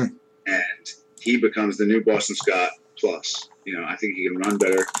over. And he becomes the new Boston Scott plus. You know, I think he can run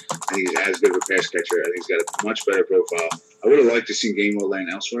better. I think he's as good of a pass catcher. I think he's got a much better profile. I would have liked to see Gainwell land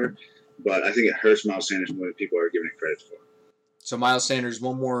elsewhere, but I think it hurts Miles Sanders more than people are giving it credit for. So Miles Sanders,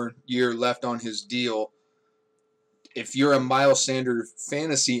 one more year left on his deal. If you're a Miles Sanders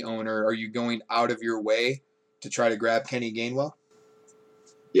fantasy owner, are you going out of your way to try to grab Kenny Gainwell?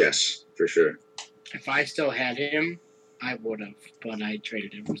 Yes, for sure. If I still had him, I would have, but I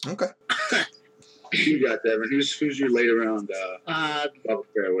traded him. Okay. Who you got, Devin? Who's your later round bubble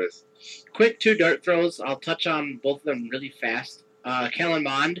pair with? Quick 2 dart throws. I'll touch on both of them really fast. Kellen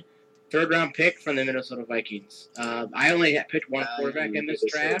Mond, 3rd-round pick from the Minnesota Vikings. I only picked one quarterback in this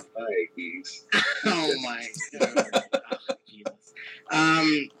draft. Vikings. Oh, my God. Oh,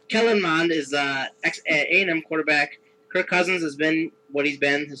 Jesus. Kellen Mond is A&M quarterback. Kirk Cousins has been what he's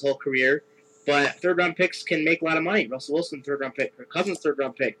been his whole career. But 3rd-round picks can make a lot of money. Russell Wilson, 3rd-round pick. Kirk Cousins,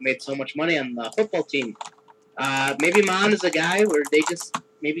 3rd-round pick. Made so much money on the football team. Maybe Mond is a guy where they just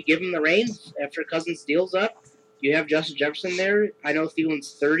maybe give him the reins after Cousins deals up. You have Justin Jefferson there. I know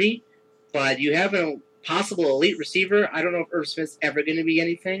Thielen's 30. But you have a possible elite receiver. I don't know if Irv Smith's ever going to be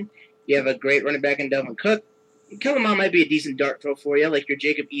anything. You have a great running back in Delvin Cook. Kellen Mond might be a decent dart throw for you, like your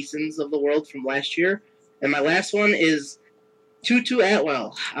Jacob Easons of the world from last year. And my last one is Tutu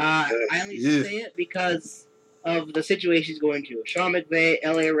Atwell. I only say it because of the situation he's going to. Sean McVay,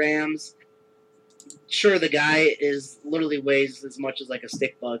 LA Rams. Sure, the guy literally weighs as much as like a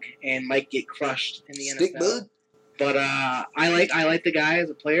stick bug and might get crushed in the NFL. Stick bug? But I like the guy as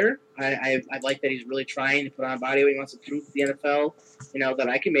a player. I like that he's really trying to put on body weight. He wants to prove to the NFL, that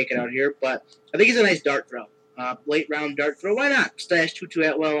I can make it out here. But I think he's a nice dart throw. Late round dart throw. Why not stash Tutu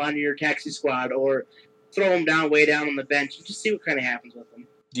Atwell on your taxi squad or throw him way down on the bench and just see what kind of happens with him.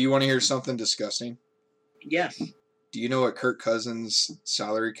 Do you want to hear something disgusting? Yes. Do you know what Kirk Cousins'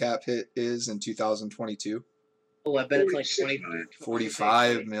 salary cap hit is in 2022? Oh, I bet it's like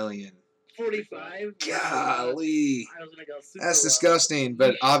 45 million. 45? Golly. I was gonna go super That's low. disgusting,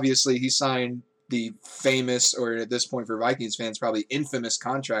 but obviously he signed the famous, or at this point for Vikings fans, probably infamous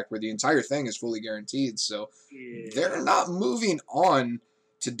contract where the entire thing is fully guaranteed. So they're not moving on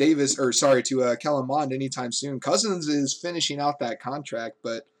to Kellen Mond anytime soon. Cousins is finishing out that contract,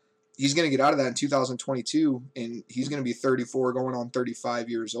 but he's going to get out of that in 2022, and he's going to be 34 going on 35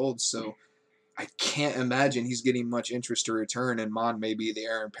 years old. So I can't imagine he's getting much interest to return, and Mond may be the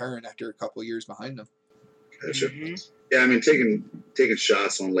heir apparent after a couple of years behind him. Gotcha. Yeah, I mean, taking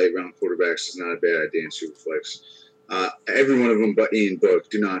shots on late round quarterbacks is not a bad idea in Superflex. Every one of them but Ian Book.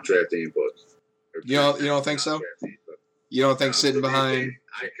 Do not draft Ian Book. You don't think so? You don't think sitting behind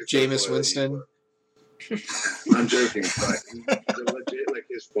Jameis Winston? I'm joking, but legit, like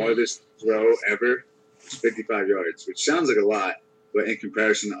his farthest throw ever was 55 yards, which sounds like a lot, but in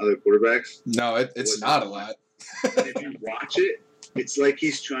comparison to other quarterbacks, no, it's not a lot. And if you watch it, it's like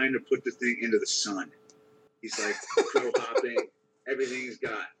he's trying to put the thing into the sun. He's like crow hopping, everything he's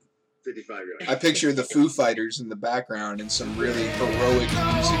got. 55 yards. I picture the Foo Fighters in the background and some really heroic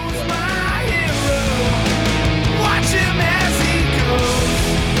music playing. Watch him as he goes.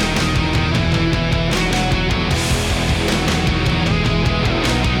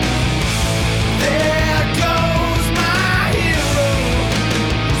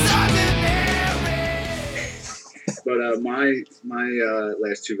 my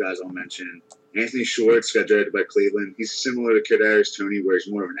last two guys I'll mention. Anthony Schwartz got drafted by Cleveland. He's similar to Kadarius Toney, where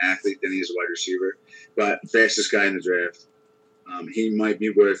he's more of an athlete than he is a wide receiver, but fastest guy in the draft. He might be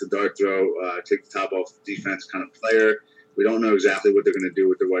worth a dart throw, take the top off the defense kind of player. We don't know exactly what they're going to do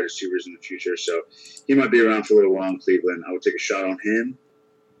with their wide receivers in the future, so he might be around for a little while in Cleveland. I would take a shot on him.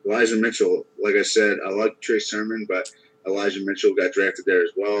 Elijah Mitchell, like I said, I like Trey Sermon, but Elijah Mitchell got drafted there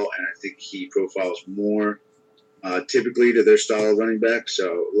as well, and I think he profiles more typically to their style of running back,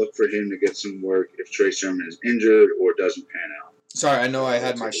 so look for him to get some work if Trey Sermon is injured or doesn't pan out. Sorry, I know I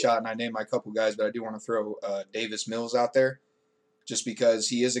had my shot and I named my couple guys, but I do want to throw Davis Mills out there just because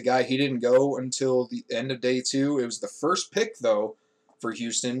he is a guy. He didn't go until the end of day 2. It was the first pick, though, for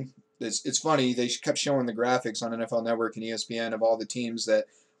Houston. It's funny. They kept showing the graphics on NFL Network and ESPN of all the teams that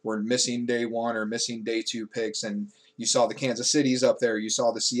were missing day 1 or missing day 2 picks, and you saw the Kansas Cities up there, you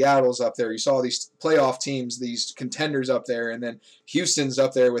saw the Seattles up there, you saw these playoff teams, these contenders up there, and then Houston's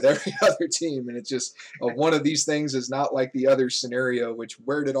up there with every other team, and it's just one of these things is not like the other scenario, which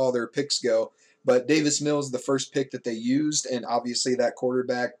where did all their picks go? But Davis Mills, the first pick that they used, and obviously that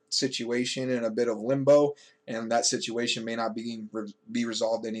quarterback situation in a bit of limbo, and that situation may not be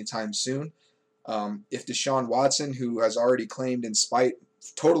resolved anytime soon. If Deshaun Watson, who has already claimed in spite,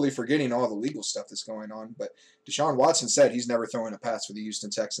 totally forgetting all the legal stuff that's going on, but Deshaun Watson said he's never throwing a pass for the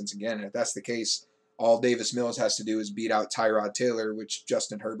Houston Texans again, and if that's the case, all Davis Mills has to do is beat out Tyrod Taylor, which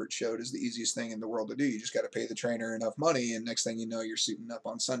Justin Herbert showed is the easiest thing in the world to do. You just got to pay the trainer enough money, and next thing you know, you're suiting up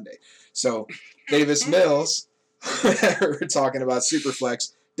on Sunday. So Davis Mills, we're talking about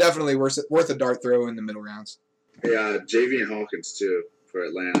Superflex, definitely worth a dart throw in the middle rounds. Yeah, Javian Hawkins, too, for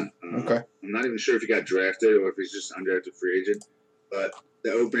Atlanta. Okay. I'm not even sure if he got drafted or if he's just undrafted free agent, but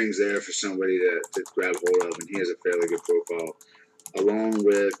the opening's there for somebody to grab hold of, and he has a fairly good profile. Along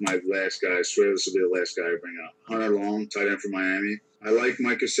with my last guy, I swear this will be the last guy I bring up, Hunter Long, tight end for Miami. I like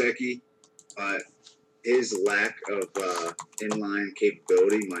Mike Gesicki, but his lack of inline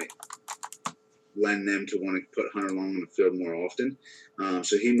capability might lend them to want to put Hunter Long on the field more often.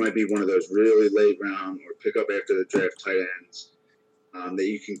 So he might be one of those really late round or pick up after the draft tight ends that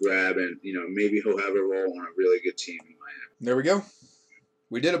you can grab, and maybe he'll have a role on a really good team in Miami. There we go.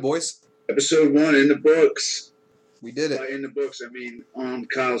 We did it, boys. Episode 1 in the books. We did it. In the books, I mean, on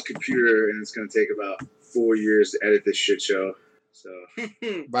Kyle's computer, and it's going to take about 4 years to edit this shit show. So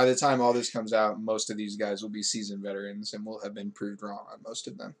by the time all this comes out, most of these guys will be seasoned veterans, and will have been proved wrong on most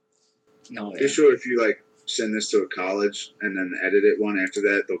of them. No, I'm sure if you send this to a college and then edit it one after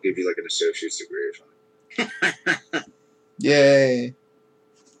that, they'll give you an associate's degree or something. Yay!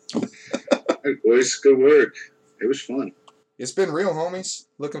 Hey, boys, good work. It was fun. It's been real, homies.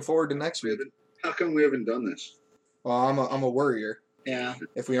 Looking forward to next week. How come we haven't done this? Well, I'm a worrier. Yeah.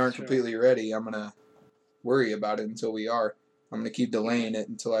 If we aren't completely ready, I'm gonna worry about it until we are. I'm gonna keep delaying it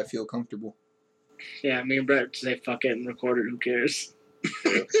until I feel comfortable. Yeah, me and Brett say fuck it and record it. Who cares?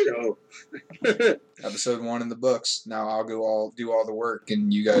 Let's go. Episode 1 in the books. Now I'll go do all the work,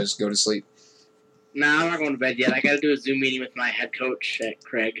 and you guys go to sleep. Nah, I'm not going to bed yet. I got to do a Zoom meeting with my head coach at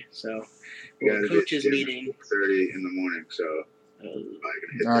Craig. So, coach's meeting. 4:30 in the morning. So,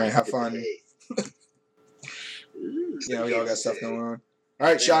 all right, have fun. We all got stuff going on. All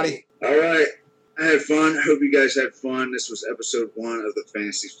right, Shotty. All right. I had fun. Hope you guys had fun. This was episode 1 of the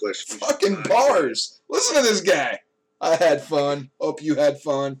Fantasy Flex. Fucking bars. Listen to this guy. I had fun. Hope you had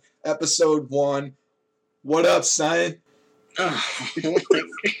fun. Episode 1. What up, son? Oh, and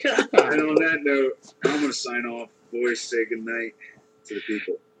on that note, I'm going to sign off. Boys, say good night to the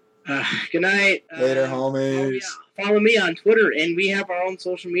people. Good night. Later, homies. Follow me on Twitter, and we have our own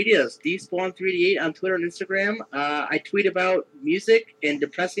social medias. DSpawn388 on Twitter and Instagram. I tweet about music and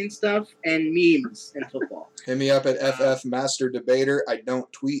depressing stuff and memes and football. Hit me up at FF Master Debater. I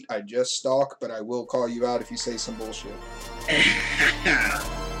don't tweet, I just stalk, but I will call you out if you say some bullshit.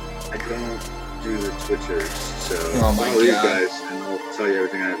 I don't do the Twitters, so oh my follow you God. guys, and I'll tell you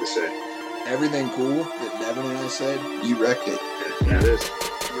everything I have to say. Everything cool that Devin and I said, you wrecked it. Yeah, it is.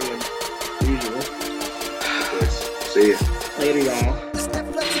 Usual. See ya. Later, y'all.